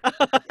over."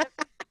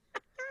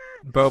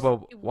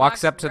 Boba He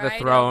walks up to the right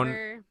throne,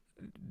 over-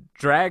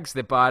 drags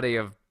the body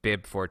of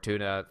Bib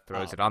Fortuna,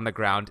 throws it on the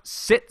ground,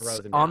 sits Throws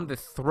him on down. the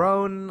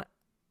throne,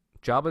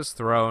 Jabba's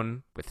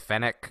throne, with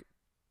Fennec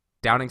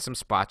downing some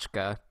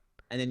spotchka.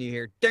 And then you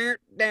hear "Dur,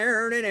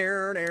 dur,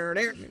 dur, dur,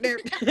 dur,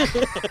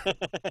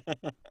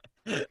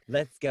 dur."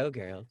 Let's go,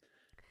 girl.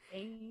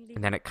 And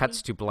then it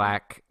cuts to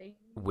black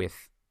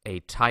with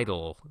a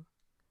title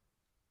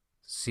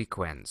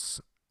sequence.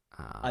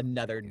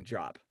 Another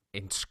drop.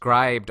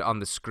 Inscribed on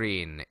the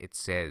screen, it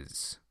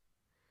says,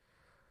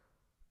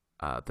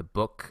 The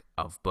Book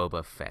of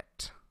Boba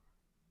Fett,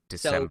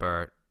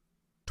 December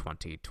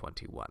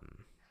 2021.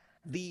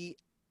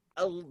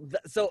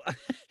 So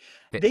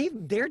The-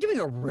 they're doing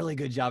a really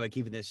good job at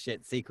keeping this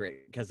shit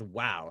secret because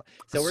wow.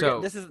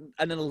 So this is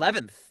an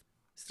 11th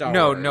Star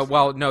No, Wars no,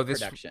 well, no, this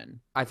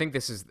production. I think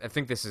this is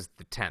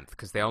the 10th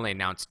because they only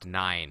announced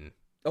 9.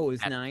 Oh, it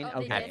was at- 9. Oh,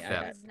 they Okay, did. okay.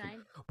 It was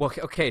 9. Well,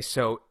 okay,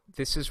 so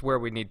this is where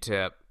we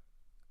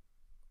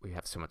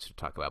have so much to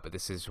talk about, but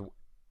this is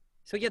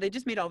So yeah, they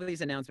just made all of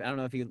these announcements. I don't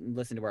know if you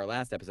listened to our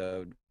last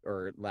episode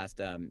or last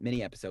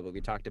mini episode, but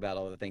we talked about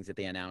all the things that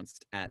they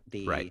announced at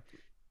the Right.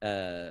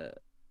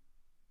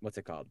 What's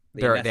it called?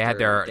 The they had investor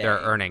their day.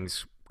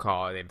 earnings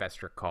call, the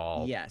investor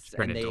call. Yes,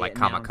 turned and into they like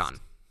Comic-Con.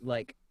 announced,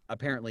 like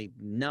apparently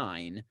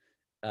 9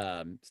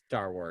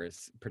 Star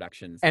Wars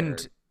productions. that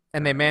And are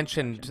they in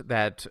mentioned production.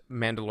 that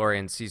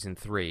Mandalorian season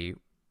 3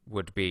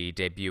 would be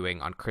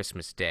debuting on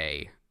Christmas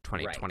Day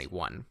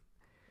 2021.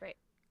 Right.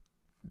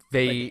 But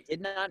They did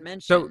not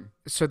mention.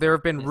 so there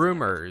have been this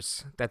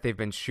rumors that they've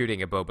been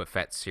shooting a Boba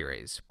Fett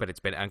series, but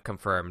it's been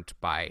unconfirmed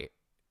by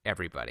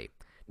everybody.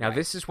 Now Right.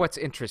 this is what's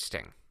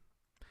interesting.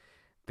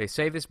 They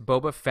say this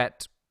Boba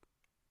Fett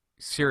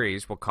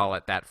series, we'll call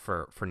it that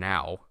for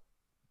now,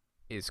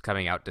 is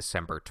coming out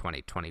December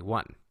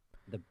 2021.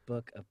 The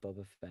Book of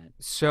Boba Fett.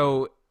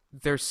 So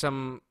there's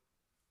some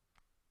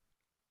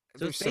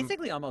So it's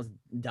basically almost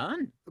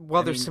done.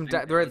 well, I there's mean, some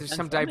they've there's done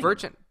some filming.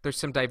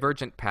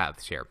 divergent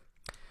paths here.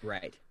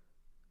 Right.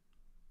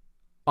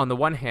 On the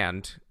one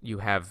hand, you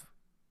have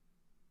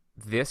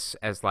this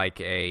as like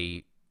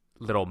a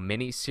little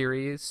mini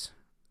series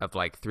of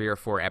like 3 or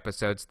 4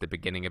 episodes at the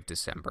beginning of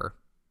December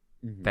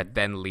Mhm. that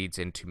then leads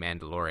into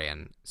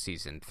Mandalorian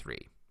season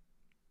 3,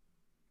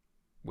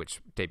 which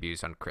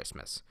debuts on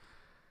Christmas.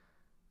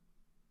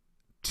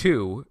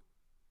 2,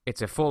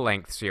 it's a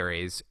full-length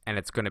series, and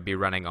it's going to be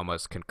running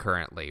almost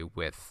concurrently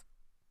with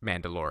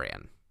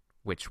Mandalorian,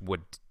 which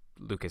would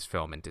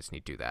Lucasfilm and Disney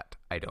do that?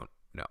 I don't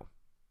know.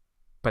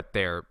 But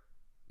they're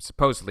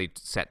supposedly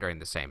set during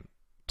the same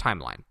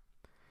timeline.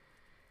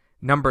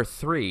 Number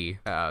 3,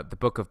 The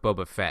Book of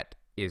Boba Fett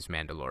is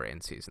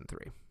Mandalorian season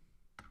 3.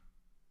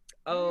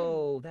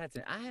 Oh, that's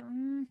it.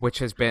 Which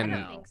has been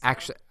don't think so.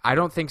 actually I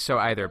don't think so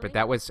either, but Really?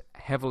 that was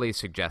heavily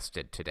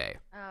suggested today.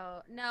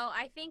 Oh no,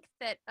 I think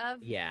that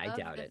of Yeah, I of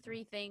doubt the it.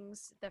 3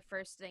 things, the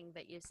first thing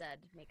that you said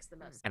makes the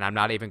most. And I'm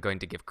not even going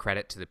to give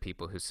credit to the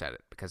people who said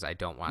it because I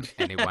don't want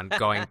anyone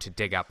going to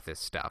dig up this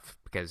stuff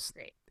because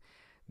Great.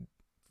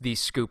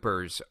 these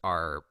scoopers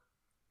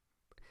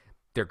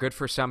they're good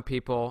for some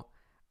people.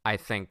 I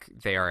think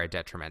they are a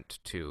detriment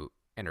to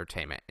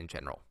entertainment in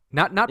general.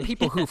 Not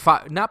people who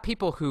not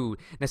people who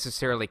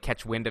necessarily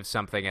catch wind of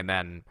something and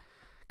then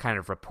kind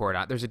of report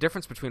on. There's a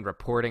difference between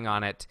reporting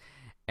on it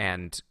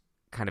and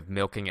kind of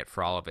milking it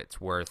for all of its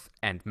worth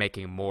and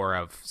making more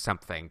of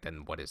something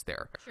than what is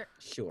there.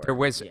 Sure. There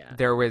was yeah.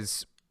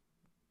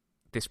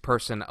 this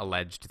person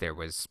alleged there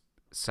was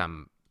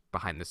some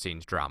behind the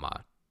scenes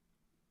drama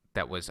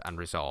that was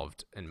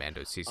unresolved in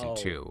Mando season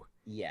 2,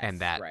 Yes, and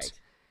that right.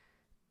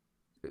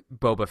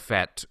 Boba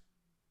Fett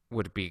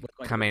would be Was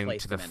going to coming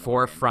replace to the the Mandalorian.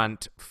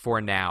 forefront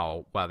for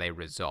now while they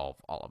resolve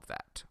all of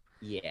that.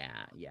 Yeah.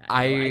 No,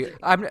 I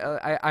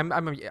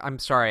I'm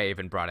sorry I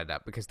even brought it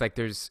up because like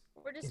there's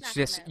We're just it's not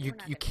just gonna, you we're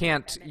not you gonna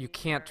can't make them you any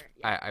can't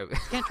more- yeah. I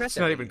Can't trust let's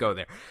not it. even go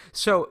there.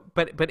 So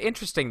but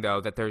interesting though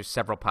that there's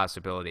several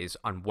possibilities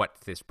on what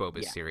this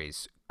Boba Yeah.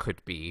 series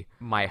could be.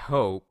 My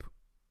hope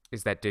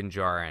is that Din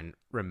Djarin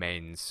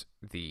remains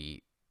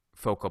the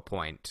focal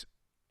point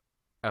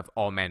of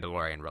all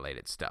Mandalorian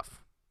related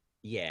stuff.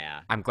 Yeah.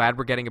 I'm glad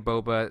we're getting a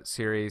Boba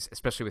series,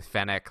 especially with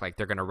Fennec. Like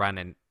they're gonna run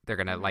and they're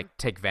gonna like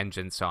take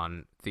vengeance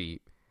on the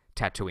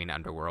Tatooine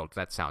underworld.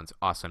 That sounds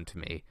awesome to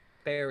me.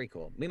 Very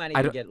cool. We might I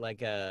even don't- get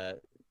like a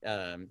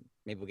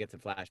maybe we'll get some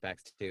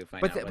flashbacks too.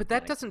 Find But out but what,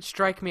 that like- doesn't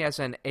strike me as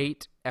an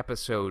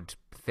 8-episode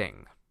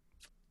thing.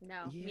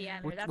 No, me Yeah.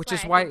 either. Which- That's which why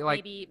is I why, think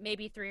like-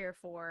 maybe 3 or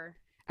 4.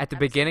 At the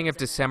beginning of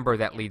Episodes and then- December,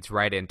 that yeah. leads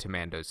right into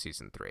Mando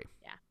season 3.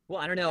 Well,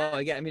 I don't know.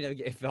 I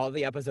mean, if all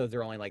the episodes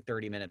are only like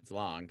 30 minutes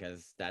long,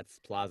 because that's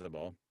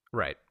plausible.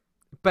 Right.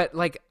 But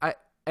like I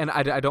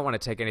don't want to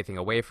take anything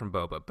away from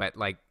Boba, but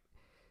like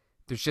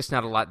there's just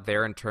not a lot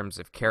there in terms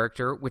of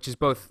character, which is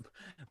both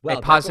Well,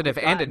 a that's what positive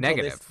we've and got a until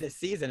negative. This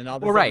season and all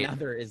this Well, right. now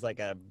there is like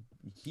a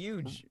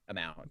huge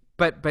amount.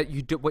 But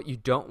what you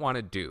don't want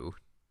to do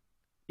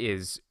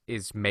is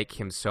make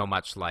him so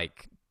much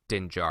like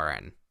Din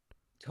Djarin,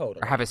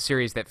 Totally. or have a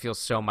series that feels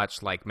so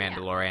much like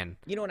Mandalorian.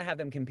 You don't want to have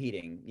them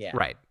competing. Yeah.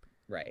 Right.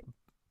 Right.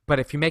 But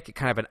if you make it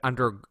kind of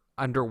an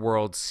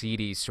underworld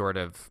seedy sort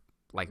of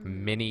like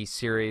mini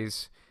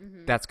series,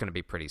 that's going to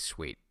be pretty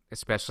sweet.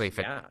 Especially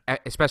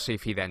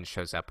if he then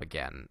shows up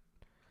again.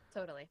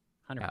 Totally.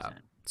 100%.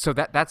 So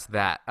that's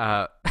that.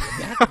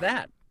 That's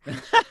that.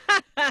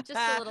 Just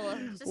a little Wow,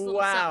 something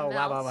wow, else,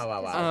 wow, wow,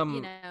 wow, 'cause, wow.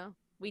 you know,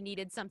 we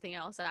needed something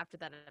else after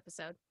that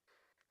episode.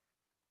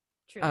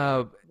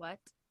 Truly. What?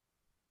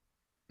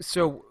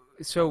 So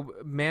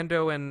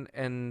Mando and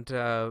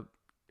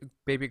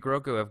Baby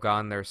Grogu have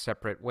gone their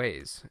separate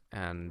ways,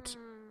 and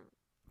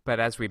but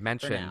as we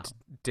mentioned,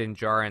 Din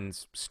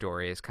Djarin's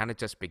story is kind of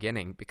just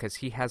beginning because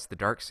he has the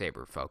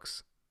Darksaber,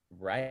 folks.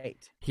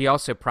 Right. He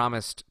also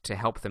promised to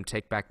help them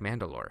take back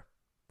Mandalore.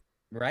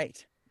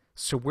 Right.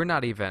 So we're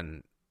not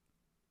even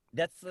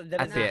That at is the-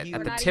 a at huge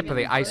the Not tip of even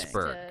the close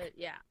iceberg.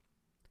 yeah.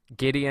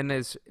 Gideon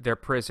is their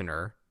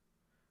prisoner.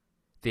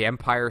 The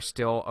Empire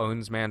still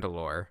owns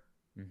Mandalore.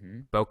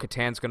 Mm-hmm.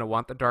 Bo-Katan's going to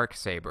want the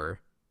Darksaber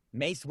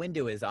Mace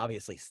Windu is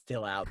obviously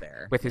still out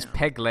there with his now.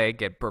 peg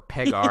leg or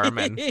peg arm,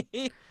 and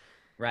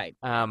Right.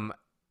 Ahsoka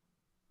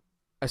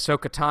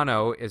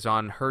Tano is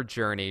on her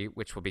journey,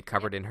 which will be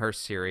covered in her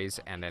series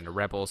and in a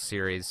Rebels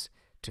series,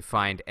 to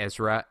find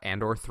Ezra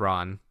and/or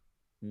Thrawn.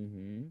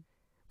 Mm-hmm.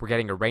 We're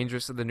getting a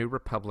Rangers of the New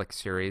Republic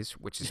series,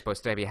 which is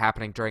supposed to be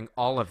happening during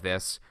all of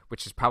this,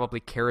 which is probably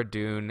Cara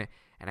Dune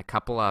and a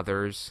couple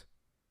others.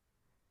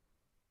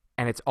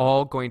 And it's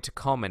all going to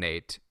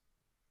culminate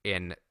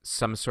in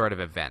some sort of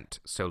event,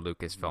 so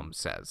Lucasfilm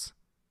says.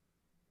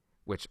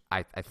 Which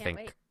I think,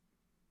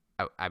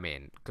 wait. I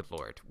mean, good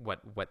Lord,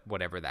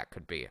 whatever that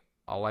could be.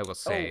 All I will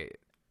say,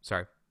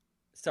 sorry.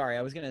 Sorry,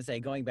 I was gonna say,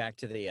 going back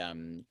to the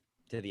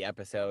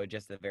episode,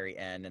 just the very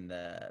end and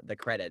the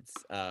credits.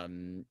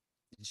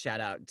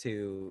 Shout out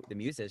to the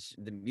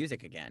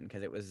music again,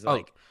 because it was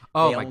like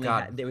Oh they my only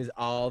God. it was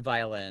all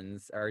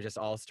violins or just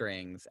all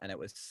strings, and it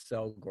was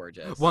so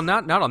gorgeous. Well,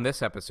 not on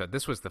this episode.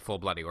 This was the full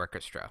bloody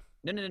orchestra.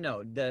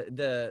 No.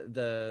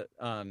 The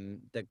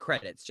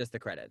credits, just the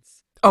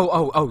credits.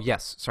 Oh,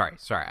 yes. Sorry.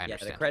 I Yeah,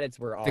 understand. the credits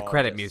were all The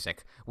credit just-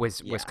 music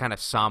was Yeah. kind of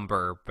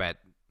somber, but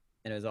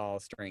and it was all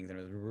strings, and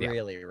it was Yeah.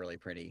 really, really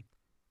pretty.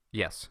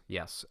 yes.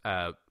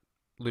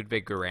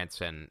 Ludwig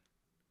Göransson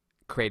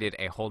created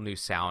a whole new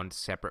sound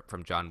separate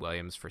from John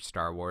Williams for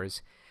Star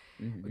Wars.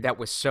 Mhm. That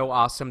was so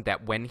awesome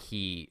that when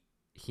he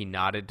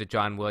nodded to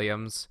John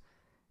Williams,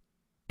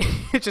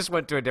 it just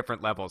went to a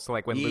different level. So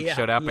like when Luke Yeah,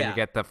 showed up and yeah. you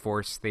get the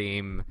Force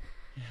theme,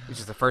 which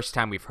is the first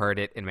time we've heard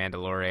it in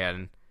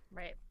Mandalorian,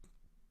 Right.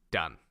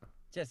 done.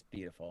 Just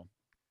beautiful.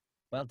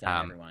 Well done,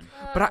 Um, everyone.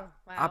 But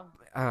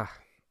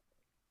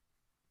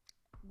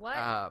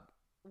wow.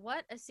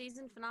 What a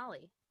season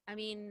finale. I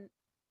mean,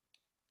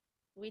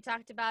 we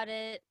talked about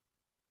it,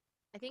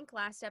 I think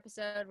last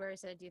episode, where I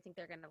said, do you think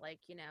they're going to, like,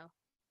 you know,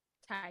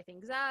 tie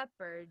things up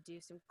or do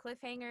some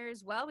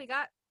cliffhangers? Well, we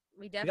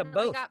definitely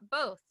both. got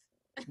both.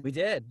 We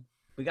did.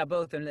 We got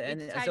both, and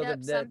We tied so up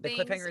the some things,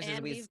 cliffhangers is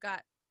and we we've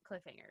got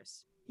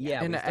cliffhangers.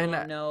 yeah And- we still and,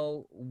 don't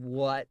know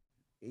what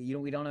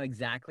we don't know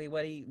exactly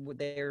what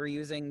they were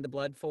using the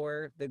blood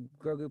for, the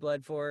Grogu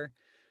blood for.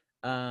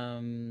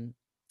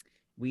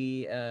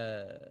 We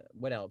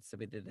what else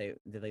did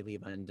they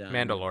leave undone?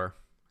 Mandalore.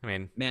 I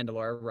mean,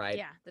 Mandalore, right?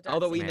 Yeah. The dark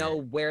Although we side. know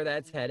where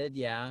that's headed,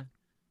 yeah.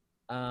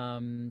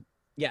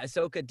 Yeah,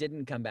 Ahsoka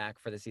didn't come back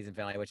for the season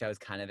finale, which I was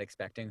kind of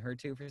expecting her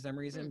to for some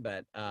reason,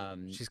 but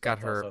she's got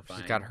that's also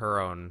she's got fine. her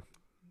own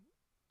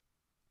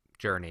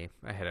journey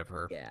ahead of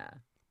her. Yeah.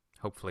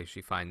 Hopefully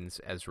she finds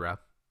Ezra.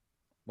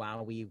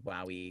 Wowie.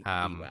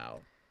 Wow.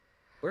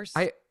 We're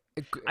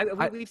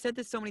we've said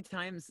this so many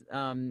times.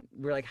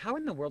 We're like, how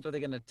in the world are they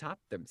going to top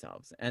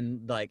themselves?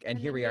 And like, and And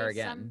here then we are they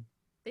again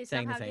They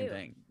saying the somehow same do.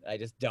 thing. I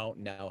just don't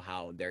know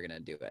how they're going to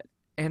do it,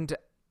 And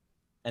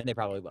and they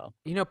probably will.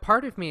 you know,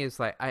 part of me is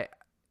like,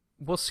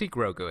 we'll see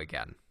Grogu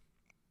again.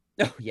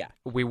 Oh yeah,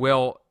 We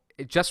will,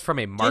 just from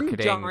a marketing.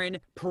 Din Djarin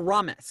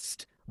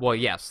promised. Well,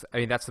 yes. I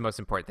mean, that's the most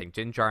important thing.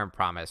 Din Djarin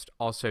promised.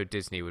 Also,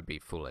 Disney would be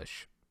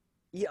foolish.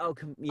 Yeah,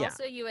 yeah.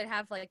 Also, you would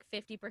have like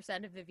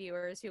 50% of the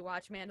viewers who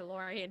watch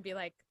Mandalorian be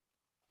like,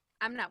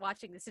 I'm not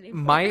watching this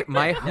anymore. My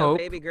No, hope,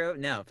 baby Grogu.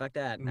 No, fuck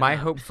that. my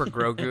Uh-uh. hope for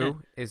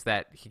Grogu is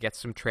that he gets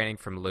some training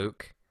from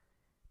Luke,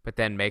 but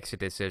then makes a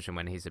decision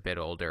when he's a bit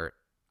older.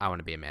 I want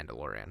to be a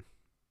Mandalorian.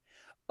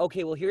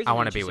 Okay, well, here's I an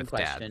wanna be interesting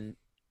with Dad. question.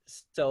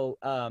 So,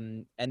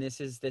 and this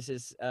is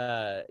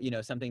you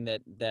know, something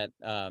that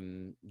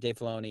Dave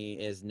Filoni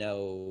is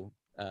no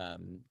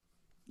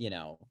you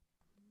know,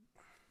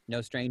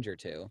 no stranger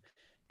to,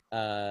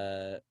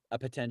 a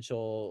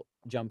potential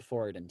jump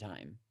forward in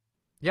time.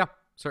 Yeah,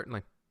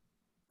 certainly.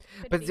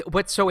 Could But be.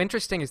 what's so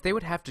interesting is they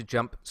would have to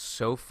jump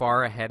so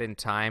far ahead in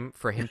time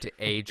for him to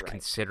age Right.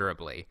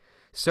 considerably.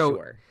 So,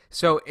 Sure.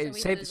 we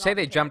say lose say all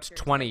they the jumped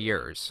characters 20 that we-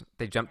 years.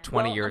 They jumped Yeah.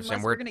 20 Well, years, unless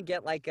and we're gonna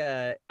get like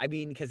a, I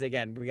mean, because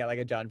again, we got like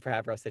a John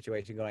Favreau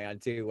situation going on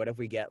too. What if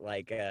we get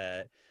like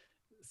a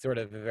sort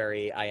of a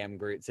very I Am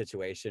Groot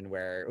situation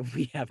where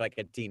we have like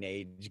a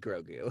teenage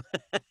Grogu?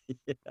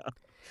 You know?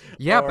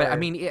 yeah. But I or-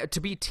 mean, to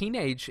be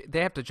teenage, they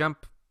have to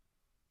jump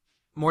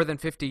more than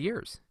 50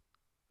 years.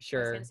 I was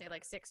Sure. gonna say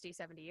like 60,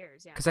 70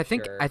 years. Yeah. Because I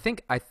think Sure. I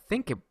think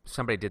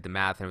somebody did the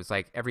math and it was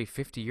like every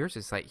 50 years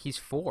it's like he's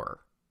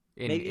 4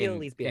 in Maybe he'll at in,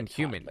 least be a in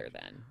human. toddler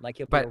then. Like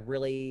he'll be But a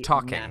really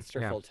talking, yeah.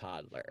 masterful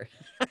toddler.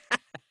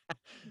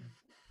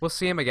 We'll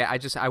see him again.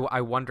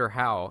 I wonder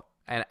how.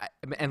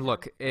 And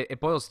look, it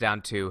boils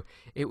down to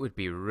it would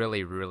be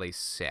really, really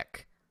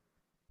sick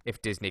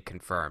if Disney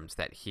confirms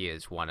that he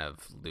is one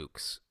of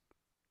Luke's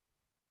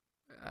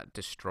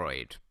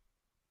destroyed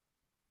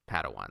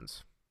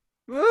Padawans.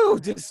 Ooh,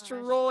 gosh.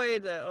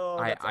 destroyed. Oh,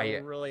 that's I-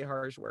 a really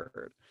harsh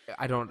word.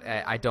 I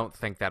don't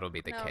think that'll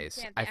be the No, case.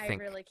 can't I thi-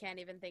 think really can't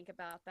even think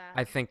about that.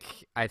 I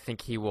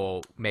think he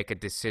will make a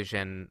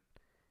decision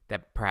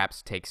that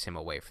perhaps takes him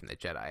away from the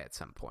Jedi at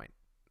some point.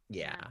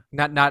 Yeah.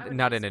 Not I would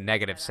not be in a super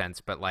negative Jedi.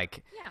 sense, but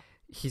like Yeah.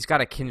 he's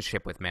got a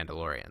kinship with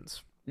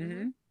Mandalorians.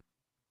 Mm-hmm.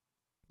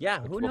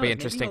 Yeah, who will knows? be Maybe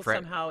interesting he'll for-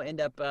 somehow end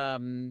up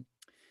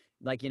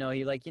like, you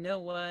know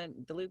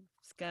what? The Luke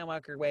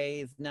Skywalker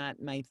way is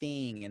not my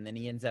thing, and then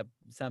he ends up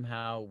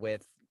somehow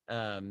with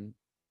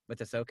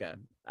Ahsoka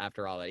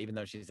after all that, even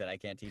though she said I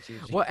can't teach you.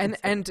 she Well, can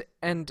say-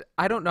 and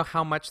I don't know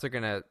how much they're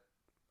gonna.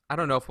 I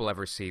don't know if we'll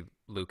ever see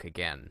Luke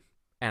again,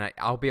 and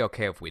I'll be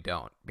okay if we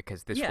don't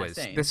because this Yeah, was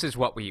same. this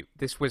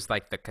was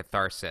like the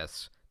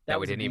catharsis that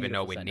we was a didn't even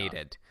know we beautiful send-off.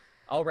 needed.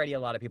 Already a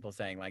lot of people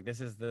saying like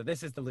this is the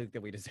Luke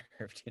that we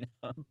deserved, you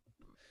know.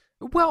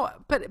 Well,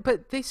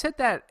 but they said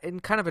that in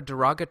kind of a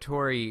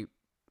derogatory,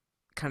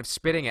 kind of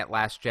spitting at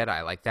Last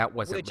Jedi, like that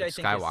wasn't Which Luke I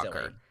think is Skywalker.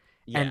 silly.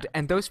 Yeah.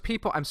 And those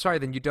people, I'm sorry,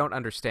 then you don't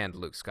understand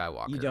Luke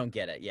Skywalker. You don't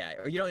get it, yeah,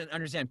 or you don't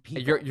understand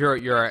people. You're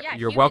Yeah,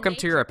 you're human welcome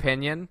to your nature.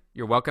 opinion.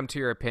 You're welcome to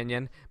your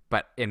opinion,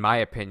 but in my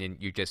opinion,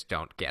 you just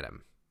don't get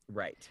him.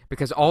 right.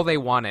 Because all they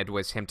wanted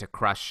was him to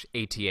crush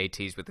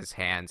AT-ATs with his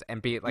hands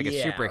and be like a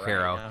Yeah,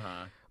 superhero. Right.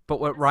 Uh-huh. But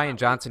what That's Ryan not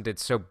Johnson did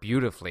so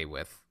beautifully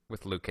with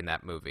Luke in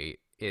that movie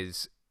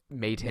is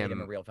made him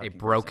a real a fucking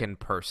broken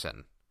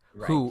person,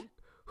 Right. who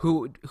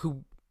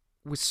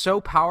was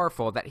so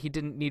powerful that he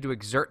didn't need to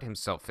exert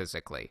himself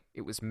physically.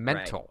 It was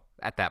mental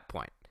at that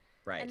point.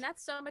 Right. And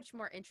that's so much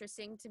more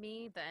interesting to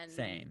me than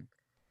Same.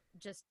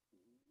 just,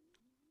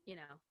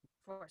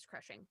 force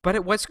crushing. But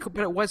it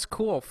was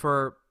cool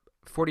for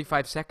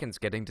 45 seconds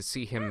getting to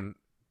see him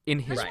in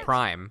his Right.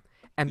 prime,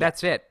 and Yeah.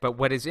 that's it. But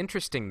what is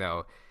interesting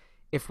though,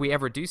 if we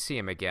ever do see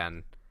him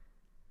again,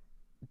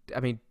 I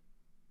mean,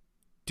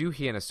 do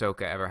he and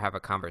Ahsoka ever have a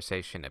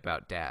conversation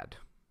about dad?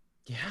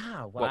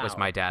 Yeah. Wow. What was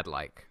my dad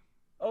like?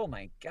 Oh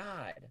my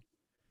god.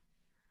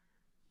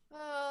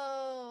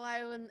 Oh,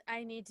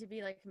 I need to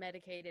be like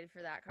medicated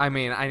for that. I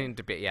mean, I need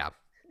to be, yeah.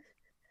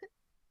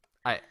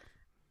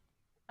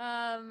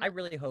 I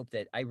really hope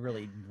that I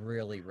really,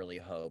 really, really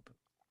hope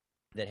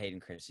that Hayden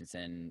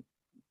Christensen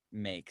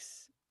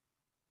makes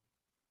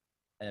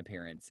an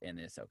appearance in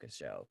the Ahsoka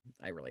show.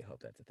 I really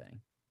hope that's a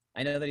thing.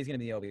 I know that he's going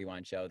to be the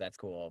Obi-Wan show. That's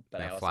cool,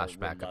 but I a also flashback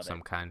would of love some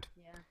it. kind.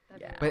 Yeah.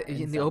 that'd Yeah. be But wild. in in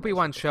the some way,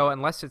 Obi-Wan shape, or show, form.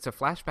 unless it's a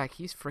flashback,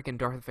 he's friggin'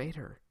 Darth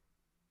Vader.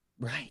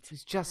 Right.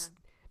 He's just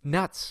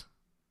nuts.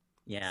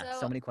 Yeah.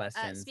 So many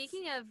questions.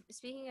 Speaking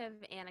of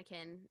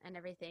Anakin and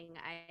everything,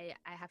 I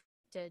have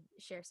to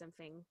share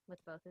something with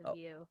both of Oh.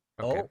 you.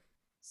 Okay. Oh.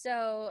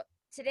 So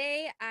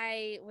today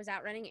I was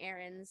out running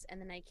errands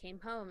and then I came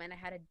home and I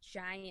had a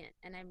giant,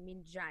 and I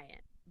mean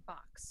giant,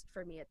 box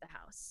for me at the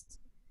house.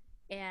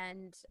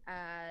 And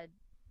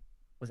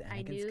Was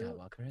I Anakin knew-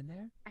 Skywalker in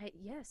there?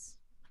 yes,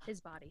 his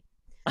body.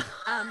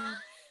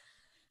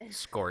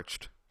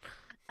 Scorched.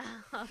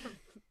 Um,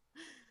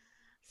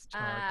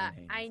 Charred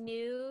remains. I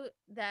knew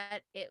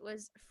that it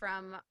was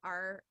from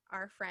our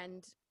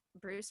friend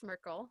Bruce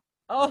Merkel,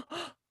 Oh,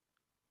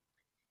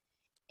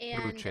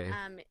 and Bruce.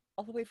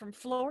 all the way from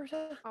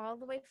Florida. all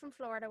the way from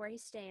Florida, where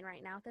he's staying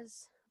right now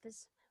with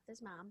his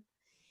mom.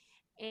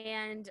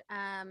 And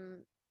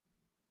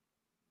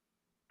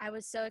I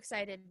was so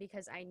excited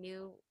because I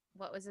knew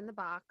what was in the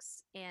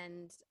box,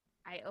 and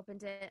I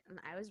opened it, and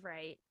I was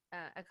right.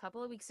 A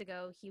couple of weeks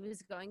ago, he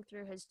was going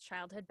through his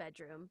childhood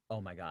bedroom.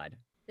 Oh my God.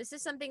 This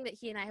is something that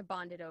he and I have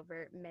bonded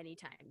over many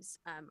times.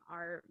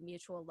 Our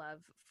mutual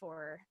love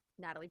for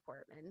Natalie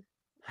Portman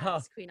Oh.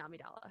 as Queen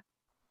Amidala,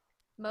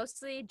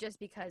 mostly just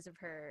because of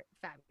her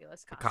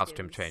fabulous The costumes.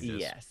 costume changes.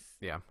 Yes.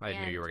 Yeah, I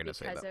knew you were and going to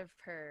say that. because of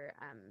her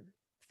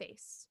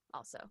face.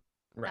 Also,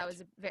 Right. that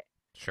was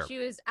Sure. she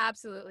was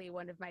absolutely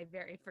one of my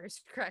very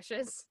first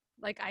crushes.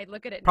 Like I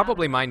look at it now,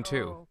 Probably and I'm mine like,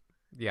 too. oh,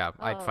 Yeah,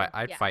 I'd oh, fight.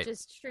 I'd yeah, fight.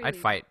 just I'd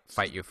truly-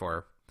 fight you for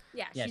her.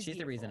 Yeah, Yeah, she's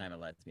the reason I'm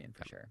beautiful. a lesbian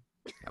for sure.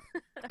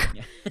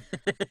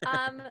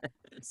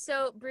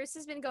 So Bruce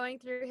has been going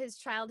through his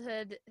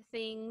childhood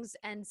things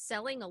and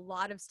selling a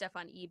lot of stuff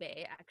on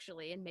eBay,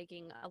 actually, and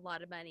making a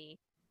lot of money.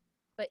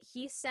 But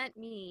he sent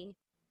me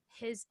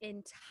his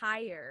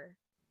entire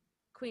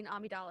Queen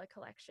Amidala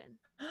collection.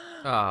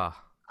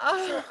 Ah,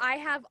 So I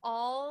have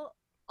all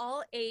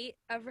 8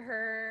 of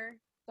her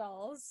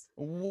dolls.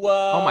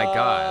 Whoa! Oh my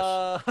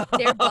gosh.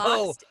 They're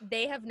boxed.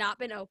 They have not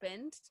been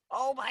opened.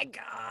 Oh my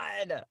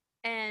God!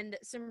 And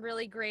some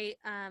really great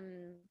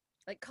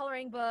like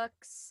coloring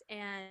books.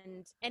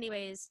 And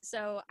anyways,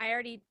 so I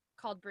already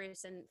called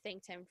Bruce and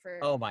thanked him for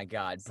Oh my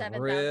God! 7,000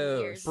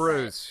 Bruce. years.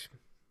 Bruce.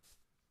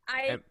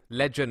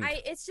 Legend.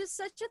 It's just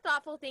such a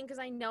thoughtful thing because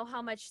I know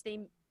how much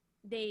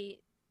they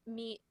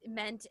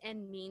meant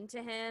and mean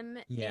to him,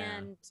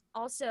 and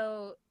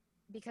also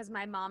because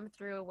my mom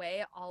threw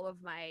away all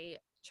of my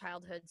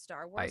childhood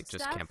Star Wars I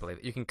just stuff. can't believe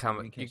it. You can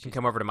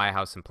come over to my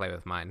house and play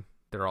with mine.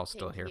 They're all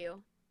still here.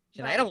 You.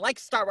 And I don't like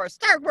Star Wars.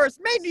 Star Wars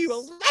made you a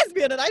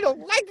lesbian, and I don't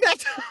like that.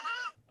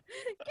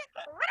 Get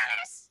rid of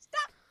this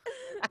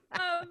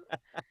stuff.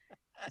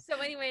 So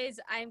anyways,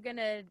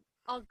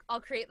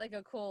 I'll create like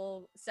a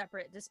cool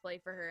separate display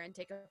for her and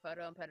take a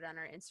photo and put it on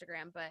our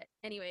Instagram. But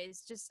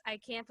anyways, just I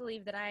can't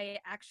believe that I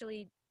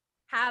actually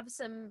have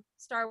some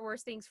Star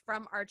Wars things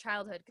from our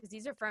childhood because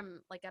these are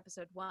from like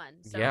episode 1.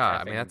 So Yeah, I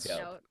from, mean that's you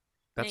know,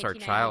 our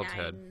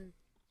childhood.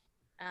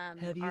 1999,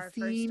 Have you our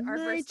seen our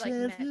my first like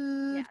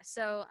childhood? yeah.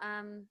 So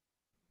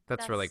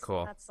That's really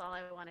cool. That's all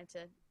I wanted to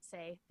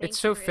say. It's Thanks,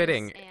 so Bruce,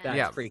 fitting. and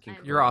Yeah, freaking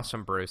I'm- you're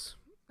awesome, Bruce.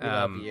 We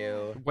love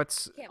you.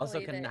 What's Can't Also,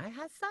 believe can it. I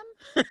have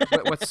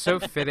some? what's so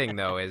fitting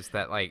though is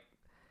that like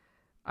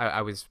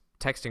I was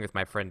texting with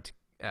my friend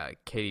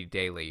Katie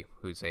Daly,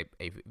 who's a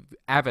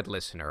avid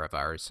listener of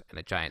ours and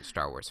a giant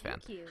Star Wars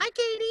fan. Thank you. Hi,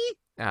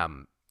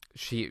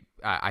 Katie.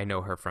 I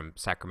know her from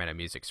Sacramento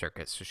Music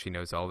Circus, so she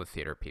knows all the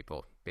theater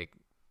people, big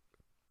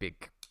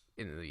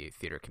in the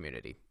theater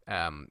community.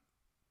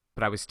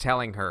 But I was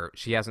telling her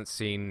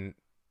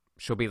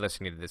she'll be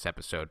listening to this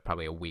episode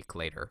probably a week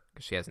later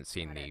because she hasn't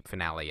seen the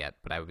finale yet.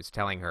 But I was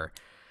telling her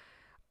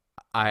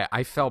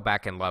I fell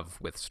back in love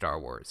with Star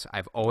Wars.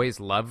 I've always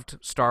loved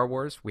Star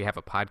Wars. We have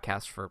a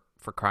podcast for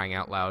crying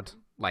out loud,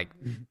 like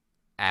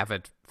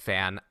avid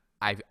fan.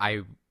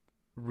 I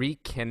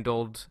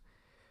rekindled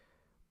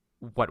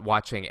what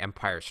watching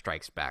Empire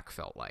Strikes Back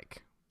felt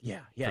like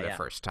for the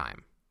first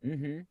time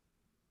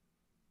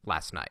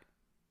last night.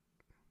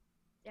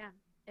 Yeah,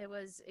 it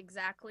was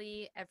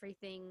exactly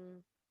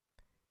everything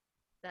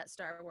that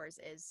Star Wars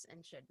is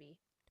and should be.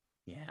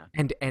 Yeah.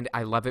 And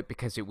I love it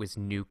because it was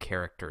new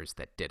characters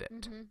that did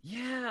it. Mm-hmm.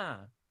 Yeah.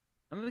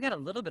 I mean, we got a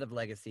little bit of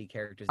legacy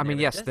characters. I mean, there,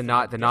 but yes, just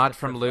the nod for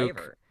from Luke,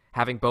 flavor.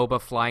 having Boba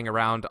flying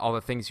around, all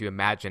the things you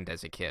imagined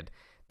as a kid.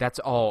 That's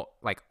all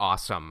like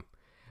awesome.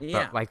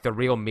 Yeah. But like the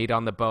real meat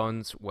on the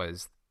bones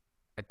was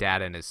a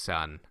dad and his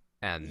son,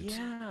 and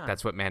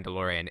that's what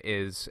Mandalorian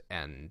is.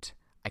 And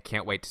I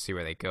can't wait to see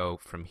where they go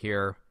from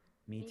here.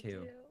 Me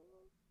too.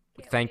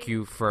 Thank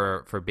you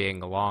for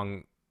being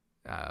along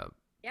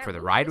for the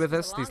Luke, ride this with was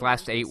us a these long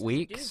last one. 8 This was a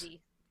weeks.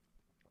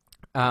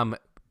 doozy.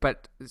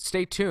 But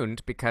stay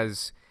tuned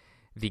because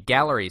the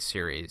gallery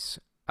series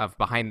of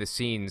behind the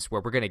scenes where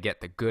we're going to get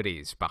the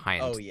goodies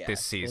behind Oh, yes. this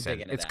We'll season.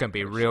 dig into It's that going to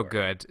be for real sure.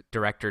 good.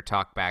 Director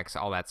talkbacks,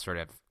 all that sort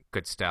of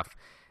good stuff.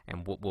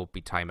 And we'll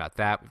be talking about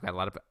that. We've got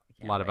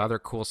a lot of other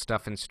cool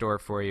stuff in store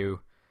for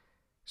you.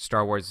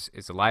 Star Wars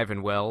is alive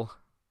and well.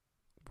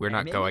 We're And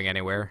not maybe going some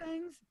anywhere.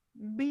 Things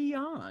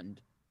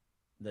beyond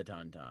the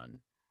Tauntaun.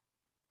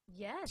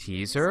 Yes. maybe some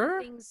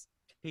Teaser? things-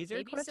 Teaser?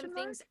 Maybe question some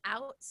mark? things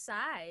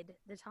outside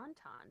the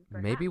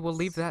Tauntaun. Maybe we'll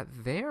leave perhaps.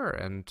 that there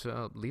and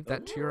leave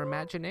that to your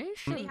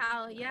imagination.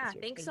 Anyhow, yeah. That's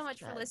your Thanks so face much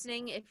for red.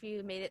 listening. If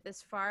you made it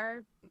this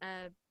far,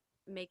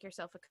 make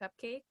yourself a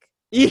cupcake.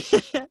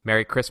 Yeah.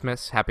 Merry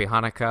Christmas. Happy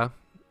Hanukkah.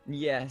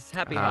 Yes.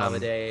 Happy Um,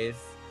 holidays.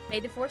 May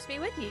the force be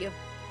with you.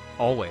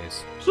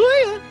 Always.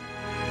 See ya.